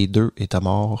que les deux étaient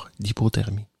morts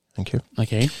d'hypothermie. OK?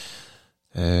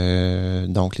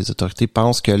 Donc, les autorités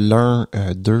pensent que l'un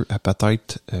d'eux a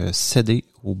peut-être cédé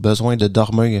au besoin de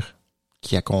dormir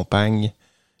qui accompagne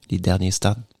les derniers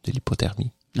stades de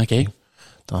l'hypothermie. OK.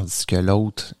 Tandis que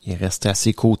l'autre est resté à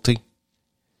ses côtés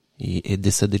et est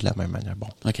décédé de la même manière. Bon.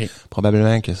 OK.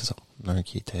 Probablement que c'est ça. L'un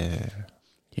qui était...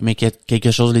 Mais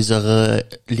quelque chose les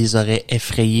aurait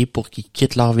effrayés pour qu'ils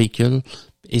quittent leur véhicule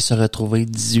et se retrouver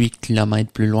 18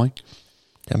 km plus loin.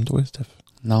 Calme-toi, Steph.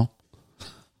 Non.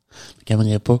 Je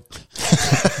calmerais pas.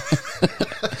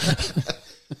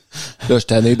 Là, je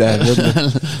t'en ai, David.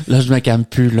 Là, je me calme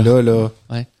plus, là. Là.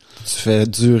 Ouais. Tu fais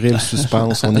durer le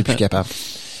suspense, on n'est plus capable.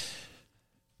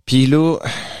 Puis là,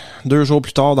 2 jours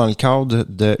plus tard, dans le cadre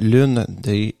de l'une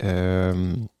des...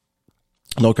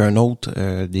 donc, un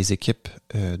autre des équipes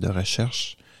de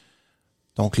recherche,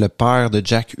 donc le père de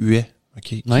Jack Huet,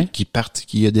 okay, Ouais.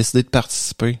 qui a décidé de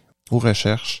participer aux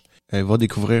recherches, va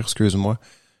découvrir,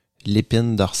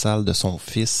 l'épine dorsale de son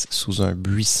fils sous un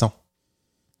buisson.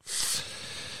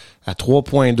 À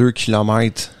 3,2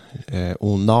 km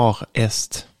au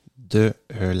nord-est de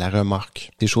la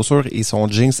remorque. Ses chaussures et son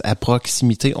jeans à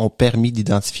proximité ont permis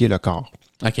d'identifier le corps.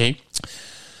 OK.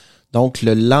 Donc,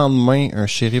 le lendemain, un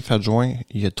shérif adjoint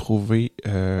il a trouvé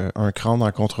un crâne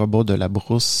en contrebas de la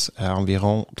brousse à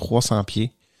environ 300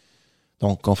 pieds.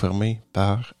 Donc, confirmé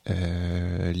par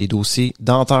les dossiers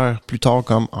dentaires plus tard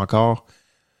comme encore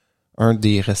un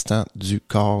des restants du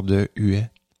corps de Huet.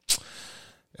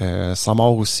 Sa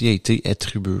mort aussi a été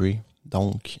attribuée,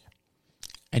 donc...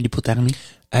 À l'hypothermie.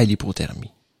 À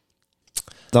l'hypothermie.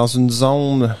 Dans une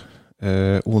zone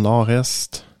au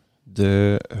nord-est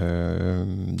de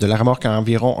la remorque à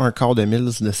environ 1/4 de mille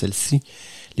de celle-ci,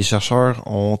 les chercheurs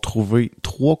ont trouvé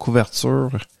 3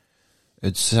 couvertures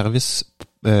du service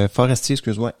forestier,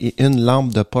 et une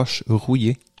lampe de poche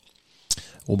rouillée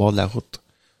au bord de la route.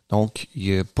 Donc,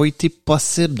 il n'a pas été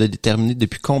possible de déterminer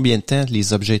depuis combien de temps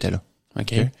les objets étaient là. OK.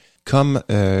 Okay? Comme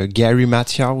Gary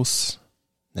Mathias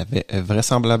n'avait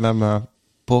vraisemblablement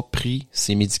pas pris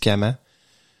ses médicaments,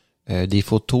 des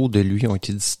photos de lui ont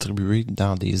été distribuées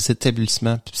dans des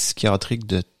établissements psychiatriques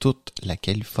de toute la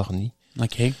Californie.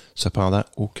 OK. Cependant,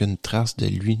 aucune trace de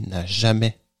lui n'a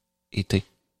jamais été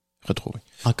retrouvée.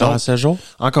 Encore à ce jour?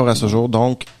 Encore à ce jour.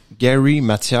 Donc, Gary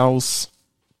Mathias,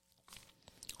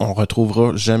 on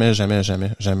retrouvera jamais.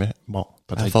 Bon,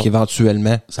 peut-être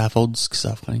qu'éventuellement... C'est la faute du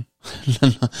schizophrène.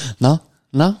 Non?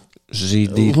 J'ai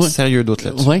des sérieux doutes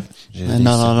là-dessus. Oui?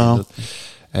 Non.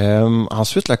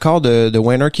 Ensuite, le corps de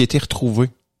Weiner qui a été retrouvé,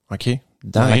 OK,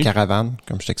 dans la caravane,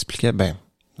 comme je t'expliquais,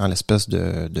 dans l'espèce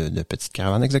de petite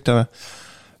caravane, exactement.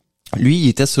 Lui, il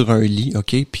était sur un lit,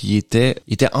 OK, puis il était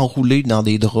enroulé dans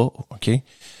des draps, OK.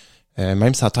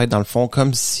 Même sa tête dans le fond,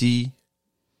 comme si,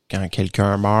 quand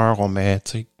quelqu'un meurt, on met,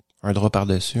 tu sais, un drap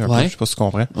par-dessus, un peu, je sais pas si tu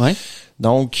comprends. Ouais.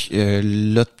 Donc,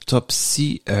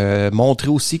 l'autopsie montrait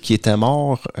aussi qu'il était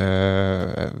mort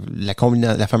la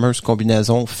fameuse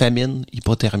combinaison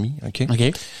famine-hypothermie, OK?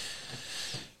 OK.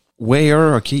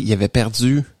 Weir, OK, il avait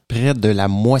perdu près de la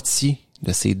moitié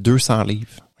de ses 200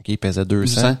 livres. OK, il pesait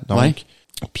 200. Donc,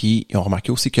 puis ils ont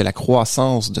remarqué aussi que la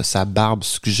croissance de sa barbe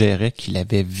suggérait qu'il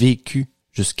avait vécu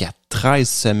jusqu'à 13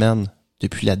 semaines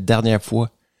depuis la dernière fois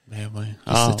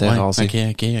qu'il s'était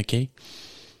rasé. OK.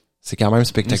 C'est quand même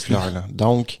spectaculaire, là.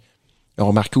 Donc, ils ont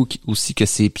remarqué aussi que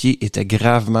ses pieds étaient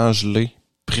gravement gelés,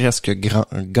 presque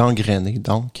gangrénés,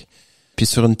 donc. Puis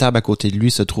sur une table à côté de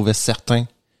lui se trouvaient certains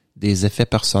des effets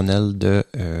personnels de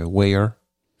Weir,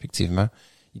 effectivement,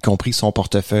 y compris son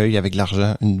portefeuille avec de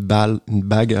l'argent, une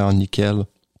bague en nickel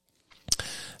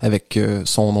avec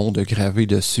son nom de gravé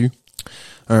dessus,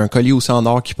 un collier aussi en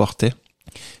or qu'il portait.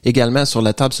 Également, sur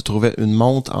la table se trouvait une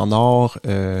montre en or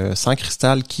sans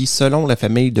cristal qui, selon la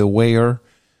famille de Weir,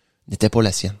 n'était pas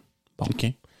la sienne. Bon. OK.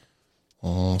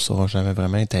 On ne saura jamais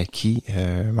vraiment être à qui.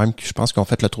 Même que je pense qu'on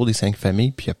fait le tour des 5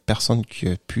 familles, puis il n'y a personne qui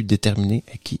a pu déterminer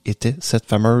à qui était cette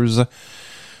fameuse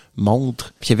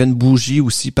montre. Puis il y avait une bougie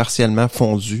aussi partiellement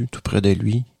fondue tout près de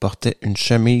lui. Il portait une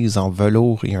chemise en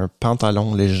velours et un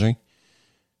pantalon léger,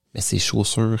 mais ses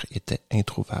chaussures étaient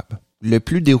introuvables. Le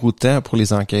plus déroutant pour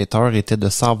les enquêteurs était de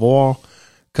savoir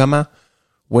comment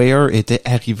Weir était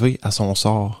arrivé à son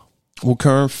sort.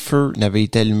 Aucun feu n'avait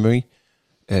été allumé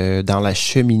dans la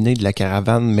cheminée de la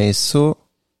caravane, mais ça,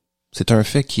 c'est un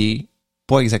fait qui est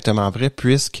pas exactement vrai,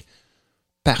 puisque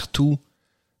partout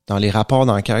dans les rapports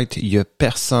d'enquête, il y a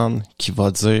personne qui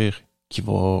va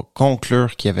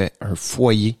conclure qu'il y avait un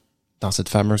foyer dans cette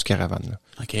fameuse caravane-là.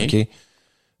 OK?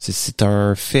 C'est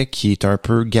un fait qui est un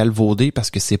peu galvaudé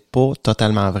parce que c'est pas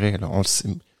totalement vrai, là.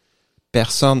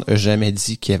 Personne n'a jamais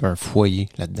dit qu'il y avait un foyer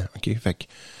là-dedans. OK? Fait que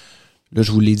là,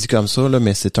 je vous l'ai dit comme ça, là,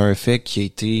 mais c'est un fait qui a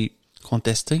été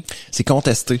contesté. C'est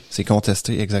contesté,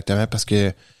 exactement, parce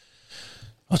que,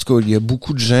 en tout cas, il y a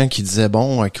beaucoup de gens qui disaient,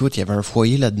 bon, écoute, il y avait un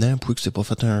foyer là-dedans, puis que c'est pas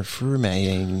fait un feu,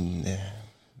 mais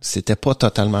c'était pas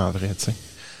totalement vrai, tu sais.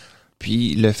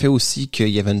 Puis le fait aussi qu'il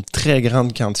y avait une très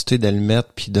grande quantité d'allumettes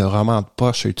puis de romans de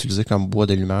poche à utiliser comme bois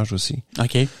d'allumage aussi.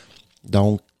 OK.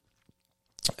 Donc,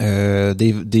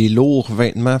 des lourds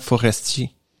vêtements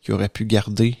forestiers qui auraient pu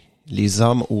garder les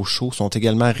hommes au chaud sont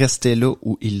également restés là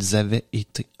où ils avaient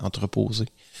été entreposés.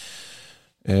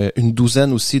 Une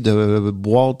douzaine aussi de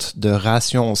boîtes de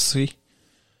rations C.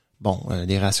 Bon,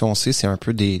 les rations C, c'est un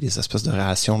peu des espèces de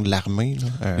rations de l'armée,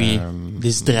 là. Oui,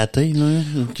 déshydratés, là.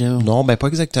 Okay. Non, ben pas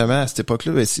exactement. À cette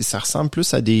époque-là, ça ressemble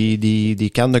plus à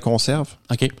des cannes de conserve.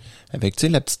 OK. Avec, tu sais,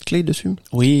 la petite clé dessus.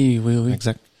 Oui.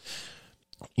 Exact.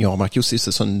 Ils ont remarqué aussi,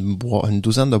 c'est ça, une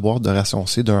douzaine de boîtes de rations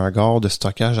C d'un hangar de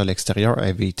stockage à l'extérieur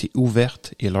avaient été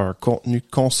ouvertes et leur contenu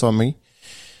consommé.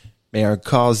 Mais un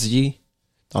casier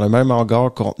dans le même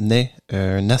hangar contenait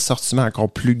un assortiment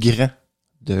encore plus grand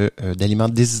d'aliments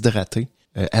déshydratés,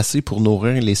 assez pour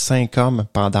nourrir les 5 hommes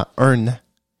pendant 1 an.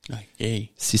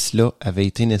 Okay. Si cela avait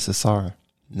été nécessaire,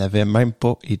 n'avait même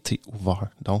pas été ouvert.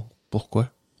 Donc, pourquoi?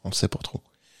 On ne sait pas trop.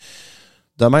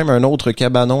 De même, un autre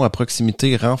cabanon à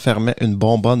proximité renfermait une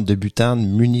bonbonne de butane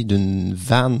munie d'une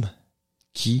vanne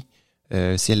qui,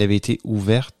 si elle avait été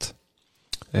ouverte,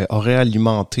 aurait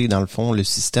alimenté, dans le fond, le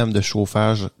système de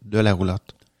chauffage de la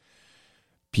roulotte.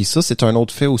 Puis ça, c'est un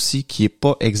autre fait aussi qui est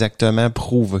pas exactement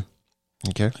prouvé.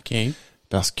 OK?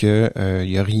 Parce que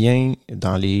y a rien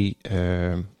dans les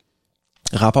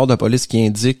rapports de police qui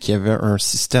indiquent qu'il y avait un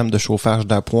système de chauffage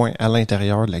d'appoint à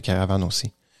l'intérieur de la caravane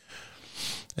aussi.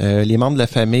 Les membres de la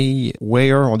famille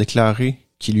Weir ont déclaré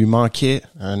qu'il lui manquait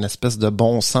une espèce de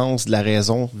bon sens de la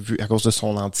raison vu à cause de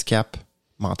son handicap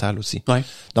mental aussi. Ouais.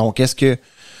 Donc, est-ce que,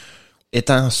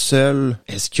 étant seul,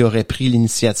 est-ce qu'il aurait pris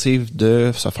l'initiative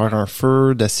de se faire un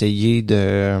feu, d'essayer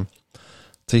de...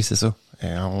 Tu sais, c'est ça.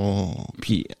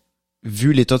 Puis,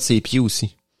 vu l'état de ses pieds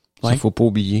aussi, il faut pas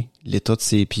oublier, l'état de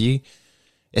ses pieds,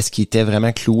 est-ce qu'il était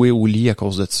vraiment cloué au lit à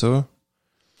cause de ça?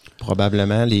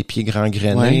 Probablement, les pieds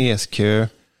gangrénés. Ouais. Est-ce que...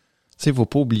 Tu sais, faut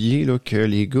pas oublier là, que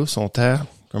les gars sont à,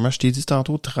 comment je t'ai dit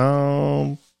tantôt,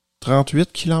 38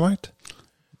 km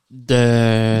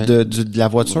de la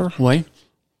voiture. Oui.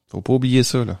 Faut pas oublier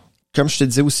ça, là. Comme je te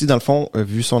disais aussi, dans le fond,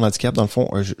 vu son handicap, dans le fond,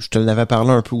 je te l'avais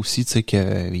parlé un peu aussi, tu sais,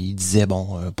 il disait,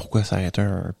 bon, pourquoi s'arrêter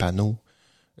un panneau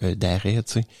d'arrêt,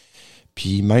 tu sais.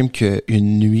 Puis même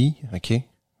qu'une nuit, OK,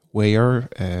 Weir,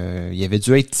 il avait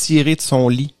dû être tiré de son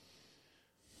lit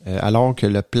alors que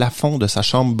le plafond de sa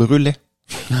chambre brûlait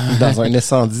dans un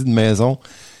incendie de maison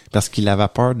parce qu'il avait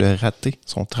peur de rater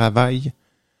son travail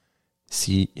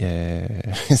s'il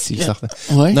sortait.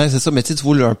 Ouais. Non, c'est ça, mais tu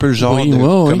vois un peu le genre de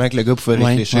comment que le gars pouvait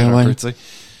réfléchir un peu, tu sais.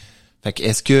 Fait que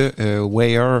est-ce que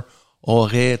Weir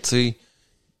aurait, tu sais,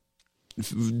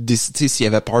 tu sais, s'il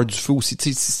avait peur du feu aussi,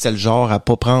 tu sais, si c'était le genre à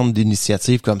pas prendre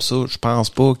d'initiative comme ça, je pense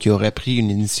pas qu'il aurait pris une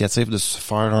initiative de se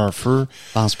faire un feu.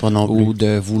 Je pense pas non plus. Ou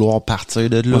de vouloir partir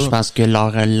de là. Moi, je pense que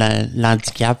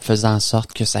l'handicap faisait en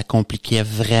sorte que ça compliquait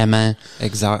vraiment.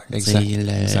 Exact.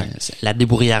 La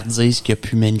débrouillardise qu'il a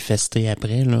pu manifester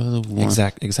après, là.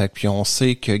 Exact. Puis on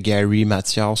sait que Gary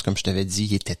Mathias, comme je t'avais dit,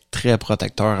 il était très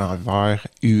protecteur envers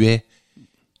Huet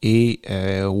et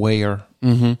Weir.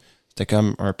 Mm-hmm. C'était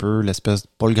comme un peu l'espèce,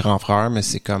 pas le grand frère, mais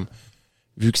c'est comme,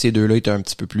 vu que ces deux-là étaient un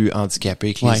petit peu plus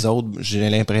handicapés que les autres, j'ai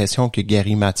l'impression que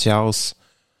Gary Mathias,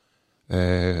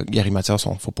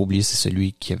 faut pas oublier, c'est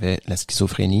celui qui avait la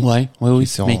schizophrénie. Oui.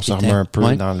 Si on se remet un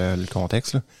peu dans le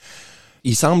contexte, là.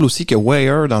 Il semble aussi que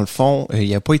Weir, dans le fond,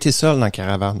 il a pas été seul dans la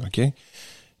caravane, OK?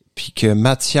 Puis que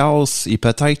Mathias et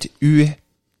peut-être Huet,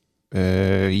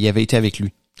 il avait été avec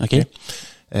lui. OK.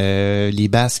 Les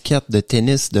baskets de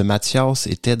tennis de Mathias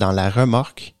étaient dans la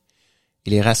remorque et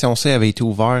les rations C avaient été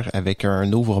ouverts avec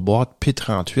un ouvre-boîte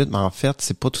P38, mais en fait,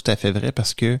 c'est pas tout à fait vrai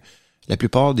parce que la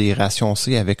plupart des rations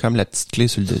C avaient comme la petite clé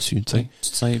sur le dessus, tu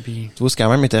sais. Tu vois, c'est quand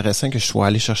même intéressant que je sois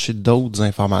allé chercher d'autres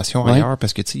informations ailleurs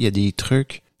parce que, tu sais, il y a des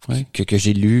trucs que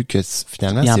j'ai lus que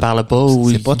finalement, il en parle pas ou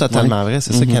c'est pas totalement vrai.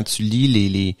 C'est ça, quand tu lis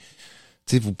les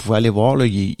tu sais, vous pouvez aller voir, là,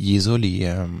 il y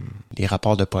a les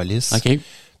rapports de police. OK.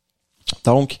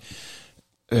 Donc,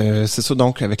 c'est ça,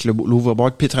 donc, avec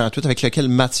l'overboard P38, avec lequel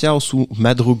Mathias ou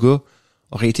Madruga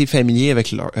auraient été familiers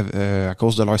avec leur, à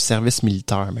cause de leur service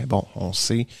militaire. Mais bon, on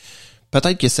sait.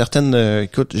 Peut-être que certaines,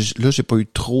 écoute, là, j'ai pas eu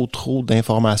trop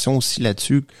d'informations aussi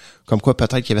là-dessus. Comme quoi,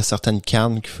 peut-être qu'il y avait certaines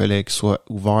cannes qu'il fallait qu'elles soient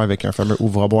ouvertes avec un fameux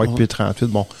ouvre-boîte P38.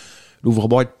 Bon,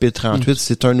 l'ouvre-boîte P38,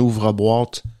 c'est un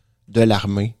ouvre-boîte de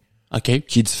l'armée. OK.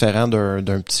 Qui est différent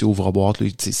d'un petit ouvre-boîte, là.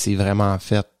 C'est vraiment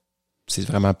fait. C'est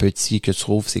vraiment petit que tu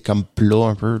trouves, c'est comme plat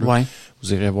un peu. Là. Ouais.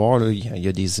 Vous irez voir, là, il y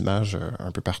a des images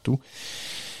un peu partout.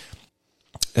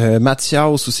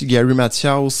 Mathias aussi, Gary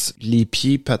Mathias, les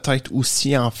pieds peut-être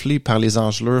aussi enflés par les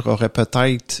engelures, aurait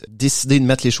peut-être décidé de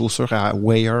mettre les chaussures à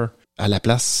Weir à la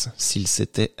place s'il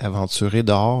s'était aventuré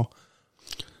dehors.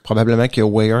 Probablement que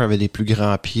Weir avait des plus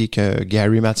grands pieds que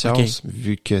Gary Mathias,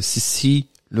 vu que si,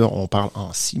 là on parle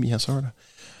en si bien sûr, là.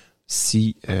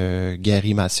 Si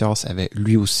Gary Mathias avait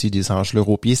lui aussi des engelures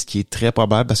aux pieds, ce qui est très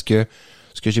probable parce que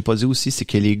ce que j'ai pas dit aussi, c'est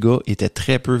que les gars étaient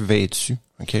très peu vêtus.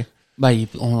 OK? Ben,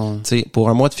 t'sais, pour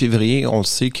un mois de février, on le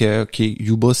sait que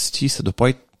Yuba City, ça doit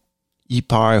pas être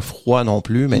hyper froid non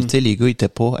plus, mais tu sais, les gars étaient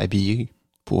pas habillés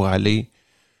pour aller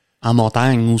en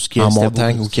montagne ou qu'il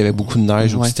y avait beaucoup de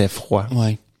neige ou que c'était froid.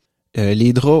 Ouais.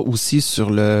 Les draps aussi sur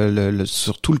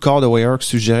sur tout le corps de Weir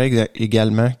suggéraient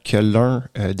également que l'un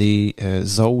des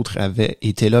autres avait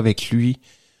été là avec lui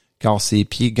car ses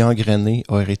pieds gangrénés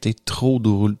auraient été trop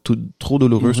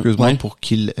douloureux, pour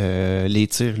qu'il les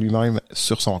tire lui-même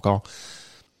sur son corps.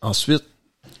 Ensuite,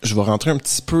 je vais rentrer un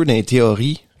petit peu dans les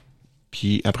théories,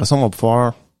 puis après ça, on va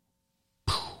pouvoir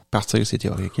partir ces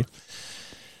théories, OK?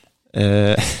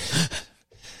 C'est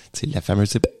la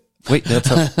fameuse... Oui, c'est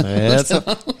ça.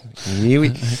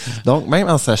 Oui. Donc, même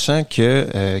en sachant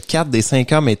que 4 des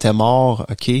 5 hommes étaient morts,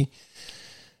 OK,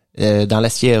 dans la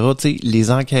Sierra, tu sais,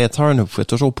 les enquêteurs ne pouvaient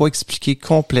toujours pas expliquer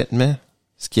complètement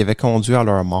ce qui avait conduit à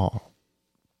leur mort.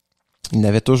 Ils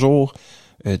n'avaient toujours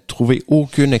trouvé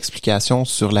aucune explication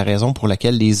sur la raison pour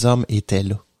laquelle les hommes étaient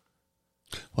là.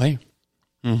 Oui.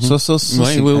 Mm-hmm. Ça,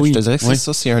 je te dirais que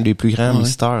c'est un des plus grands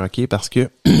mystères, OK, parce que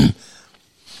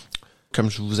comme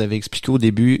je vous avais expliqué au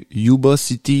début, Yuba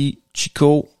City,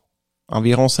 Chico,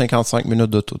 environ 55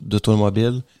 minutes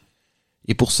d'automobile.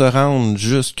 Et pour se rendre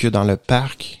jusque dans le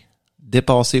parc,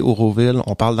 dépasser Auroville,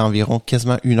 on parle d'environ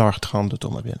quasiment 1h30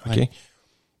 d'automobile. Okay?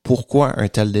 Pourquoi un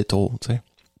tel détour? T'sais?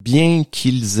 Bien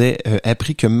qu'ils aient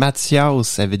appris que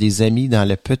Mathias avait des amis dans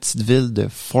la petite ville de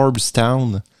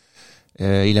Forbestown,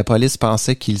 et la police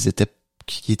pensait qu'il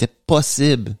était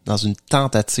possible, dans une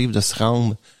tentative de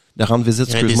rendre visite,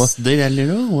 excuse-moi. Décidé d'aller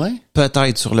là, ouais.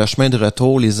 Peut-être sur le chemin de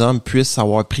retour, les hommes puissent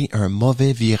avoir pris un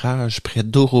mauvais virage près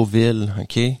d'Auroville,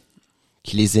 OK,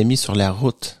 qui les a mis sur la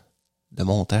route de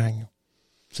montagne.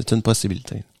 C'est une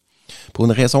possibilité. Pour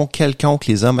une raison quelconque,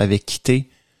 les hommes avaient quitté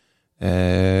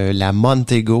la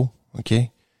Montego, OK,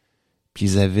 puis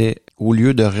ils avaient, au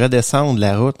lieu de redescendre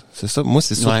la route, c'est ça, moi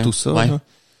c'est surtout ça,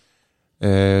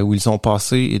 là, où ils ont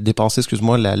dépassé,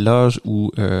 la loge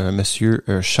où Monsieur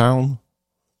Shawn,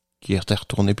 qui était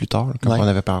retourné plus tard, comme on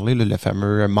avait parlé, là, le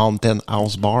fameux Mountain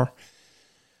House Bar.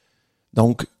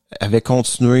 Donc, avait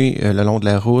continué le long de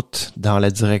la route dans la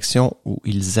direction où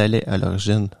ils allaient à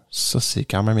l'origine. Ça, c'est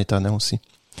quand même étonnant aussi.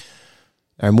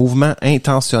 Un mouvement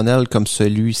intentionnel comme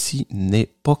celui-ci n'est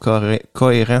pas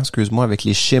cohérent, avec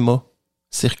les schémas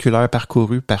circulaires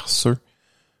parcourus par ceux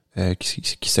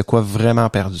qui se croient vraiment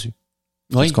perdus.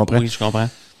 Oui, tu comprends? Oui, je comprends.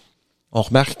 On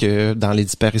remarque que dans les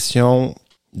disparitions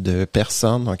de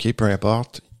personnes, OK, peu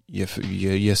importe, il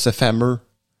y a ce fameux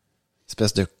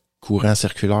espèce de courant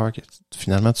circulaire que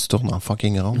finalement tu tournes en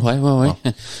fucking rond. Ouais. Bon.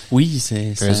 Oui,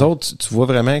 c'est ça. Eux autres, tu vois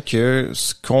vraiment que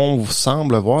ce qu'on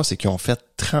semble voir, c'est qu'ils ont fait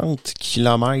 30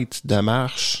 kilomètres de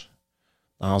marche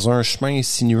dans un chemin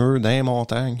sinueux dans les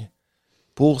montagnes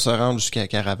pour se rendre jusqu'à la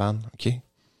caravane, OK?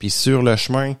 Puis sur le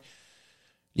chemin,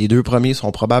 les 2 premiers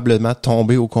sont probablement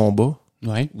tombés au combat.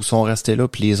 Ouais. Ou sont restés là,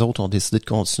 puis les autres ont décidé de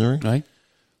continuer. Ouais.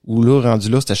 Ou là, rendu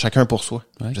là, c'était chacun pour soi.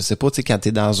 Ouais. Je sais pas, tu sais, quand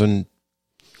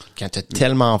t'as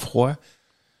tellement froid,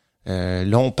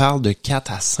 là, on parle de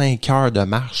 4 à 5 heures de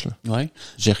marche, là. Ouais.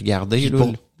 J'ai regardé, là,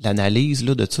 l'analyse,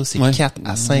 là, de ça, c'est 4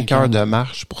 à 5 heures de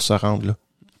marche pour se rendre là.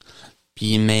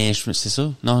 Puis, mais, c'est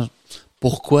ça. Non.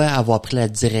 Pourquoi avoir pris la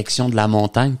direction de la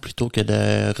montagne plutôt que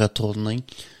de retourner?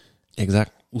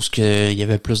 Exact. Ou est-ce qu'il y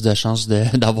avait plus de chances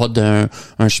d'avoir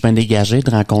un chemin dégagé,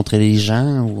 de rencontrer des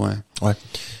gens ou... Ouais.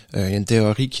 Il y a une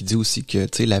théorie qui dit aussi que,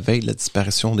 tu sais, la veille de la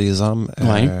disparition des hommes,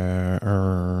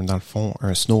 dans le fond,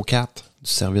 un snowcat du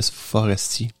service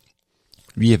forestier,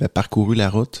 lui, avait parcouru la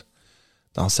route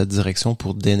dans cette direction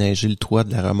pour déneiger le toit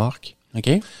de la remorque.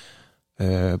 OK.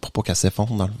 Pour pas qu'elle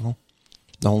s'effondre, dans le fond.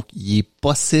 Donc, il est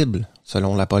possible,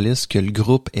 selon la police, que le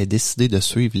groupe ait décidé de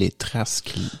suivre les traces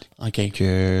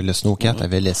que le snowcat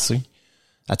avait laissées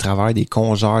à travers des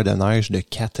congeurs de neige de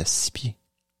 4 à 6 pieds.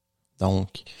 Donc,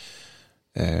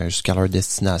 jusqu'à leur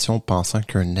destination, pensant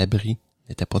qu'un abri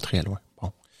n'était pas très loin.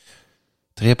 Bon.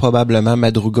 Très probablement,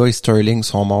 Madruga et Sterling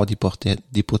sont morts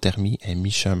d'hypothermie à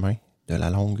mi-chemin de la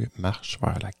longue marche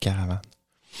vers la caravane.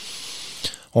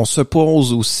 On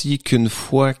suppose aussi qu'une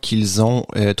fois qu'ils ont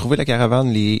trouvé la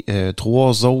caravane, les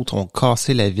 3 autres ont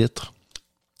cassé la vitre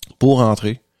pour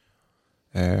entrer.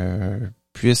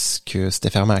 Puisque c'était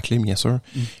fermé à clé, bien sûr.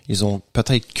 Ils ont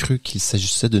peut-être cru qu'il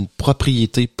s'agissait d'une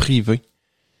propriété privée.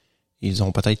 Ils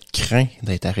ont peut-être craint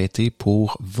d'être arrêtés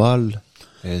pour vol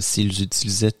s'ils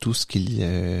utilisaient tout ce qu'ils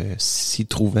s'y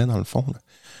trouvaient, dans le fond. Là.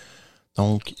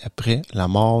 Donc, après la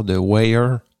mort de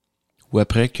Weir, ou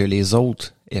après que les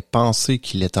autres aient pensé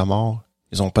qu'il était mort,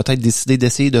 ils ont peut-être décidé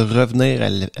d'essayer de revenir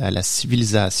à la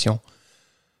civilisation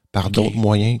par d'autres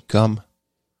moyens, comme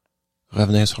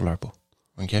revenir sur leur pas.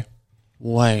 OK?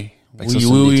 Ouais.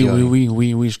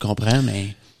 Oui, je comprends,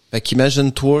 mais... Fait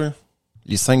qu'imagine-toi,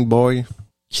 les 5 boys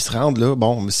qui se rendent là,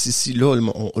 bon, mais si là,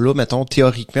 mettons,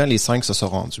 théoriquement, les 5 se sont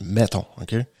rendus. Mettons,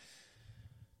 OK?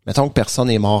 Mettons que personne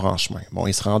n'est mort en chemin. Bon,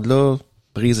 ils se rendent là,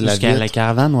 brisent la vitre. Jusqu'à la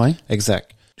caravane, ouais.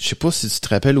 Exact. Je sais pas si tu te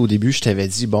rappelles, au début, je t'avais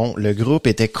dit, bon, le groupe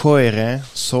était cohérent,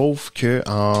 sauf que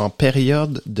en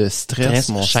période de stress,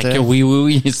 mon chacun,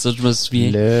 oui, ça je me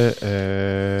souviens.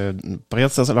 Période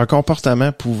de stress, leur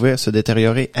comportement pouvait se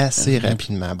détériorer assez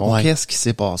rapidement. Bon, Qu'est-ce qui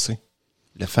s'est passé?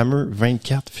 Le fameux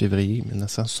 24 février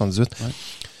 1978. Ouais.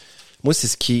 Moi,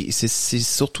 c'est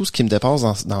surtout ce qui me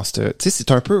dépasse dans cette, tu sais,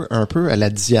 c'est un peu à la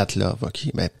Dyatlov, OK?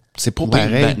 Mais c'est pas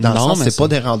pareil, dans le sens, c'est pas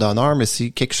des randonneurs, mais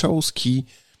c'est quelque chose qui,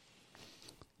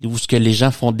 où ce que les gens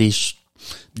font des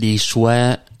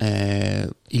choix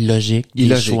illogiques.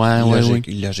 Illogiques.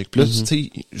 Puis là, tu sais,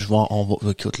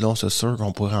 écoute, là, c'est sûr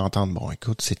qu'on pourrait entendre, bon,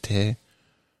 écoute, c'était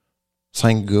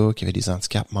 5 gars qui avaient des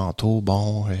handicaps mentaux,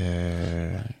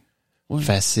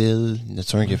 facile. Il y en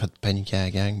a un qui a fait paniquer à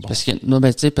la gang. Bon. Parce que,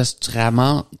 parce que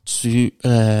tu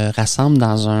rassembles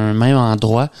dans un même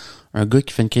endroit un gars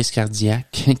qui fait une crise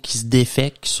cardiaque, qui se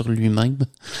défecte sur lui-même.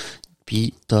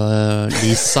 Puis t'as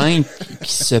les 5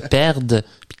 qui se perdent,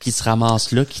 puis qui se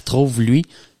ramassent là, qui trouvent lui,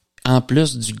 en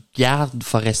plus du garde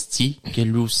forestier, que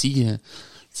lui aussi, tu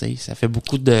sais, ça fait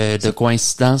beaucoup de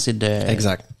coïncidences et de...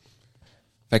 Exact.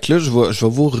 Fait que là, je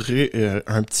vais vous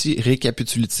un petit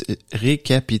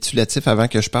récapitulatif avant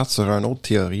que je parte sur une autre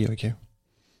théorie, OK?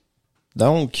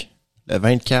 Donc, le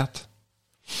 24,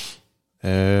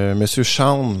 Monsieur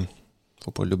Shawn,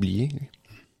 faut pas l'oublier,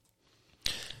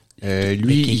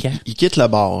 lui, il quitte le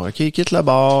bar, OK? Il quitte le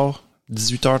bar,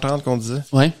 18h30 qu'on disait.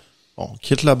 Ouais. Bon,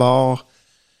 quitte le bar,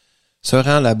 se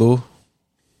rend là-bas.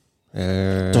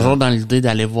 Toujours dans l'idée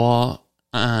d'aller voir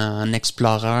un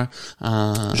explorer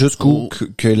jusqu'où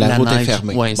que la route est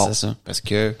fermée. Ouais, bon, c'est ça. Parce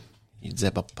que il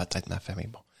disait peut-être ma famille.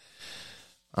 Bon.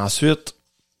 Ensuite,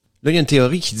 là, il y a une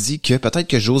théorie qui dit que peut-être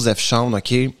que Joseph Shawn,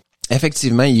 OK,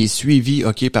 effectivement, il est suivi,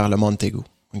 OK, par le Montego.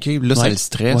 OK, là, ça le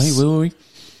stresse. Oui.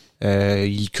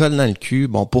 Il colle dans le cul.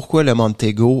 Bon, pourquoi le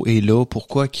Montego est là?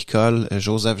 Pourquoi qu'il colle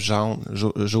Joseph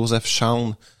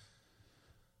Shawn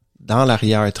dans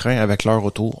l'arrière-train avec leur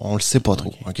auto? On le sait pas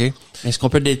trop, OK? Est-ce qu'on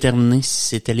peut déterminer si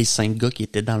c'était les 5 gars qui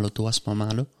étaient dans l'auto à ce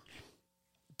moment-là?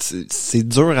 c'est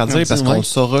dur à dire parce qu'on le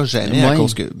saura jamais à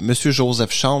cause que Monsieur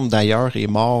Joseph Chambre, d'ailleurs, est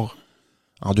mort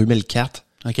en 2004.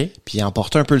 OK. Puis il a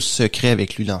emporté un peu le secret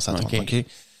avec lui dans sa tombe. OK.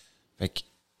 Fait que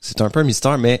c'est un peu un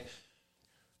mystère, mais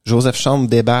Joseph Chambre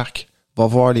débarque, va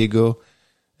voir les gars.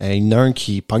 Il y en a un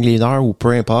qui pogne les nerfs ou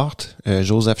peu importe.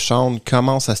 Joseph Chambre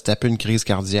commence à se taper une crise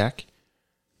cardiaque.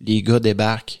 Les gars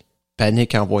débarquent,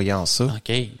 panique en voyant ça. OK,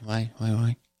 ouais.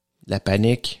 La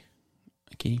panique.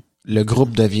 OK. Le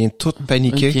groupe devient tout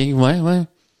paniqué. OK, ouais.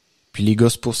 Puis les gars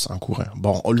se poussent en courant.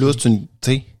 Bon, là, tu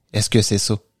sais, est-ce que c'est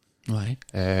ça? Ouais.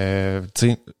 Tu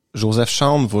sais, Joseph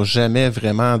Chambre va jamais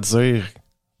vraiment dire...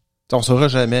 On saura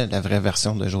jamais la vraie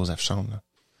version de Joseph Chambre. Là.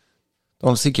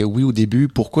 On le sait que oui, au début,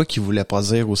 pourquoi qu'il voulait pas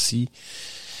dire aussi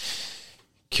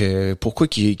que... Pourquoi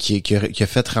qu'il a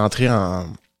fait rentrer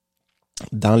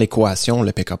dans l'équation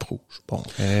le pick-up rouge. Bon,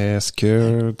 est-ce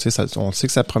que... Tu sais, on sait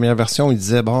que sa première version, il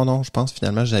disait, bon, non, je pense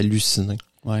finalement, j'ai halluciné.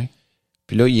 Ouais.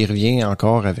 Puis là, il revient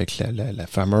encore avec la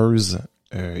fameuse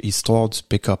histoire du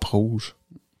pick-up rouge.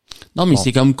 Non, mais il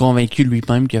s'est comme convaincu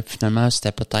lui-même que finalement,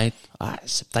 c'était peut-être... Ah,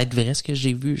 c'est peut-être vrai ce que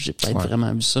j'ai vu. J'ai peut-être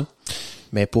vraiment vu ça.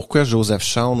 Mais pourquoi Joseph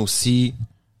Chambre aussi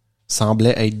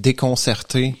semblait être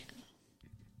déconcerté?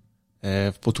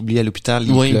 Faut pas t'oublier à l'hôpital,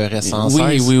 il pleurait sans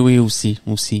cesse. Oui, aussi.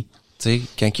 Tu sais,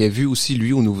 quand il a vu aussi,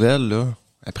 lui, aux nouvelles, là,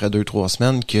 après 2-3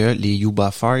 semaines, que les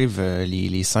Yuba 5,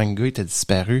 les 5 gars étaient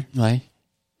disparus. Ouais.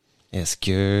 Est-ce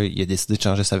qu'il a décidé de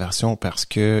changer sa version parce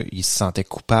que il se sentait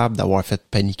coupable d'avoir fait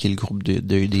paniquer le groupe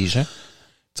des gens?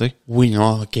 Tu sais? Oui,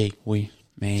 non, OK, oui.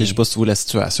 Mais... Je sais pas si tu vois la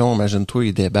situation, imagine-toi,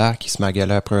 il débarque, il se met à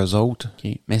gueuler après eux autres.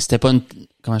 OK. Mais c'était pas une...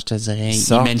 Comment je te dirais?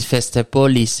 Il manifestait pas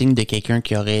les signes de quelqu'un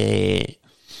qui aurait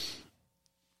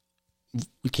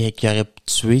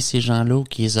tué ces gens-là ou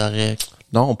qui les aurait...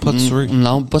 Non, pas tué.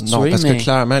 Non, pas tué, non, parce mais... que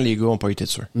clairement, les gars ont pas été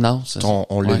tués. Non, c'est ça.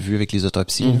 On l'a vu avec les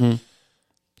autopsies.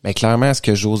 Mais clairement, est-ce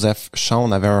que Joseph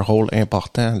Chambre avait un rôle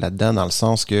important là-dedans, dans le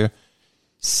sens que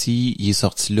si il est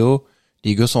sorti là,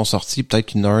 les gars sont sortis, peut-être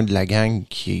qu'il y en a un de la gang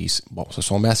qui se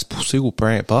sont mis à se pousser ou peu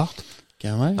importe.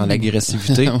 Dans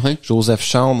l'agressivité. Joseph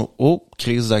Chambre,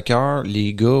 crise de cœur,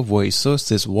 les gars voient ça,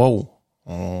 se disent, wow,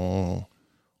 on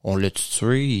l'a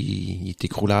tué, il est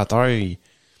écroulé à terre, il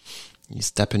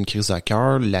se tape une crise de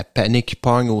cœur, la panique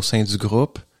pogne au sein du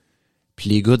groupe,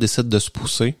 puis les gars décident de se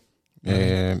pousser.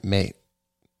 Mais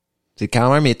c'est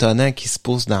quand même étonnant qu'ils se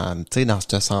poussent dans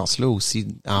ce sens-là aussi,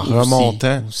 en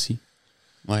remontant. Aussi.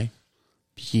 Ouais.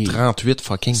 Puis 38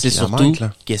 fucking c'est kilomètres, surtout,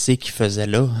 là. qu'est-ce qu'il faisait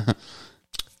là?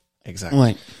 Exact.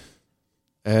 Ouais.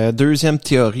 Deuxième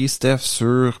théorie, Steph,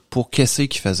 sur pour qu'est-ce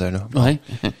qu'il faisait là. Ouais.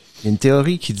 Il y a une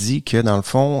théorie qui dit que, dans le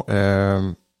fond,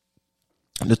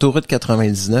 l'autoroute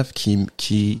 99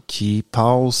 qui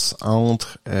passe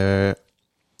entre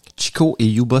Chico et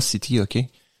Yuba City, OK?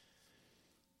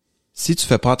 Si tu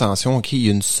fais pas attention, OK, il y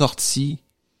a une sortie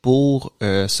pour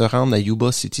se rendre à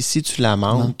Yuba City. Si tu la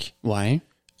manques,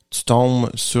 tu tombes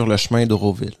sur le chemin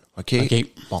d'Euroville, OK?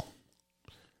 Bon.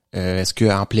 Est-ce que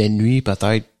en pleine nuit,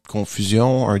 peut-être,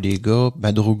 confusion, un des gars,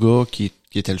 Madruga, qui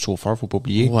était le chauffeur, faut pas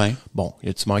oublier. Ouais. Bon,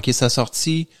 as-tu manqué sa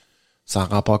sortie? Ça en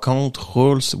rend pas compte,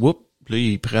 roule, whoop, là,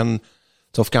 ils prennent...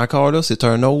 Sauf qu'encore là, c'est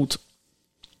une autre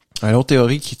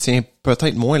théorie qui tient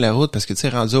peut-être moins la route, parce que, tu sais,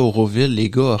 rendu à Auroville, les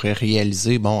gars auraient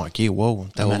réalisé, bon, OK, wow,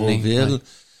 t'es à Auroville.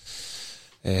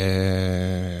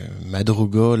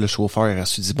 Madruga, le chauffeur, il a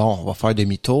su dit, bon, on va faire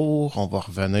demi-tour, on va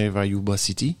revenir vers Yuba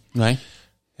City. Ouais.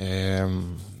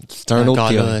 C'est un autre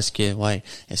théorie. Là,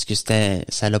 est-ce que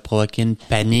ça l'a provoqué une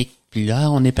panique, puis là,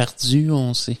 on est perdu,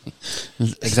 on sait.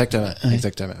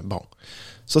 Exactement. Bon.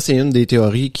 Ça, c'est une des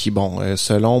théories qui, bon,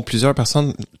 selon plusieurs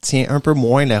personnes, tient un peu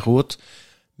moins la route,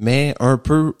 mais un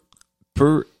peu,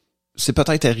 c'est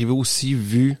peut-être arrivé aussi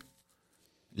vu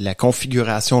la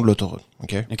configuration de l'autoroute.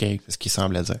 OK? C'est ce qu'il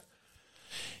semble dire.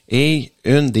 Et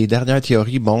une des dernières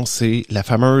théories, bon, c'est la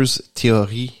fameuse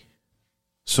théorie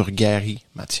sur Gary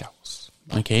Mathias.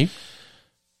 OK. Il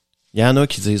y en a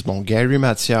qui disent, bon, Gary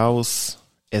Mathias,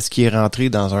 est-ce qu'il est rentré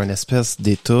dans un espèce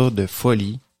d'état de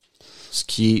folie? Ce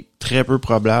qui est très peu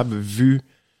probable vu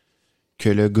que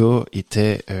le gars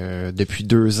était depuis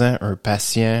 2 ans un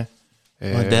patient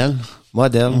modèle.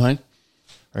 Ouais.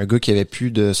 Un gars qui avait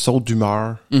plus de saut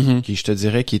d'humeur, qui je te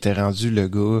dirais qui était rendu le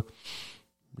gars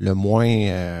le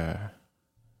moins...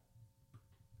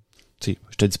 tu sais,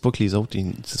 je te dis pas que les autres,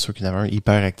 c'est sûr qu'il y en avait un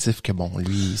hyper actif que bon,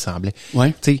 lui, il semblait...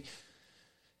 Ouais. Tu sais,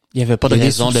 il y avait pas de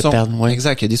raison de perdre. Ouais.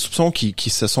 Exact. Il y a des soupçons qui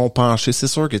se sont penchés. C'est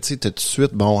sûr que tu sais, tout de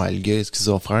suite, bon, le gars est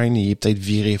schizophrène, il est peut-être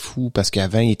viré fou parce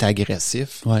qu'avant, il était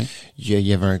agressif. Ouais. Il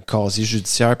y avait un casier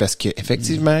judiciaire parce que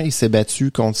effectivement, il s'est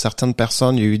battu contre certaines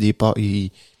personnes. Il y a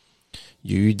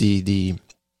eu des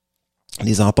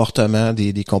emportements,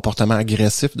 des comportements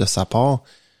agressifs de sa part.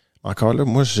 encore là,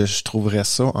 moi, je trouverais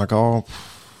ça encore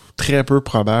très peu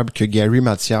probable que Gary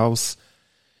Mathias,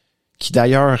 qui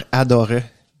d'ailleurs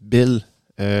adorait Bill,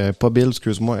 pas Bill,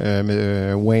 excuse-moi,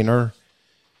 Weiner,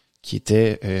 qui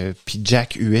était, puis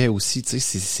Jack Huet aussi, tu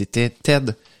sais, c'était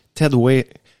Ted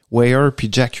Weir puis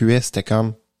Jack Huet, c'était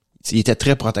comme, il était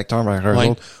très protecteur vers eux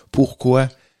autres. Pourquoi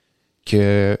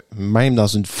que même dans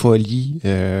une folie,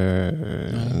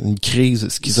 une crise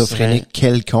schizophrénique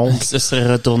quelconque, il se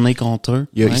serait retourné contre eux.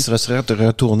 Il se serait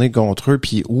retourné contre eux,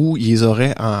 puis où ils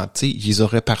auraient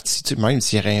parti, même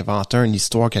s'ils auraient inventé une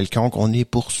histoire quelconque, on est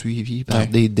poursuivi par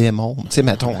des démons. Tu sais,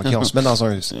 mettons, ok, on se met dans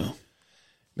un...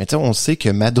 Mais tu sais, on sait que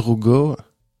Madruga,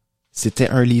 c'était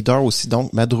un leader aussi,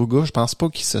 donc Madruga, je pense pas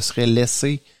qu'il se serait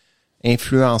laissé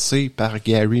influencé par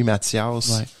Gary Mathias.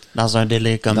 Ouais. Dans un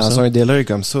délai comme ça. Dans un délai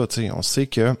comme ça, tu sais. On sait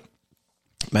que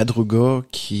Madruga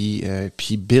puis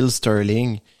Bill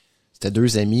Sterling, c'était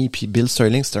deux amis, puis Bill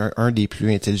Sterling, c'était un des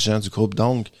plus intelligents du groupe.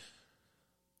 Donc,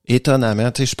 étonnamment,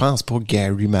 tu sais, je pense pas que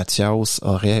Gary Mathias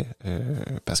aurait...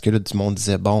 parce que là, du monde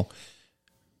disait, bon,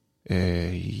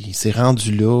 il s'est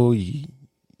rendu là, il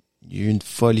y a eu une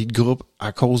folie de groupe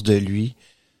à cause de lui,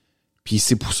 puis il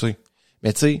s'est poussé.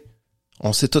 Mais tu sais,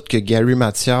 on sait tous que Gary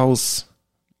Mathias,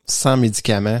 sans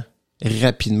médicaments,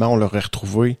 rapidement, on l'aurait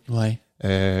retrouvé. Ouais.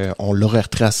 On l'aurait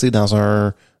retracé dans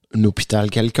un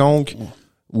hôpital quelconque,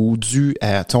 ou dû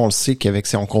à, on le sait qu'avec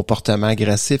son comportement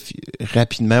agressif,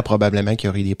 rapidement, probablement qu'il y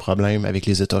aurait des problèmes avec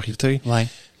les autorités. Ouais.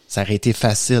 Ça aurait été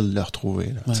facile de le retrouver.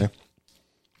 Là, ouais.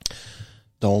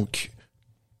 Donc,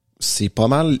 c'est pas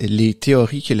mal les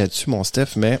théories qu'il y a là-dessus, mon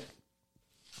Steph, mais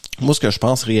moi, ce que je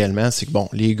pense réellement, c'est que, bon,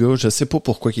 les gars, je sais pas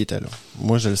pourquoi ils étaient là.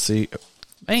 Moi, je le sais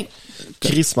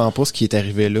crissement pas ce qui est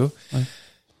arrivé là.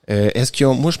 Ouais. Est-ce qu'il y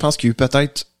a... Moi, je pense qu'il y a eu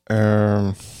peut-être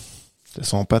ils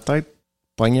sont peut-être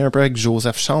pognés un peu avec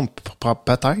Joseph Chand,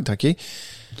 peut-être, OK?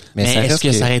 Mais ça est-ce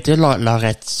que ça aurait été leur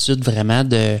attitude vraiment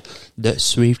de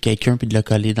suivre quelqu'un puis de le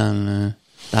coller dans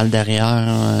le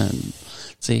derrière...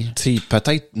 T'sais,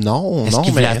 peut-être non. Est-ce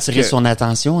qu'il voulait attirer son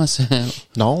attention à ça?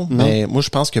 Non, mais moi je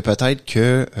pense que peut-être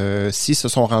que s'ils se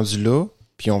sont rendus là,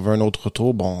 puis on veut un autre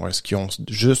retour, bon, est-ce qu'ils ont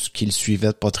juste qu'ils suivaient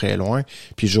de pas très loin,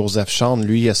 puis Joseph Chand,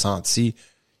 lui, il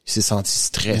s'est senti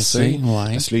stressé.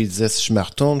 Ouais. Parce que là, il disait, si je me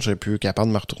retourne, j'ai plus capable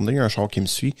de me retourner, un char qui me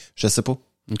suit, je sais pas.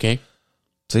 OK. Tu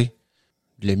sais,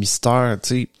 le mystère, tu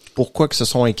sais, pourquoi qu'ils se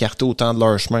sont écartés autant de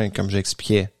leur chemin, comme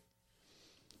j'expliquais.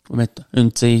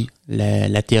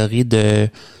 La théorie de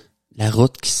la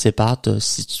route qui se sépare,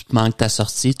 si tu manques ta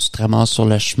sortie, tu te ramasses sur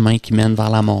le chemin qui mène vers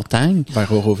la montagne.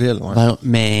 Vers Auroville, ouais.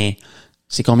 Mais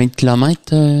c'est combien de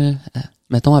kilomètres,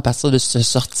 mettons, à partir de cette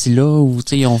sortie-là, où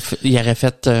tu sais, ils auraient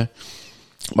fait...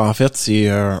 En fait, c'est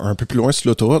un peu plus loin sur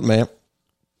l'autoroute, mais tu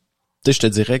sais, je te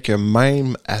dirais que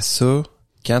même à ça,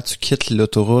 quand tu quittes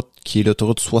l'autoroute, qui est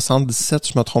l'autoroute 77,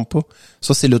 je me trompe pas,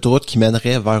 ça, c'est l'autoroute qui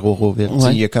mènerait vers Auroville.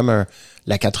 Ouais. Il y a comme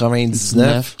la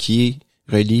 99 qui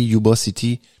relie Yuba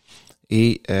City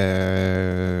et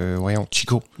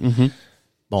Chico. Mm-hmm.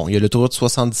 Bon, il y a l'autoroute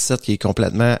 77 qui est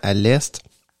complètement à l'est.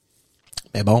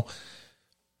 Mais bon,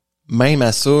 même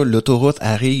à ça, l'autoroute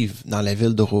arrive dans la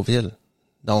ville d'Auroville.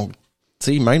 Donc,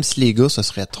 tu sais, même si les gars se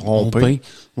seraient trompés,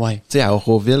 ouais. Tu sais, à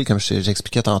Auroville, comme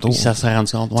j'expliquais tantôt. Ils s'en seraient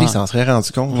rendu compte. Tu sais, ils s'en seraient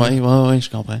rendu compte. Oui, je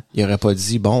comprends. Il aurait pas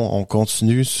dit, bon, on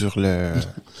continue sur le...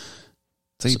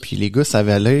 Tu sais, puis les gars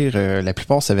savaient lire, la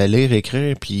plupart savaient lire,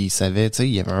 écrire, puis ils savaient, tu sais,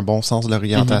 il y avait un bon sens de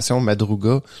l'orientation,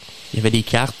 Madruga. Il y avait des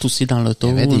cartes aussi dans l'auto.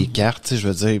 Il y avait des cartes, tu sais, je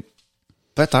veux dire,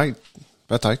 peut-être.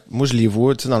 Moi, je les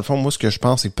vois, tu sais, dans le fond, moi, ce que je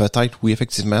pense, c'est peut-être, oui,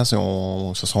 effectivement, se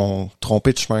sont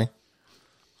trompés de chemin.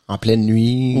 En pleine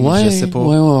nuit, je sais pas.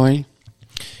 Ouais.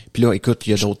 Puis là, écoute, il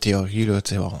y a d'autres théories, là,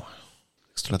 tu sais, bon,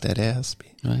 extraterrestres.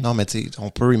 Non, mais tu sais, on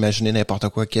peut imaginer n'importe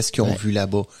quoi. Qu'est-ce qu'ils ont vu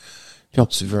là-bas?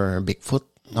 Tu veux un Bigfoot?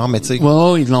 Non, mais tu sais.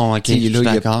 Ouais, non, ok, je suis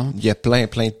d'accord. Il y a plein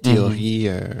de théories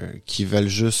qui veulent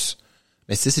juste...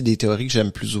 Mais c'est des théories que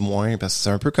j'aime plus ou moins, parce que c'est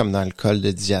un peu comme dans le col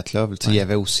de Dyatlov. Tu sais, il y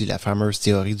avait aussi la fameuse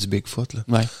théorie du Bigfoot, là.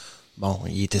 Ouais. Bon,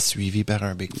 il était suivi par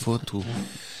un Bigfoot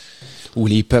ou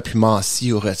les peuples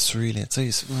mansis auraient tué, là,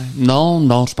 tu sais.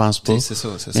 Non, je pense pas. C'est ça.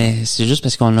 Mais c'est juste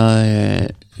parce qu'on a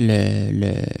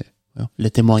le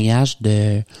témoignage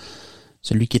de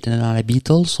celui qui était dans la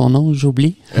Beatles, son nom,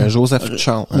 j'oublie. Joseph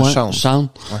Chand. Chand.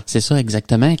 Ouais. C'est ça,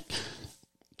 exactement.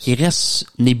 Qui reste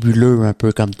nébuleux un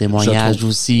peu comme témoignage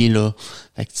aussi, là.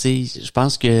 Fait que, tu sais, je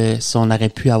pense que si on aurait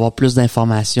pu avoir plus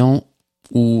d'informations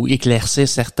ou éclaircir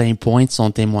certains points de son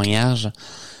témoignage,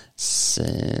 c'est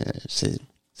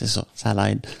ça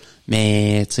l'aide.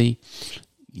 Mais, tu sais,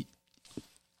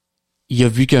 il a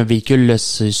vu qu'un véhicule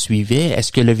se suivait.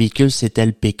 Est-ce que le véhicule, c'était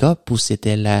le pick-up ou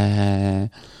c'était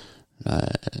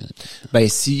Ben,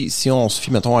 si on se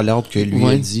fie, mettons, à l'ordre que lui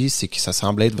a dit, c'est que ça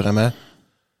semblait être vraiment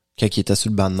quand il était sur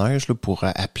le banc de neige, là, pour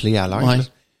appeler à l'aide. Ouais.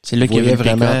 C'est là qu'il y avait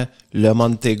vraiment le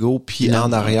Montego, puis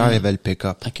en arrière, il y avait le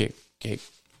pick-up. OK.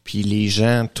 Puis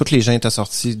tous les gens étaient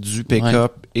sortis du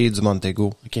pick-up et du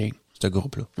Montego. OK. Ce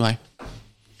groupe-là. Ouais.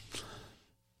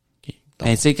 Okay.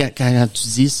 Ben, tu sais, quand tu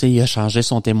dis, il a changé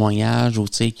son témoignage, ou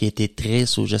tu sais, qu'il était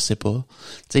triste, ou je sais pas.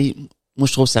 Tu sais, moi,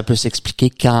 je trouve que ça peut s'expliquer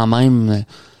quand même.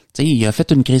 Tu sais, il a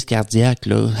fait une crise cardiaque,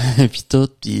 là, puis tout,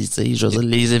 puis tu sais, je veux dire,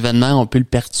 les événements ont pu le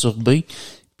perturber.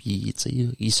 Puis, tu sais,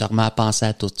 il se remet à penser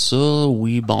à tout ça.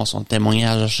 Oui, bon, son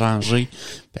témoignage a changé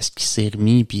parce qu'il s'est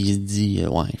remis puis il se dit,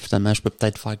 ouais, finalement, je peux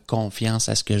peut-être faire confiance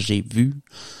à ce que j'ai vu.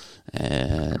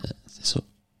 C'est ça.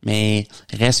 Mais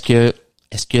reste que,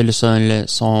 est-ce que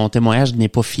son témoignage n'est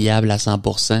pas fiable à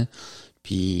 100%?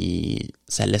 Puis,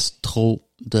 ça laisse trop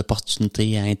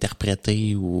d'opportunités à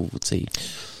interpréter ou, tu sais.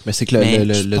 Mais c'est que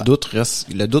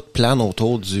le doute plane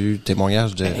autour du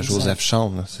témoignage de Joseph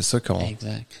Chand. Là. C'est ça qu'on...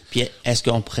 Exact. Puis est-ce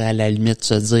qu'on pourrait à la limite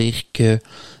se dire que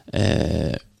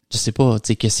je sais pas, tu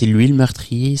sais, que c'est lui le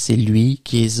meurtrier, c'est lui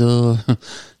qui les a...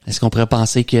 Est-ce qu'on pourrait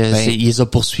penser que il les a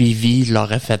poursuivis, leur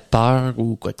aurait fait peur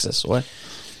ou quoi que ce soit?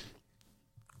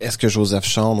 Est-ce que Joseph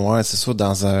Chand, ouais, c'est ça,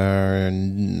 dans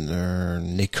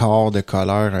un écart de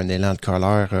colère, un élan de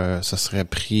colère,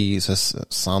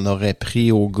 s'en aurait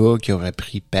pris au gars qui aurait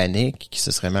pris panique, qui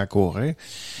se serait mis à courir.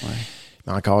 Ouais.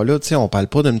 Mais encore là, tu sais, on parle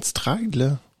pas d'une petite ride,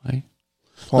 là. Ouais.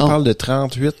 On parle de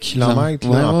 38 kilomètres,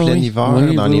 là, en plein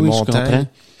hiver, dans les montagnes.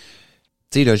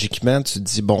 Tu sais, logiquement, tu te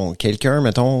dis, bon, quelqu'un,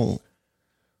 mettons,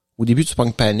 au début, tu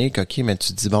pognes panique, ok, mais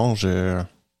tu te dis, bon, là,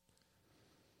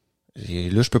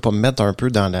 je peux pas me mettre un peu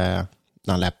dans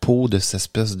la peau de cette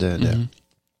espèce de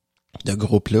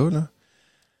groupe-là, là.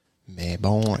 Mais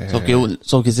bon...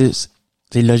 Sauf que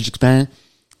c'est logiquement,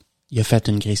 il a fait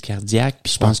une crise cardiaque,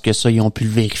 puis je pense que ça, ils ont pu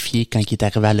le vérifier quand il est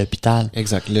arrivé à l'hôpital.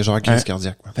 Exact, légère crise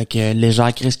cardiaque. Ouais. Fait que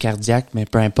légère crise cardiaque, mais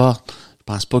peu importe. Je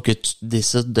pense pas que tu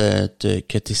décides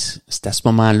c'est à ce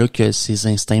moment-là que ces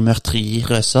instincts meurtriers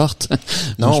ressortent.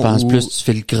 Non, moi, je pense plus que tu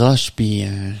fais le croche, puis...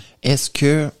 Est-ce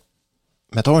que...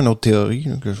 Mettons une autre théorie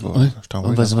là, que je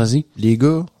t'envoie. Vas-y. Les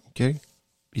gars, OK,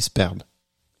 ils se perdent.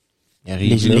 Ils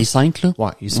arrivent les 5, là?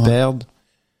 Ouais, ils se perdent.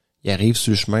 Ils arrivent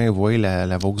sur le chemin, ils voient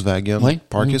la Volkswagen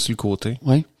parkée sur le côté.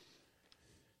 Oui.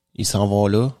 Ils s'en vont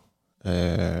là.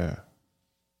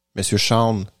 Monsieur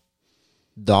Chand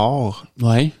dort.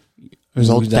 Oui. Eux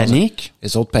autres paniquent.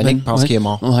 Les autres paniquent, pensent qu'il est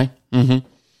mort. Oui. Mm-hmm.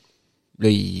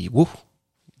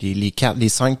 Là, les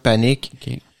 5 paniquent.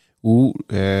 Okay. Ou...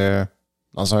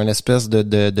 dans un espèce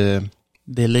de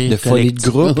folie de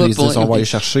groupe, ils se disent, on va aller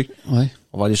chercher. Ouais.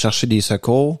 On va aller chercher des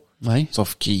secours. Ouais.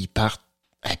 Sauf qu'ils partent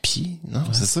à pied, non?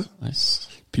 C'est ça? Ouais.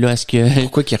 Puis là, est-ce que...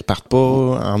 Pourquoi qu'ils repartent pas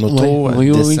en auto,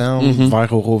 descendre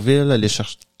vers Auroville, aller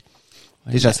chercher...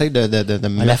 Ouais, j'essaie de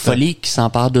me la folie qui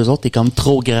s'empare d'eux autres est comme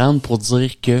trop grande pour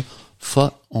dire que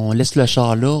on laisse le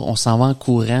char là, on s'en va en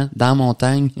courant dans la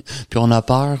montagne, puis on a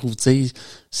peur, ou tu sais,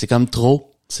 c'est comme trop.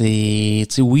 C'est,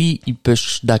 tu sais, oui, je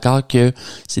suis d'accord que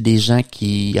c'est des gens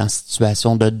qui, en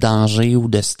situation de danger ou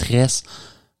de stress,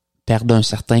 perdent un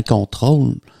certain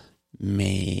contrôle.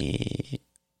 Mais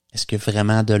est-ce que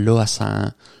vraiment de là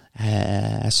à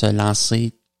se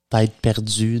lancer tête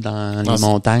perdue dans les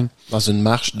montagnes? Dans une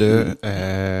marche de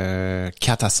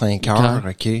 4 à 5 heures,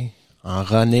 OK? En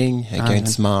running, avec un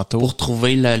petit manteau. Pour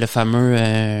trouver le fameux...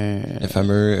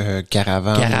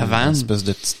 caravane. Une espèce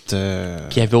de petite...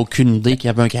 Qui avait aucune idée qu'il y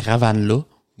avait un caravane là.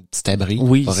 Un petit abri.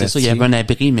 Oui, c'est ça, il y avait un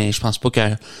abri, mais je pense pas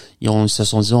ils se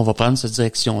sont dit, on va prendre cette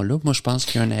direction-là. Moi, je pense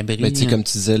qu'il y a un abri. Mais tu sais, comme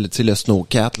tu disais, le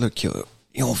snowcat, là,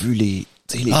 ils ont vu les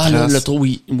traces. Le trou,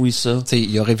 oui, ça. Tu sais,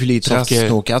 ils auraient vu les traces du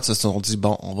snowcat, se sont dit,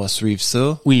 bon, on va suivre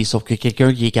ça. Oui, sauf que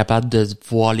quelqu'un qui est capable de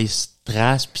voir les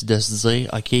traces puis de se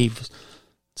dire, OK,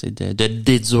 de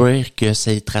déduire que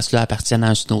ces traces-là appartiennent à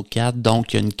un snowcat,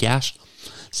 donc il y a une cache.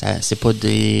 Ça, c'est pas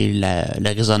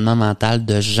le raisonnement mental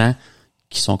de gens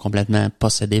qui sont complètement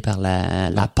possédés par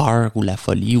la peur ou la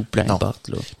folie ou peu importe.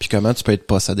 Là. Puis comment tu peux être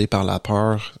possédé par la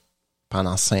peur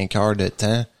pendant 5 heures de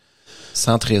temps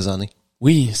sans te raisonner?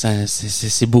 Oui,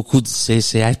 c'est beaucoup,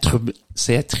 c'est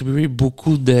attribuer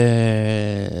beaucoup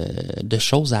de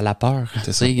choses à la peur.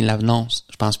 Tu sais, non,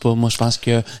 je pense pas. Moi, je pense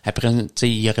que après, tu sais,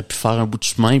 il aurait pu faire un bout de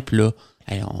chemin, puis là,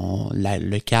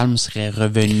 le calme serait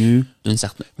revenu d'une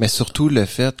certaine. Mais surtout le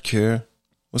fait que,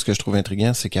 moi, ce que je trouve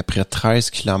intriguant, c'est qu'après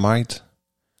 13 kilomètres,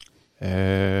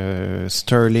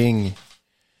 Sterling,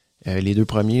 les 2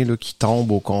 premiers là qui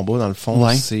tombent au combat, dans le fond,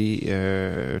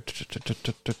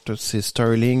 c'est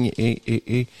Sterling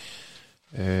et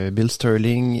Bill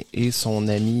Sterling et son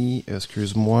ami,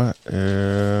 excuse-moi,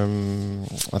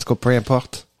 en tout cas, peu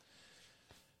importe.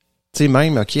 tu sais,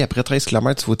 même, OK, après 13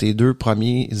 km, tu vois tes 2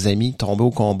 premiers amis tomber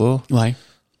au combat. Ouais.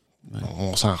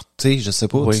 On s'en, tu sais, je sais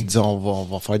pas, Oui. tu te dis, on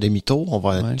va faire demi-tour,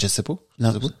 je sais pas. Non.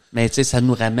 Je sais pas. Mais tu sais, ça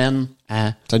nous ramène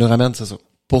à Ça nous ramène, c'est ça.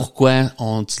 pourquoi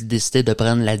ont-ils décidé de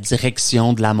prendre la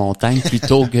direction de la montagne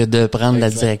plutôt que de prendre la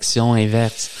direction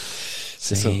inverse.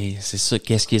 C'est ça,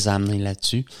 qu'est-ce qui les a amenés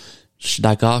là-dessus. Je suis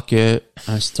d'accord que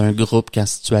c'est un groupe qui, en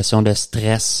situation de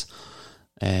stress,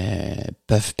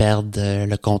 peuvent perdre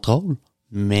le contrôle,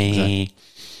 mais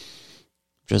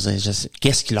je sais,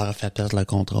 qu'est-ce qui leur a fait perdre le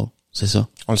contrôle? C'est ça.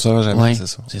 On le saura jamais, ouais, c'est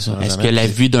ça. C'est ça. Est-ce que la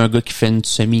vue d'un gars qui fait une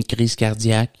semi-crise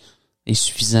cardiaque est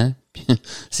suffisant?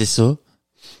 C'est ça.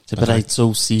 C'est peut-être ça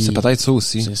aussi. C'est peut-être ça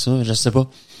aussi. C'est ça, je sais pas.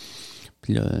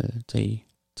 Puis là, tu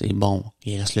sais, bon,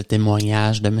 il reste le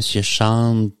témoignage de Monsieur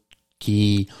Chand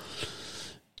qui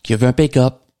a vu un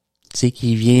pick-up, tu sais,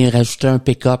 qui vient rajouter un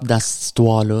pick-up dans cette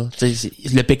histoire-là. Tu sais,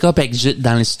 le pick-up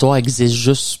dans l'histoire existe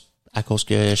juste à cause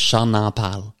que Chand en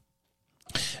parle.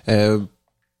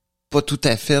 Pas tout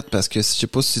à fait, parce que je sais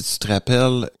pas si tu te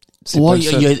rappelles. Ouais,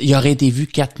 il aurait été vu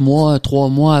 3 mois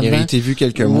avant. Il aurait été vu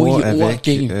quelques mois avec.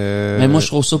 Okay. Mais moi, je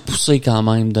trouve ça poussé quand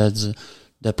même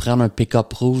de prendre un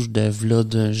pick-up rouge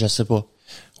je sais pas.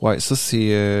 Ouais, ça c'est.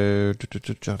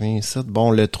 Je reviens ici.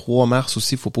 Bon, le 3 mars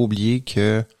aussi, faut pas oublier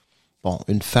que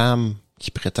une femme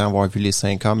qui prétend avoir vu les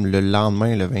 5 hommes le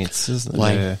lendemain, le 26.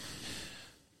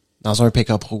 Dans un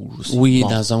pick-up rouge aussi. Oui,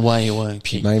 dans un ouais.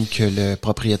 Puis même que le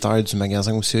propriétaire du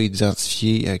magasin aussi a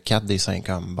identifié 4 des 5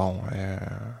 hommes. Bon.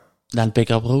 Dans le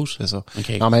pick-up rouge? C'est ça.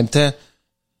 Okay. En même temps,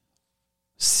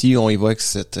 si on y va avec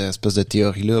cette espèce de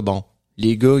théorie-là,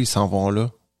 les gars, ils s'en vont là,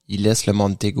 ils laissent le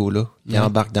Montego là, ils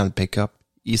embarquent dans le pick-up,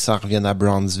 ils s'en reviennent à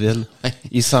Brownsville,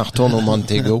 ils s'en retournent au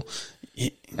Montego.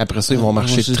 Après ça, ils vont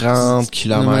marcher 30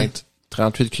 km,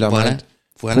 38 km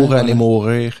pour aller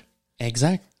mourir.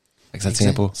 Exact. Fait que ça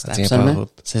tient pas. Ça tient pas la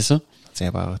route. C'est ça. Ça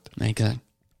tient pas la route. Exact.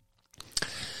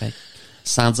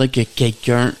 Sans dire que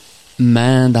quelqu'un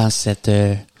ment dans cette...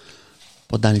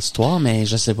 pas dans l'histoire, mais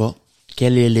je sais pas.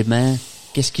 Quel élément...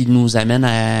 Qu'est-ce qui nous amène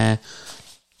à...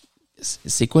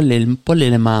 C'est quoi l'élément... Pas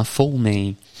l'élément faux,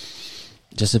 mais...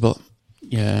 Je sais pas.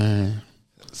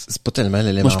 C'est pas tellement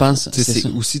l'élément faux. Moi, je pense... C'est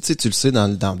aussi, tu le sais,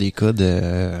 dans des cas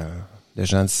de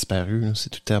gens disparus, là, c'est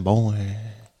tout le temps bon.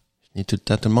 Tout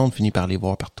le monde finit par les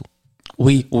voir partout.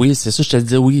 Oui, c'est ça, je te le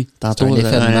dis, oui. Tantôt, un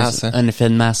effet de masse. Un effet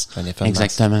de masse. Un effet de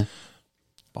exactement. Masse.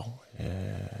 Bon,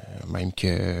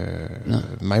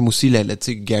 même aussi, tu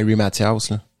sais, Gary Mathias,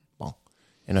 là. Bon,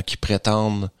 il y en a qui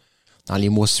prétendent, dans les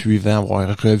mois suivants,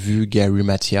 avoir revu Gary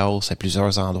Mathias à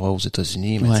plusieurs endroits aux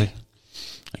États-Unis, mais tu sais.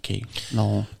 OK.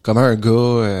 Non. Comment un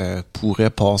gars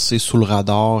pourrait passer sous le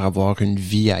radar, avoir une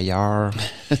vie ailleurs?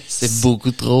 C'est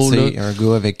beaucoup trop, là. C'est un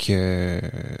gars avec qui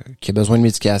a besoin de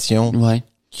médication,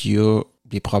 qui a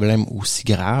des problèmes aussi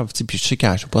graves. Puis je sais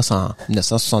quand je sais pas, c'est en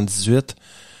 1978,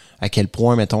 à quel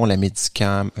point, mettons, les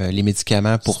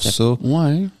médicaments pour ça.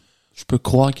 Ouais. Je peux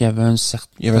croire qu'il y avait un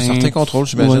certain contrôle,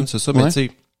 j'imagine, c'est ça. Mais tu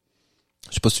sais,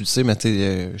 je sais pas si tu le sais, mais tu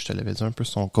sais, je te l'avais dit un peu,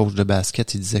 son coach de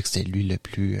basket, il disait que c'était lui le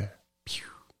plus...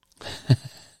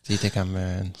 il était comme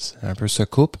un peu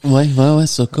secoupe. Ouais,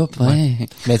 secoupe, ouais.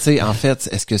 Mais tu sais, en fait,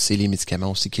 est-ce que c'est les médicaments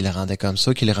aussi qui le rendaient comme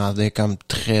ça, qui le rendaient comme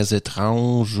très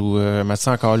étrange ou mais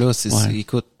ça encore là,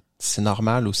 écoute, c'est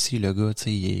normal aussi le gars, tu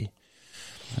sais, il est.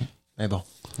 Mais bon,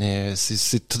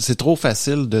 c'est trop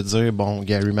facile de dire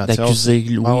Gary Mathias. D'accuser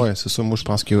Louis. Ah ouais, c'est ça. Moi, je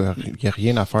pense qu'il y a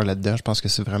rien à faire là-dedans. Je pense que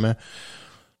c'est vraiment.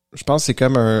 Je pense que c'est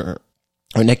comme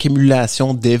une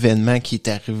accumulation d'événements qui est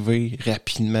arrivé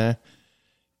rapidement.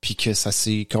 Puis que ça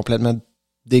s'est complètement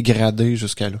dégradé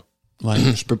jusqu'à là.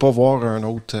 Ouais. Je peux pas voir un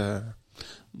autre...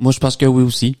 Moi, je pense que oui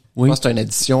aussi. Oui. Je pense que c'est une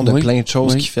addition de plein de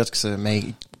choses qui fait que ça... Mais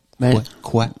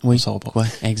quoi? Oui, on saura pas. Quoi?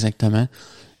 Exactement.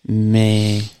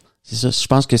 Mais c'est ça. Je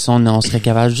pense que si on serait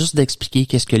capable juste d'expliquer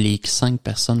qu'est-ce que les 5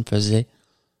 personnes faisaient.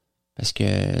 Parce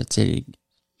que, tu sais,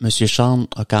 Monsieur Chand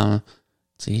a quand...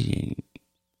 Tu sais,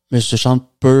 Monsieur Chand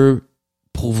peut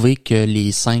prouver que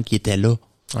les 5 étaient là.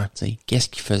 Ouais. Tu sais, qu'est-ce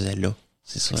qu'ils faisaient là?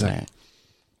 C'est ça.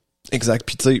 Exact.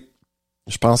 Puis tu sais,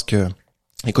 je pense que,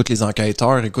 les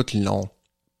enquêteurs, ils l'ont...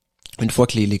 Une fois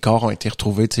que les corps ont été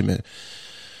retrouvés, tu sais,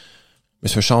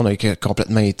 Monsieur Chand a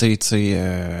complètement été, tu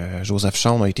sais, Joseph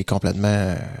Chand a été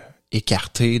complètement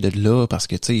écarté de là parce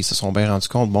que, tu sais, ils se sont bien rendus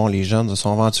compte, les jeunes se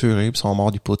sont aventurés puis sont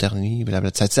morts d'hypothermie,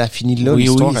 blablabla. Ça a fini là,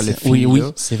 l'histoire, elle a fini là. Oui,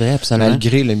 c'est vrai, absolument.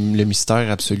 Malgré le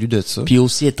mystère absolu de ça. Puis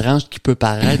aussi étrange qu'il peut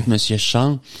paraître, Monsieur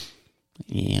Chand,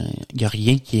 il y a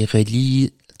rien qui est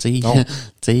relié, tu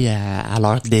sais, à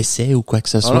leur décès ou quoi que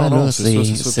ce soit. Non, là,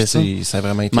 c'est ça. Ça a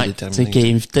vraiment été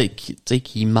déterminé. Tu sais,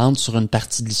 qu'il mente sur une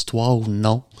partie de l'histoire ou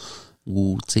non,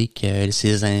 ou tu sais que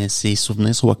ses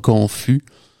souvenirs soient confus.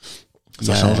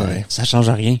 Ça change rien. Ça change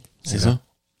rien, c'est Exact.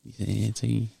 ça.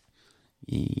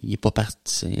 Il est pas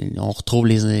parti. On retrouve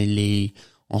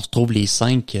les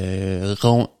 5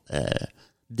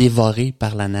 dévorés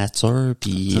par la nature,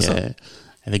 puis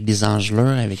avec des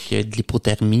engelures, avec de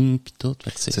l'hypothermie, puis tout.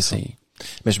 Fait que c'est ça.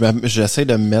 Mais j'essaie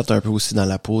de me mettre un peu aussi dans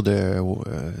la peau de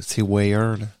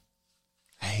Weir, là.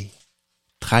 Hey,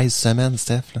 13 semaines,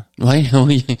 Steph, là.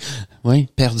 Oui.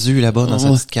 Perdu là-bas dans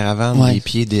sa petite caravane, les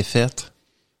pieds défaites.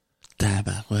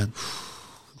 Tabarouette.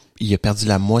 Il a perdu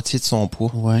la moitié de son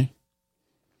poids. Ouais.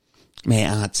 Mais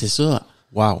c'est ça.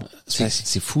 Wow.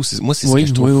 C'est fou. Moi, c'est ce que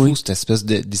je trouve fou, cette espèce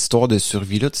d'histoire de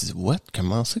survie-là. Tu dis, what?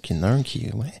 Comment ça qu'il y en a un qui...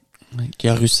 Ouais. Qui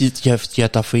a réussi, qui a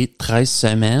toffé 13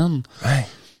 semaines. Ouais.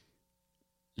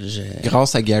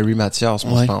 Grâce à Gary Mathias,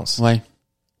 moi, je pense. Ouais.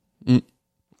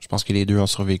 Je pense que les deux ont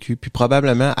survécu. Puis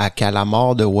probablement qu'à la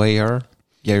mort de Weir,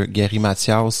 Gary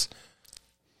Mathias,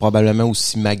 probablement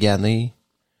aussi magané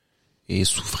et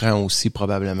souffrant aussi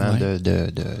probablement de...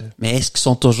 Mais est-ce qu'ils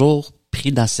sont toujours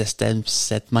pris dans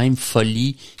cette même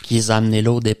folie qui les a amenés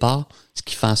là au départ? Ce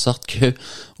qui fait en sorte que,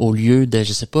 au lieu de,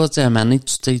 je sais pas, tu sais, à un moment donné,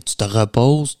 tu te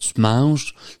reposes, tu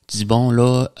manges, tu dis, bon,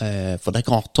 là, faudrait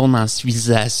qu'on retourne en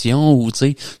civilisation, ou tu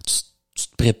sais, tu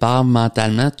te prépares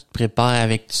mentalement, tu te prépares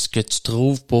avec ce que tu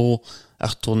trouves pour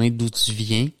retourner d'où tu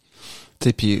viens. Tu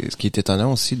sais, puis ce qui est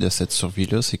étonnant aussi de cette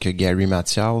survie-là, c'est que Gary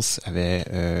Mathias avait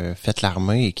fait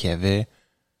l'armée et qu'il avait...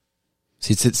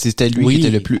 C'était lui qui était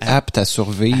le plus apte à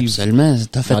survivre. Absolument,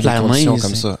 t'as fait l'armée. Dans des conditions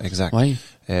comme ça, exact. Oui.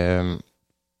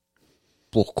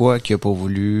 Pourquoi qu'il a pas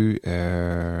voulu...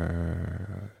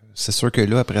 c'est sûr que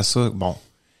là, après ça, bon,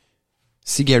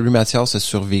 si Gary Mathias a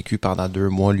survécu pendant 2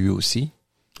 mois lui aussi,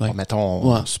 bon,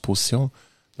 mettons supposition,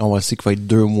 là, on va dire qu'il va être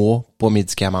 2 mois pas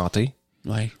médicamenté.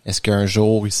 Ouais. Est-ce qu'un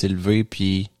jour, il s'est levé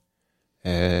puis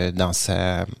dans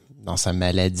sa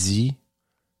maladie,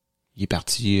 il est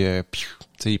parti...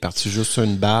 il est parti juste sur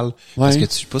une balle. Ouais. Parce que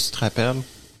tu sais pas si tu te rappelles,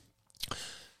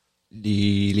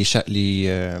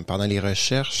 pendant les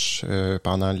recherches,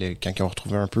 quand ils ont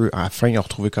retrouvé un peu, à la fin, ils ont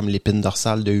retrouvé comme l'épine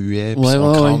dorsale de Huet, puis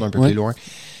son crâne un peu plus loin.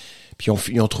 Puis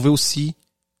ils ont trouvé aussi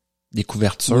des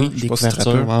couvertures, je sais pas si tu te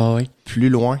rappelles, plus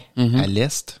loin, à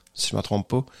l'est, si je me trompe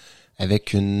pas,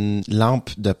 avec une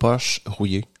lampe de poche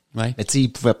rouillée. Ouais. Mais tu sais, ils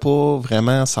pouvaient pas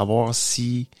vraiment savoir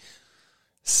si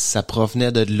ça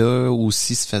provenait de là ou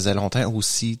si ça faisait longtemps ou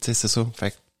si, tu sais, c'est ça.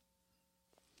 Fait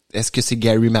est-ce que c'est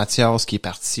Gary Mathias qui est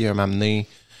parti un moment donné?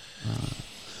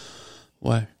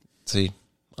 Ouais. Tu sais,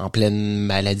 en pleine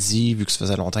maladie, vu que ça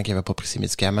faisait longtemps qu'il avait pas pris ses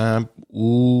médicaments,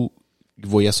 ou il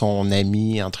voyait son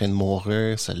ami en train de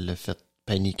mourir, ça l'a fait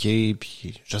paniquer,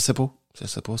 puis je sais pas.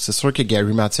 C'est sûr que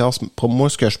Gary Mathias, pour moi,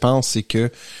 ce que je pense, c'est que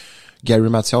Gary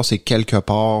Mathias est quelque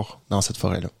part dans cette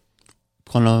forêt-là.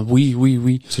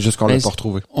 Oui. C'est juste qu'on l'a pas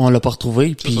retrouvé. On l'a pas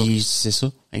retrouvé, puis c'est ça,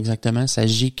 exactement. Il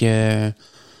s'agit que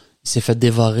il s'est fait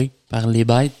dévorer par les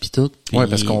bêtes puis tout. Ouais,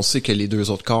 parce qu'on sait que les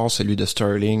 2 autres corps, celui de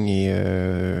Sterling et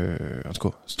en tout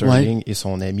cas Sterling et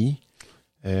son ami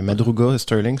Madruga et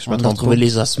Sterling, je me trompe pas. On a trouvé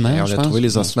les ossements, on a trouvé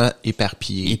les ossements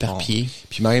éparpillés.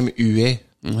 Puis même Huet.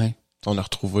 Ouais. On a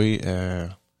retrouvé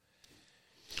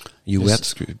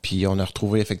Huet, puis on a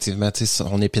retrouvé effectivement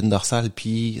son épine dorsale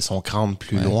puis son crâne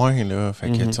plus loin là,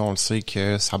 fait que on le sait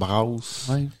que ça brasse.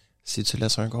 Ouais. Si tu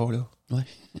laisses un corps là. Ouais.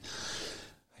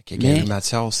 Que Gary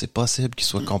Mathias, c'est possible qu'il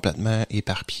soit complètement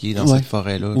éparpillé dans cette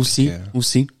forêt-là.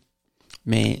 Aussi.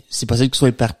 Mais c'est possible qu'il soit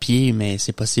éparpillé, mais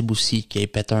c'est possible aussi qu'il ait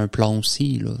pété un plomb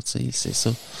aussi, là. C'est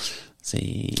ça.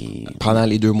 C'est... Pendant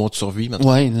les 2 mois de survie,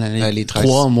 maintenant. Ouais, les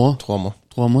 3 mois. 3 mois.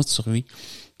 3 mois de survie.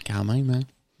 Quand même, hein.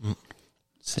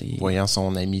 Voyant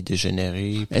son ami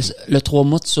dégénérer. Puis... Le 3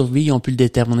 mois de survie, ils ont pu le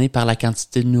déterminer par la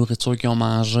quantité de nourriture qu'ils ont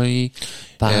mangé,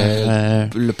 par...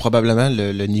 probablement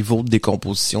le niveau de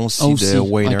décomposition aussi de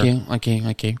Weir.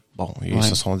 OK. Bon, ils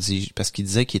se sont dit... Parce qu'ils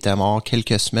disaient qu'il était mort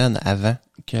quelques semaines avant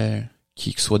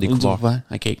qu'il soit découvert.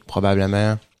 OK.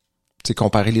 Probablement, tu sais,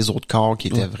 comparer les autres corps qui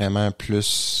étaient vraiment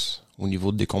plus au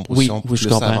niveau de décomposition, plus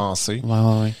avancé.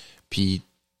 Ouais. Puis...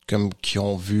 comme qui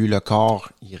ont vu le corps,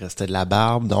 il restait de la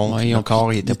barbe, donc le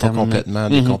corps il était pas complètement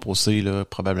décomposé, là,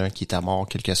 probablement qu'il était mort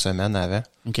quelques semaines avant.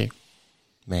 OK.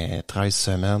 Mais 13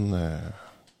 semaines,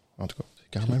 en tout cas,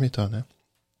 c'est quand même étonnant.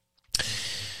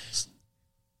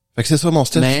 Fait que c'est ça mon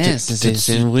style. Mais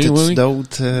t'as-tu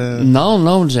d'autres...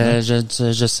 Non,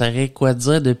 je saurais quoi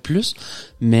dire de plus,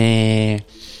 mais...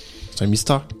 C'est un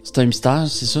mystère. C'est un mystère,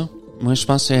 c'est ça. Moi, je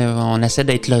pense qu'on essaie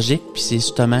d'être logique, puis c'est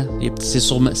justement,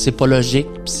 c'est pas logique,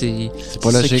 puis c'est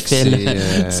pas logique,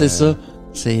 c'est ça.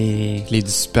 C'est Les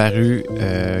disparus,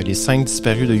 les 5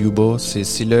 disparus de Yuba, c'est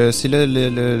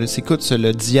écoute, c'est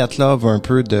le diatlove un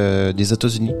peu des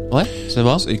États-Unis. ouais, c'est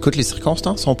bon. Écoute, les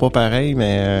circonstances sont pas pareilles,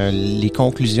 mais les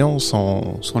conclusions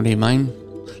sont Les mêmes.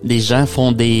 Les gens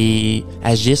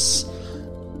agissent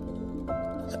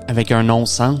avec un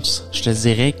non-sens, je te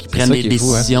dirais, qui prennent des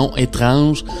décisions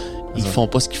étranges, ils font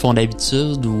pas ce qu'ils font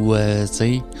d'habitude ou tu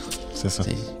sais. C'est ça.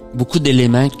 Beaucoup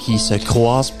d'éléments qui se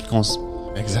croisent puis qu'on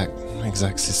Exact.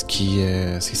 C'est ce qui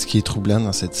est troublant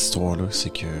dans cette histoire-là, c'est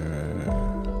que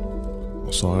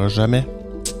on saura jamais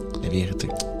la vérité.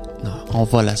 Non, on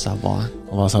va la savoir.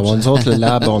 On va savoir. Nous autres, le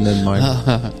lab, on est de même.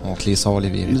 On te les sort, les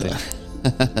vérités.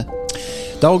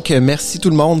 Donc, merci tout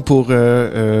le monde pour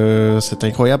cet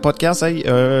incroyable podcast. Hey,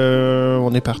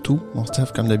 on est partout. Mon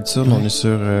Steph, comme d'habitude, on est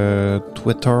sur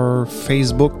Twitter,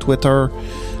 Facebook,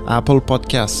 Apple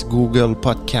Podcasts, Google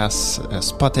Podcasts,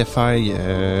 Spotify.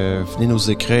 Venez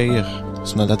nous écrire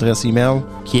sur notre adresse email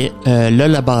qui est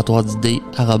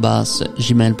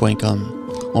lelaboratoire-d'idées@gmail.com.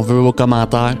 On veut vos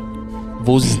commentaires,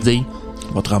 vos idées,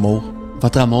 votre amour.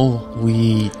 Votre amour,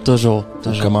 oui, toujours.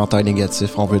 Commentaires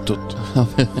négatifs, on veut tout.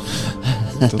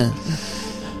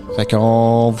 Fait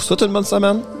qu'on vous souhaite une bonne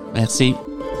semaine. Merci.